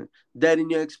missing. Dead in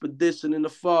your expedition in the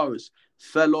forest.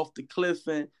 Fell off the cliff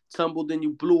and tumbled and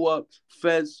you blew up.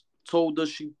 Feds told her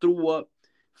she threw up.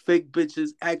 Fake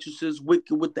bitches, actresses,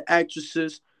 wicked with the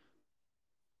actresses.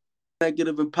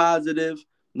 Negative and positive.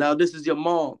 Now this is your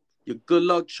mom. Your good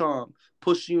luck charm.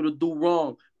 Pushing you to do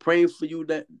wrong. Praying for you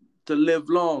to live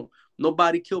long.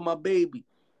 Nobody killed my baby.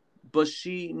 But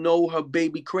she know her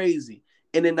baby crazy.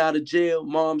 In and out of jail,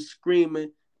 mom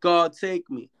screaming, God take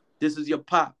me. This is your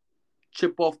pop.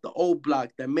 Chip off the old block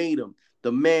that made him.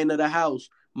 The man of the house.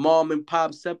 Mom and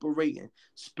pop separating.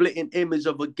 Splitting image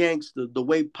of a gangster. The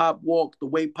way pop walk, the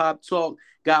way pop talk.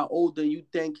 Got older and you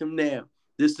thank him now.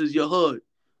 This is your hood.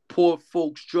 Poor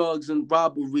folks, drugs and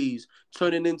robberies.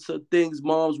 Turning into things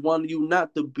moms wanted you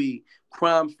not to be.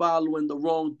 Crime following the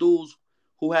wrong dudes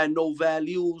who had no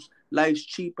values. Life's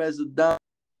cheap as a dime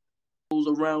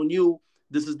around you.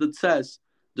 This is the test.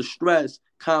 The stress,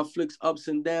 conflicts, ups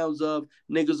and downs of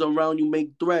niggas around you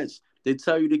make threats. They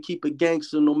tell you to keep it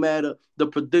gangster no matter the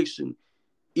prediction.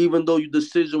 Even though your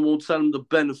decision won't tell them the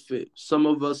benefit. Some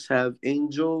of us have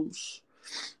angels.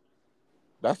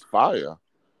 That's fire.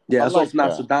 Yeah, that's off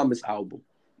Nostradamus album.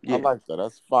 Yeah. I like that.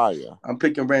 That's fire. I'm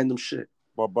picking random shit.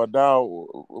 But now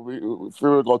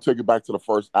we're gonna take it back to the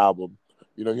first album.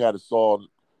 You know, he had a song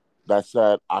that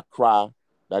said, I cry.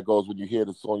 That goes, when you hear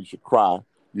the song, you should cry.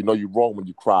 You know you're wrong when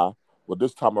you cry. Well,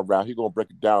 this time around, he's going to break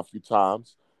it down a few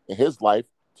times in his life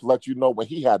to let you know when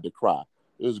he had to cry.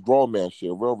 It was grown man shit,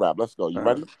 real rap. Let's go. You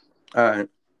ready? All right.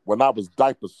 When I was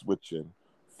diaper switching,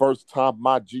 first time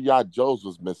my G.I. Joes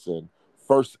was missing,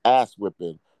 first ass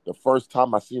whipping, The first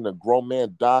time I seen a grown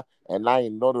man die, and I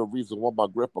ain't know the reason why my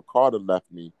grandpa Carter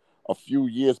left me. A few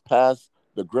years passed,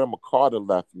 the grandma Carter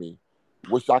left me.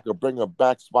 Wish I could bring her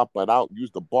back, swap it out,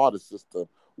 use the barter system.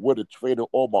 Would have traded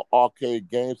all my arcade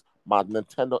games, my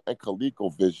Nintendo and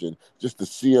ColecoVision, just to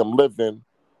see him living.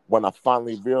 When I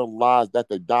finally realized that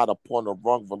they died upon the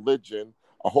wrong religion,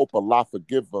 I hope Allah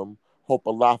forgive them. Hope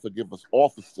Allah forgive us all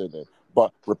for sinning.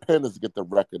 But repentance get the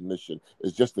recognition.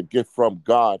 It's just a gift from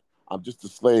God. I'm just a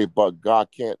slave, but God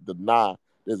can't deny.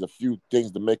 There's a few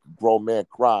things to make a grown man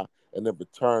cry, and in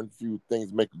return, few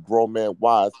things make a grown man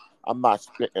wise. I'm not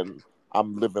spitting.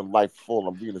 I'm living life full.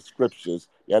 I'm reading scriptures.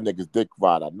 Yeah, niggas dick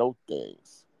ride. I know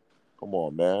things. Come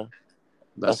on, man.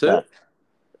 That's Not. it?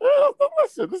 Yeah,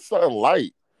 listen, this is something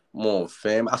light. Come on,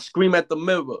 fam. I scream at the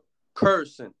mirror,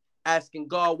 cursing, asking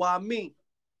God, why me?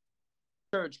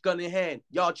 Church, gun in hand,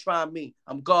 y'all try me.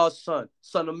 I'm God's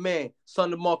son of man,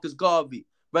 son of Marcus Garvey,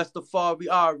 Rastafari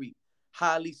Ari,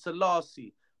 Haile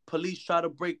Selassie. Police try to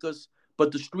break us,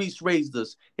 but the streets raised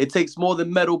us. It takes more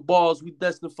than metal balls, we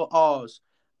destined for ours.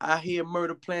 I hear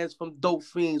murder plans from dope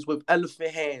fiends with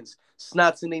elephant hands,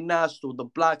 snots in their nostril, the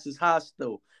blocks is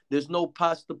hostile. There's no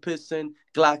pasta pissing,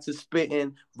 Glocks is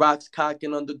spitting, rocks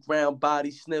cocking underground, body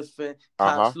sniffing,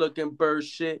 cops looking bird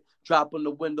shit, dropping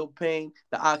the window pane.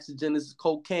 The oxygen is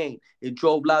cocaine. It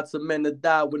drove lots of men to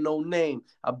die with no name.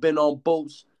 I've been on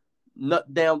boats,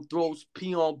 nut down throats,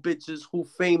 pee on bitches who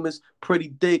famous, pretty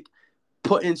dick,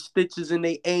 putting stitches in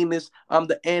they anus. I'm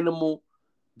the animal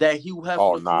that Hugh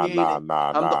Hefner created. I'm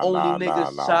the only nigga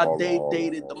Sade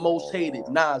dated, the most hated.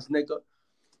 Nas, nigga.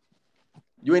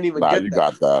 You ain't even get that.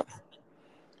 Got that.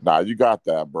 Nah, you got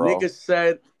that, bro. Nigga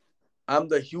said, I'm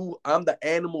the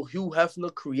animal Hugh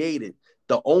Hefner created.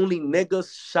 The only nigga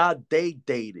Sade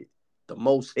dated. The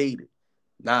most hated.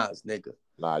 Nas, nigga.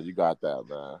 Nah, you got that,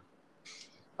 man.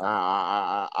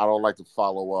 I don't like to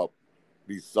follow up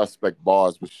these suspect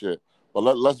bars with shit. But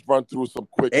let's run through some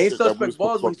quick Ain't shit suspect that we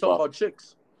bars when you talk about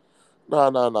chicks.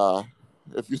 Nah.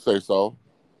 If you say so.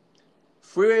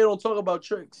 Freeway don't talk about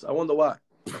chicks. I wonder why.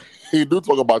 He do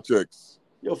talk about chicks.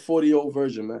 You're a 40-year-old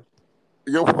virgin, man.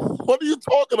 Yo, what are you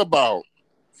talking about?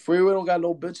 Freeway don't got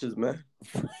no bitches, man.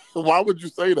 Why would you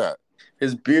say that?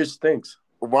 His beard stinks.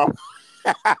 Why?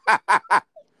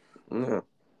 Yeah.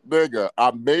 Nigga,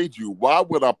 I made you. Why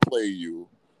would I play you?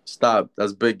 Stop.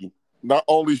 That's Biggie. Not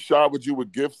only showered you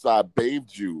with gifts, I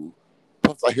bathed you.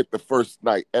 Plus, I hit the first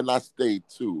night, and I stayed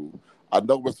too. I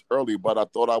know it's early, but I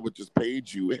thought I would just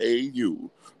page you. Hey,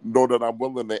 you. Know that I'm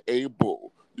willing and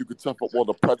able. You can tough up all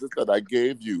the presents that I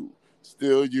gave you.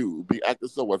 Still you. Be acting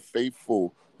so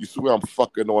unfaithful. You swear I'm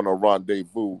fucking on a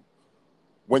rendezvous.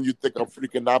 When you think I'm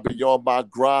freaking out beyond my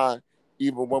grind,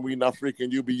 even when we not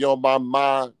freaking you beyond my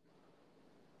mind,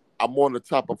 I'm on the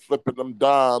top of flipping them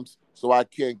dimes, so I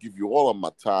can't give you all of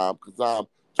my time, because I'm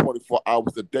 24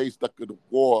 hours a day stuck in the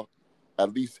war,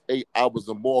 at least 8 hours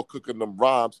or more cooking them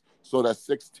rhymes, so that's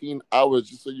 16 hours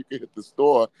just so you can hit the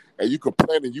store, and you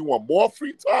complain and you want more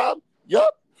free time?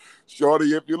 Yup.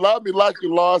 Shorty, if you love me like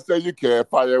you lost, then you can't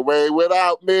find your way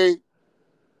without me.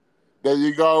 Then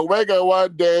you go wake up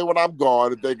one day when I'm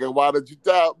gone and thinking, why did you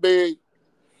doubt me?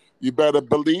 You better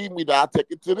believe me that I'll take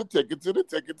it to the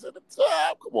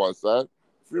top. Come on, son.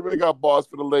 Freeway got bars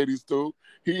for the ladies too.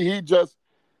 He just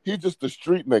the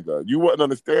street nigga. You wouldn't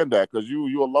understand that because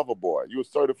you a lover boy. You a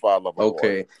certified lover boy.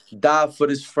 Okay. Die for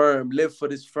this firm. Live for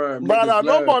this firm. No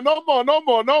more.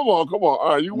 Come on. All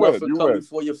right, you win. You win.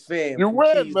 For your fam. You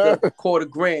win, man. Quarter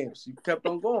grams. You kept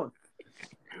on going.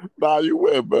 Nah, you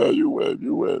win, man. You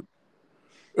win.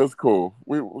 It's cool.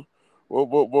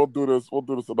 We'll do this. We'll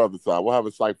do this another time. We'll have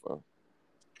a cipher. All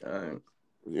right.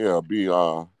 Yeah, be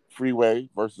Freeway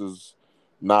versus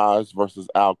Nas versus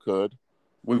Al Kud.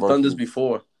 We've done this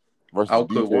before. Versus Al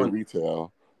DJ Kud won.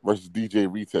 Retail. Versus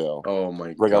DJ Retail. Oh my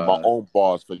god. Bring out my own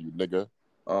bars for you, nigga.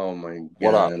 Oh my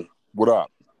god. What up?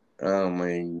 Oh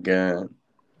my god.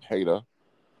 Hater.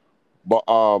 But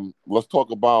let's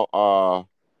talk about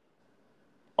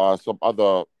some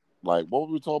other, like, what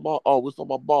were we talking about? Oh, we're talking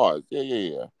about bars.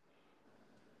 Yeah.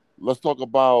 Let's talk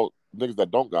about niggas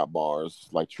that don't got bars,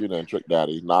 like Trina and Trick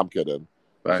Daddy. Nah, I'm kidding.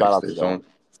 Right, Shout out to them.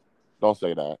 Don't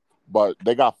say that. But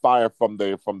they got fired from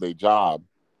their job.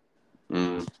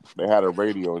 They had a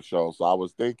radio show, so I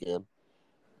was thinking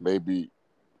maybe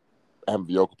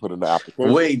MVO could put in the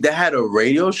application. Wait, they had a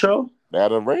radio show? They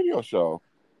had a radio show.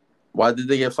 Why did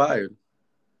they get fired?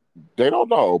 They don't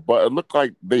know, but it looked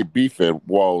like they beefing.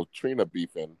 Well, Trina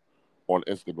beefing on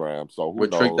Instagram. So who knows?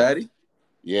 With Trick Daddy?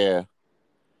 Yeah.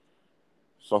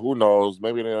 So who knows?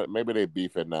 Maybe they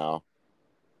beefing now.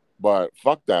 But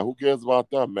fuck that. Who cares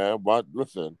about them, man? But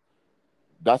listen,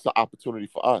 that's an opportunity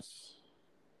for us.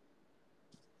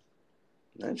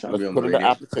 I ain't trying to Let's be on the put in the radio.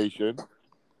 application.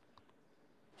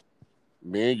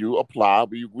 Me and you apply.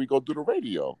 We go do the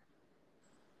radio.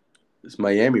 It's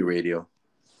Miami radio.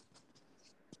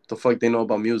 The fuck they know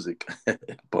about music?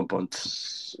 Bum, bum.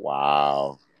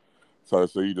 Wow. So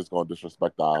you just gonna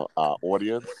disrespect our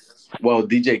audience? Well,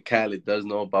 DJ Khaled does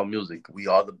know about music. We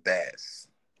are the best.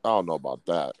 I don't know about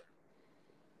that.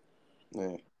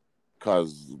 Yeah.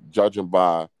 Because judging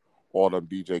by all them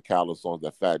DJ Khaled songs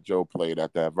that Fat Joe played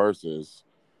at that verses,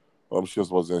 them shits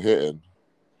wasn't hitting.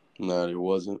 No, it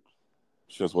wasn't.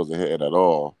 Shits wasn't hitting at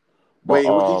all. But, Wait, it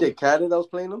was DJ Khaled that was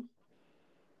playing them?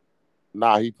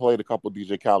 Nah, he played a couple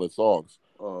DJ Khaled songs.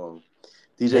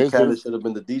 DJ Khaled should have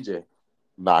been the DJ.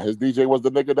 Nah, his DJ was the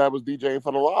nigga that was DJing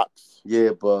for the Locks.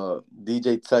 Yeah, but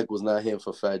DJ Tech was not him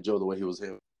for Fat Joe the way he was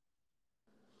him.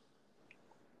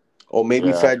 Or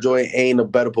maybe Fat Joe ain't a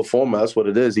better performer. That's what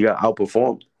it is. He got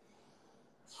outperformed.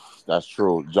 That's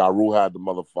true. Ja Rule had the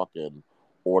motherfucking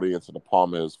audience in the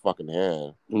palm of his fucking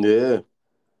hand. Yeah.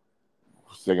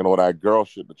 Singing all that girl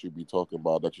shit that you be talking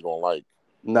about that you don't like.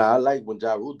 Nah, I like when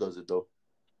Ja Rule does it, though.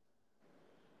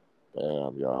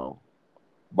 Damn, yo.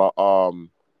 But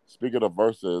speaking of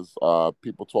verses,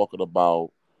 people talking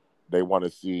about they want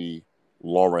to see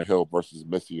Lauryn Hill versus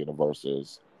Missy in the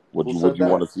verses. Would you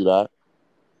want to see that?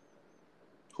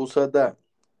 Who said that?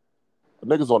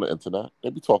 Niggas on the internet. They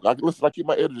be talking. I keep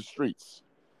my ear to the streets.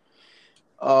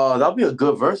 That'll be a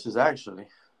good versus, actually.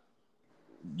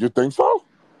 You think so?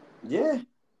 Yeah.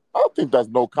 I don't think that's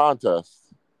no contest.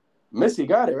 Missy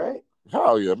got it, right?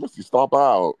 Hell yeah. Missy stomp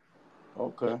out.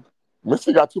 Okay.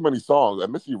 Missy got too many songs,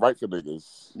 and Missy write for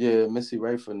niggas. Yeah, Missy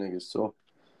write for niggas, too.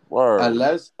 Word.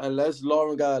 Unless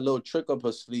Lauryn got a little trick up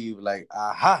her sleeve, like,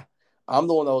 aha, I'm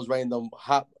the one that was writing them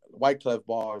hot Wyclef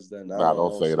bars. Then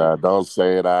don't say that. Don't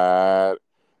say that.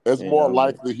 It's more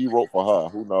likely he wrote for her.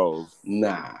 Who knows?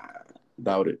 Nah,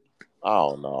 doubt it. I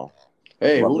don't know.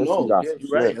 Hey, but who Missy knows? Yeah,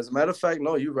 you're right. As a matter of fact,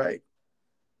 no, you're right.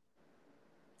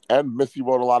 And Missy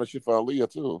wrote a lot of shit for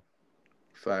Aaliyah, too.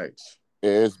 Facts.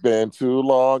 It's been too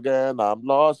long and I'm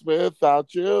lost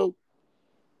without you.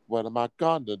 What am I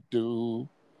gonna do?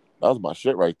 That was my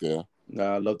shit right there.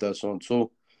 Nah, I love that song,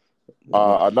 too.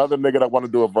 Another nigga that want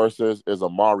to do a versus is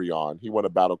Omarion. He want to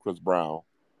battle Chris Brown.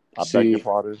 I beg your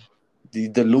pardon? The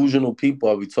delusional people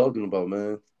are we talking about,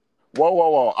 man? Whoa.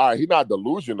 All right, he's not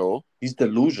delusional. He's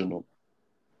delusional.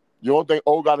 You don't think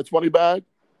O got a 20 bag?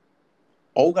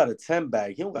 O got a 10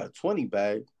 bag. He don't got a 20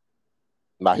 bag.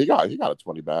 Nah, he got a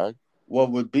 20 bag. Well,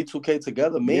 with B2K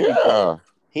together, maybe. Yeah.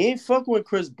 He ain't fucking with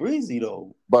Chris Breezy,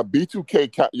 though. But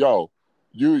B2K, yo,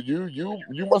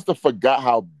 you must have forgot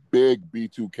how big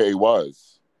B2K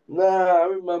was. Nah, I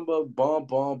remember Bump,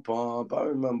 Bump, Bump. I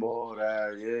remember all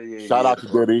that. Yeah. Shout out to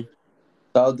Diddy.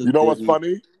 You know what's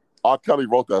funny? R. Kelly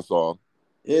wrote that song.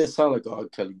 Yeah, it sounded like an R.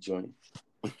 Kelly joint.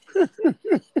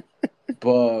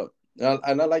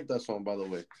 And I like that song, by the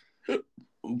way.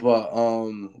 But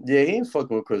yeah, he ain't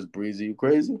fucking with Chris Breezy. You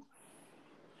crazy?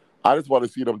 I just want to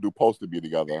see them do Poster B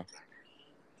together.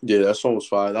 Yeah, that song was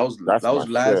fire. That was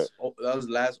last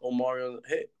Omarion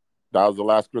hit. That was the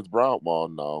last Chris Brown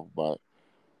one, no. But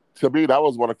to me, that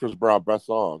was one of Chris Brown's best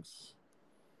songs.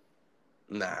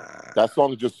 Nah. That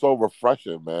song is just so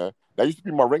refreshing, man. That used to be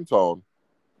my ringtone.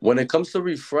 When it comes to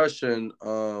refreshing,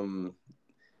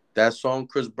 that song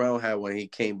Chris Brown had when he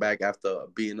came back after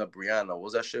beating up Rihanna,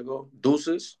 what's that shit go?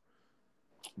 Deuces?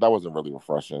 That wasn't really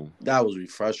refreshing. That was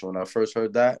refreshing when I first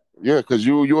heard that. Yeah, because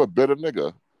you a bitter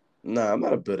nigga. Nah, I'm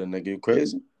not a bitter nigga. You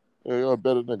crazy? Yeah, you're a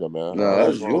bitter nigga, man. Nah,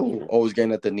 that's you. Always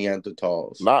getting at the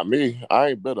Neanderthals. Not me. I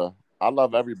ain't bitter. I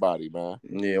love everybody, man.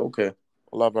 Yeah, okay.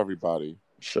 I love everybody.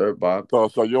 Sure, Bob.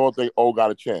 So you don't think O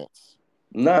got a chance?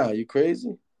 Nah, you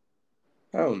crazy?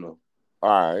 I don't know.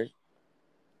 All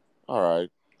right.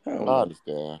 I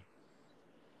understand.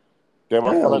 Damn,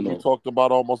 I feel like we talked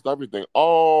about almost everything.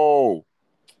 Oh,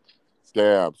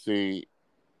 damn. See,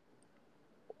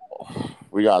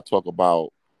 we got to talk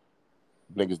about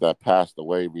niggas that passed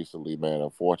away recently, man,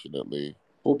 unfortunately.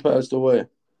 Who passed away?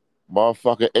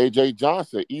 Motherfucker AJ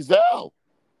Johnson, Ezell.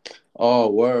 Oh,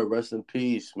 word. Rest in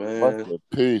peace, man. Rest in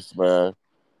peace, man.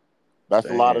 That's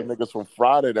a lot of niggas from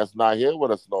Friday that's not here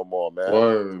with us no more, man.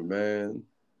 Word, man.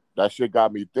 That shit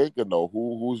got me thinking, though.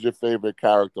 Who's your favorite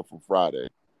character from Friday?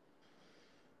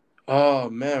 Oh,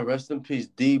 man. Rest in peace,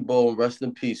 Debo, and rest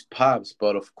in peace, Pops.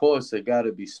 But, of course, it got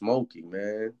to be Smokey,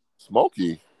 man.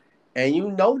 Smokey? And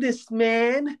you know this,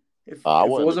 man. If it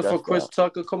wasn't for Chris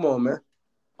Tucker, come on, man.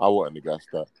 I wouldn't have guessed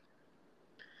that.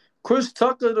 Chris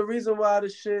Tucker, the reason why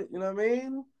this shit, you know what I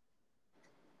mean?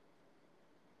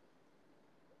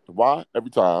 Why? Every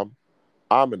time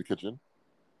I'm in the kitchen,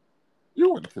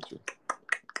 you in the kitchen.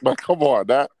 But come on,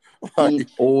 that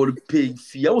Eat all the pig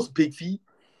feet. I was pig feet.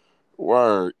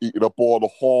 Word, eating up all the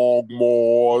hog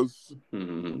maws.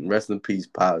 Rest in peace,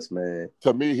 Pops, man.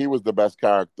 To me, he was the best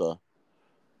character.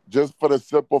 Just for the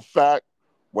simple fact,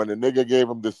 when the nigga gave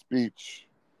him the speech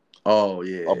Oh,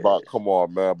 yeah. about, come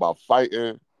on, man, about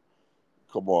fighting.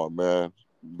 Come on, man.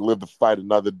 Live to fight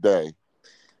another day.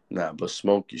 Nah, but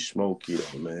Smokey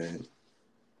though, man.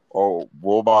 Oh,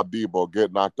 what about Debo?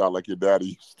 Get knocked out like your daddy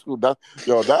used to. That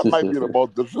might be the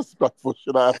most disrespectful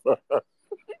shit I ever heard.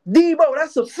 Debo,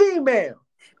 that's a female.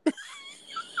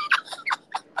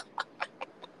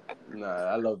 Nah,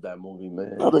 I love that movie,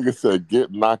 man. That nigga said,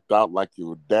 get knocked out like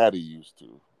your daddy used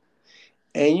to.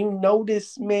 And you know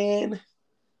this, man.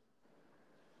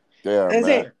 Damn,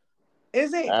 man.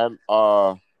 Is it? And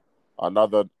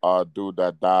another dude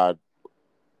that died,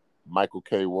 Michael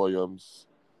K. Williams.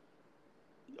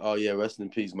 Oh, yeah, rest in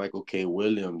peace, Michael K.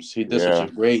 Williams. He did such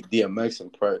a great DMX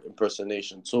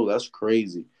impersonation, too. That's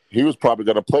crazy. He was probably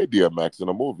going to play DMX in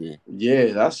a movie.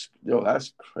 Yeah, that's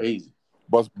crazy.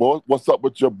 But what's up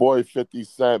with your boy 50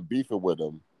 Cent beefing with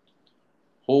him?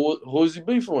 Who is he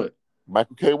beefing with?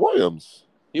 Michael K. Williams.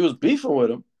 He was beefing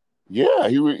with him? Yeah,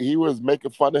 he was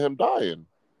making fun of him dying.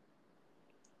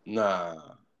 Nah.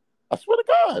 I swear to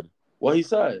God. What he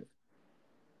said?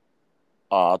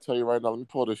 I'll tell you right now. Let me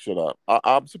pull this shit up.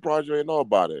 I'm surprised you ain't know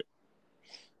about it.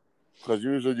 Because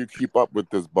usually you keep up with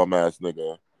this bum-ass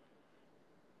nigga.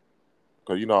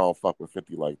 Because you know I don't fuck with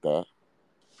 50 like that.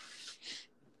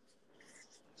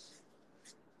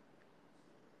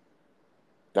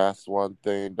 That's one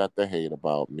thing that they hate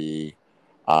about me.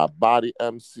 Body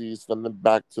MCs, send them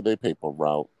back to their paper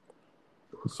route.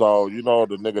 So,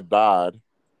 the nigga died.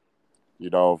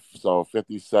 So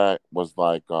 50 Cent was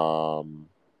like, oh,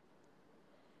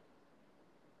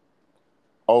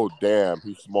 damn,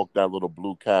 he smoked that little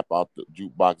blue cap out the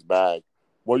jukebox bag.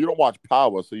 Well, you don't watch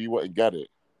Power, so you wouldn't get it.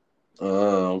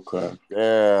 Oh, okay.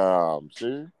 Damn,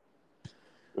 see?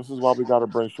 This is why we got to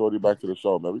bring Shorty back to the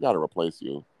show, man. We got to replace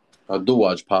you. I do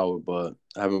watch Power, but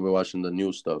I haven't been watching the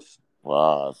new stuff.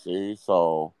 See?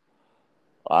 So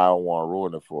I don't want to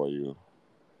ruin it for you.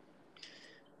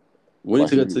 We need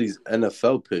to get to these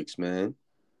NFL picks, man.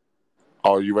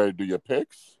 Oh, you ready to do your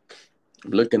picks? I'm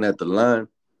looking at the line.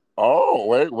 Oh,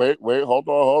 wait. Hold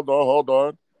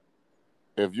on.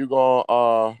 If you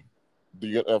gonna do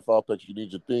your NFL picks, you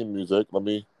need your theme music. Let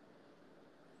me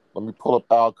pull up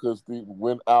Al Kud's theme.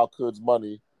 Win Al Kud's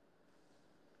money.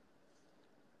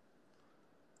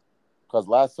 Because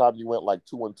last time you went like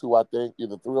 2-2, I think.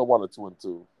 Either 3-1 or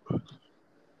 2-2.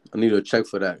 I need to check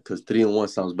for that because 3-1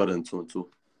 sounds better than 2-2.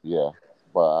 Yeah,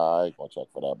 but I ain't gonna check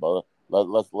for that. But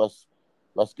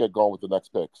let's get going with the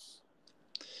next picks.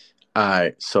 All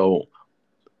right, so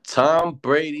Tom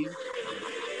Brady.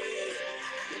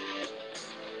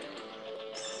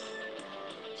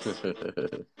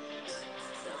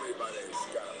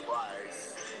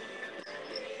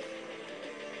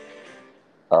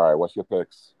 All right, what's your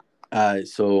picks? All right,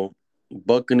 so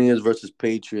Buccaneers versus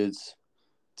Patriots.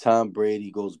 Tom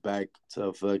Brady goes back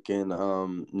to fucking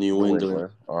New England.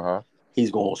 Uh-huh.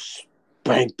 He's gonna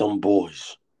spank them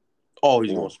boys. Oh,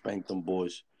 he's gonna spank them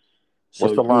boys. So,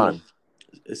 what's the line?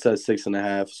 It says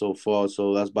 6.5 so far,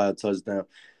 so that's by a touchdown.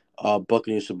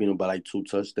 Buccaneers should beat them by like 2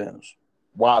 touchdowns.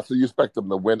 Wow, so you expect them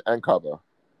to win and cover?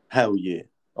 Hell yeah.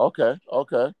 Okay.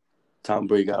 Tom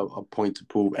Brady got a point to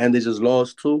prove. And they just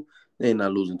lost 2. They're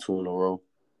not losing 2 in a row.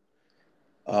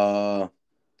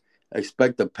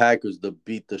 Expect the Packers to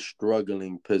beat the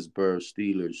struggling Pittsburgh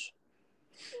Steelers.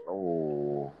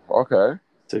 Oh, okay.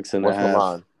 6.5. What's the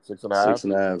line? 6.5?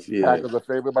 6.5, yeah. Packers are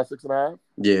favored by 6.5?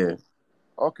 Yeah.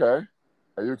 Okay.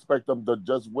 And you expect them to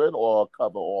just win or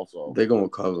cover also? They're going to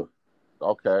cover.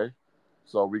 Okay.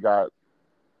 So we got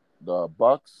the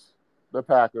Bucks, the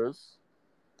Packers.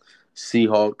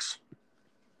 Seahawks.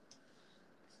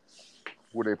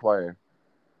 Who are they playing?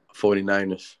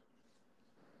 49ers.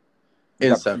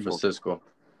 In San Francisco.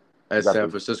 And San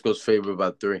Francisco's favored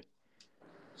by 3.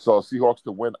 So Seahawks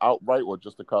to win outright or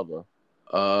just to cover?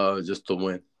 Just to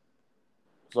win.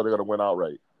 So they're going to win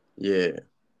outright? Yeah.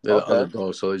 They're the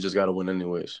underdog, so they just got to win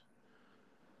anyways.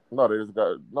 No,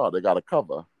 they got to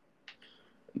cover.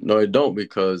 No, they don't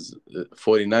because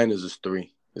 49ers is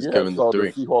 3. It's given so the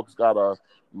 3. The Seahawks got to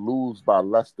lose by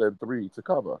less than 3 to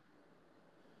cover.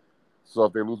 So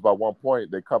if they lose by 1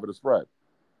 point, they cover the spread.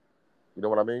 You know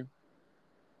what I mean?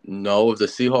 No, if the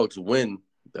Seahawks win,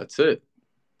 that's it.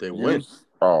 They win.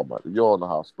 Oh, my. You don't know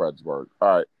how spreads work.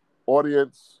 All right.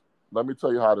 Audience, let me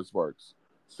tell you how this works.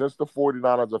 Since the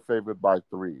 49ers are favored by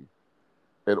 3,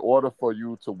 in order for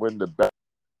you to win the bet,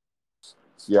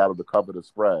 Seattle to cover the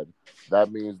spread,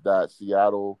 that means that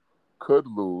Seattle could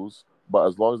lose, but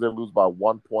as long as they lose by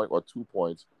 1 point or 2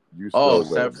 points, you Oh,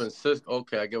 still San win. Francisco.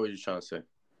 Okay, I get what you're trying to say.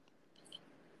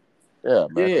 Yeah,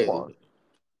 man. Yeah, Come on.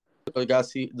 I got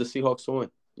the Seahawks to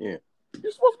win. Yeah,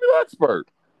 You're supposed to be the expert.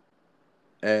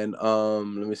 and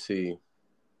let me see.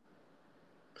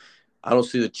 I don't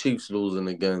see the Chiefs losing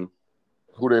again.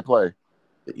 Who they play?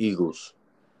 The Eagles.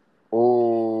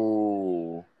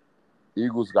 Oh,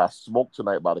 Eagles got smoked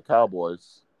tonight by the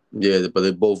Cowboys. Yeah, but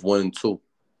they both 1-2.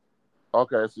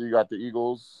 Okay, so you got the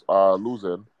Eagles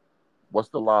losing. What's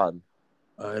the line?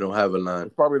 I don't have a line.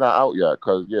 It's probably not out yet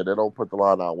because, they don't put the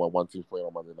line out when one team's playing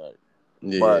on Monday night.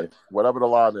 Yeah, But whatever the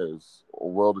line is,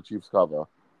 will the Chiefs cover?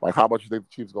 Like, how much you think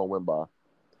the Chiefs going to win by?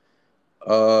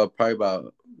 probably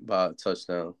about a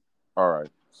touchdown. All right.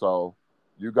 So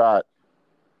you got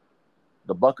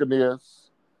the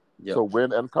Buccaneers to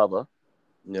win and cover.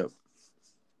 Yep.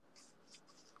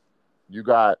 You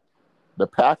got the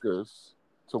Packers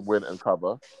to win and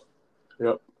cover.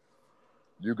 Yep.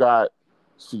 You got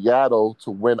Seattle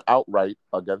to win outright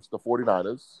against the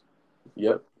 49ers.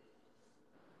 Yep.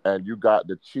 And you got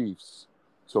the Chiefs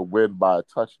to win by a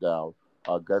touchdown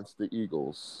against the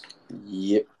Eagles.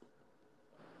 Yep.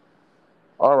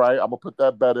 All right, I'm going to put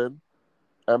that bet in.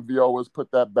 MVO has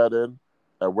put that bet in.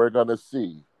 And we're going to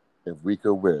see if we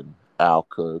can win Al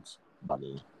Cood's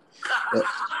money.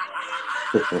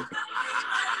 Everybody's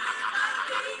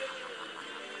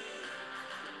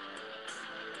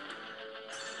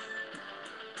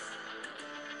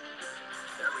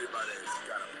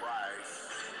got a price.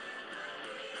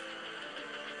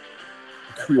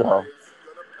 Yeah.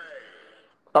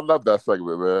 I love that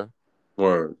segment, man.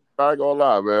 Word. I ain't gonna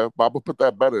lie, man. But I'm gonna put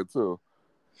that bet in too.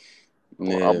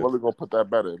 Yeah. I'm really gonna put that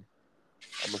bet in.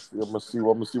 I'm gonna see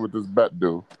what this bet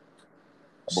do.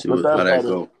 I'm gonna put that bet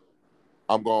in.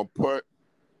 I'm gonna put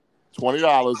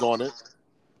 $20 on it.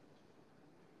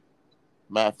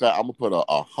 Matter of fact, I'm gonna put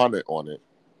 100 on it.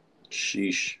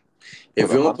 Sheesh.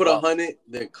 If you're gonna put 100,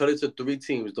 then cut it to 3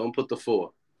 teams. Don't put the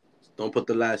 4. Don't put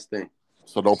the last thing.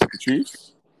 So don't put the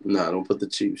Chiefs? Nah, don't put the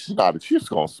Chiefs. Nah, the Chiefs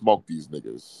gonna smoke these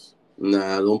niggas.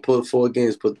 Nah, don't put 4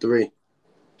 games. Put 3.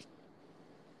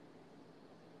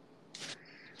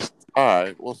 All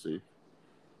right, we'll see.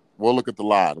 We'll look at the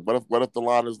line. What if the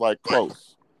line is like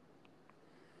close?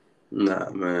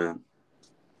 Nah, man.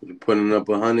 You're putting up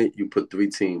 100. You put 3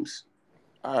 teams.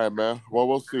 All right, man. Well,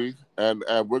 we'll see, and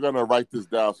we're gonna write this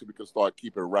down so we can start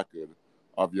keeping record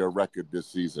of your record this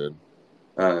season.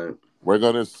 All right. We're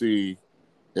gonna see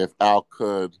if Al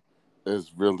Cood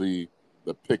is really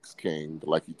the picks king,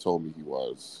 like he told me he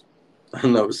was. I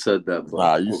never said that. But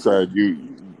nah, you said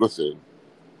listen.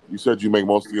 You said you make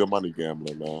most of your money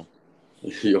gambling, man.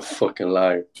 You're a fucking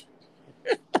liar.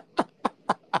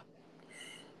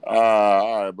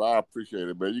 All right, bro. I appreciate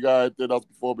it, man. You got anything else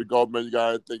before we go, man? You got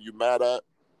anything you mad at?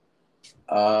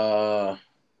 I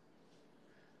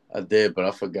did, but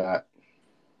I forgot.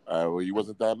 Well, you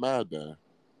wasn't that mad then.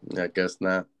 I guess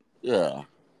not. Yeah.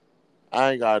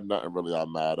 I ain't got nothing really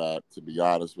I'm mad at, to be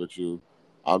honest with you.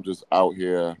 I'm just out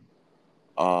here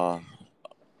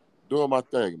doing my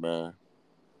thing, man.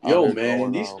 Yo,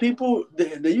 man, these people,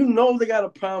 they they got a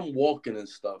problem walking and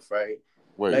stuff, right?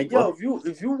 Wait, like, yo,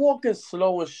 if you walking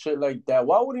slow and shit like that,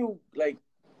 why would you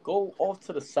go off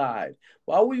to the side?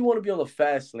 Why would you want to be on the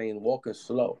fast lane walking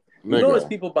slow? You know there's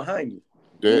people behind you.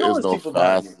 There is no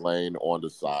fast lane on the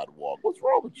sidewalk. What's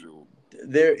wrong with you?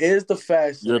 There is the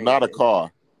fast lane. You're not a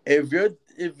car. If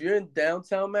you're in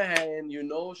downtown Manhattan,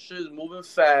 shit's moving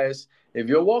fast. If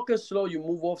you're walking slow, you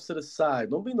move off to the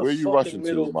side. Don't be in the fucking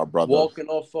middle, my brother? Walking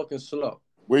off fucking slow.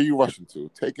 Where you rushing to?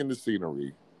 Taking the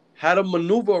scenery. How to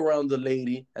maneuver around the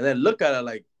lady and then look at her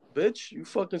like, bitch, you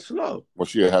fucking slow. Was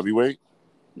she a heavyweight?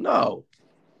 No.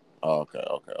 Oh,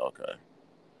 okay.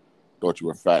 Thought you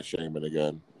were fat shaming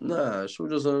again. Nah, she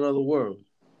was just in another world.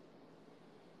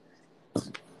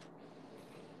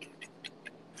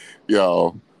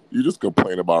 Yo, you just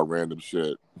complain about random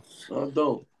shit. I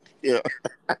don't. Yeah.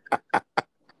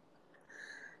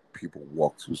 People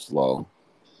walk too slow.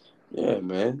 Yeah,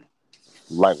 man.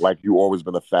 Like you always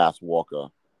been a fast walker.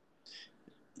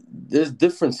 There's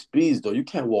different speeds though. You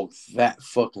can't walk that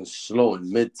fucking slow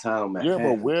in Midtown Manhattan.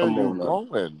 Yeah, but where are you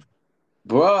going?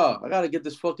 Bruh, I gotta get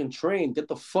this fucking train. Get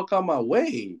the fuck out of my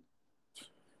way.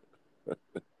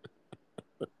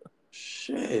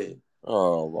 Shit.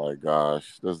 Oh my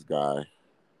gosh, this guy.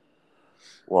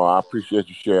 Well, I appreciate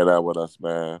you sharing that with us,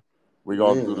 man. We're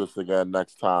gonna do this again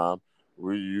next time.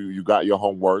 You got your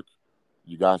homework.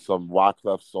 You got some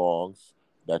Wyclef songs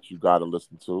that you gotta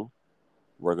listen to.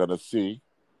 We're gonna see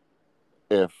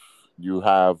if you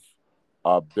have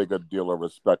a bigger deal of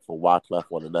respect for Wyclef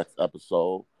on the next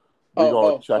episode. We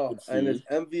gonna check and And see. it's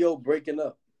MVO breaking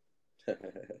up.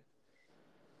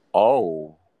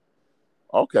 Oh,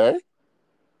 okay.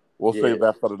 We'll Yeah. save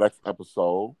that for the next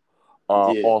episode.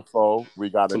 Yeah. Also, we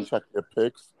gotta check your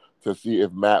picks to see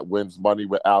if Matt wins money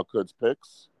with Al Good's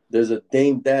picks. There's a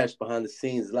Dame Dash behind the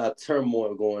scenes. A lot of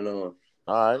turmoil going on.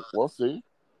 All right, we'll see.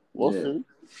 We'll Yeah. see.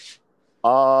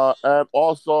 And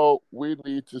also, we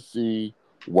need to see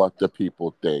what the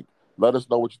people think. Let us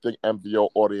know what you think, MVO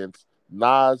audience.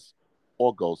 Nas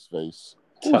or Ghostface?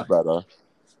 Who's better?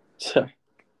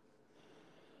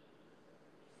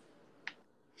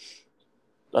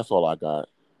 That's all I got.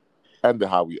 And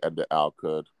how we ended Al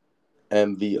Good.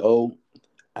 MVO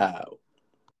out.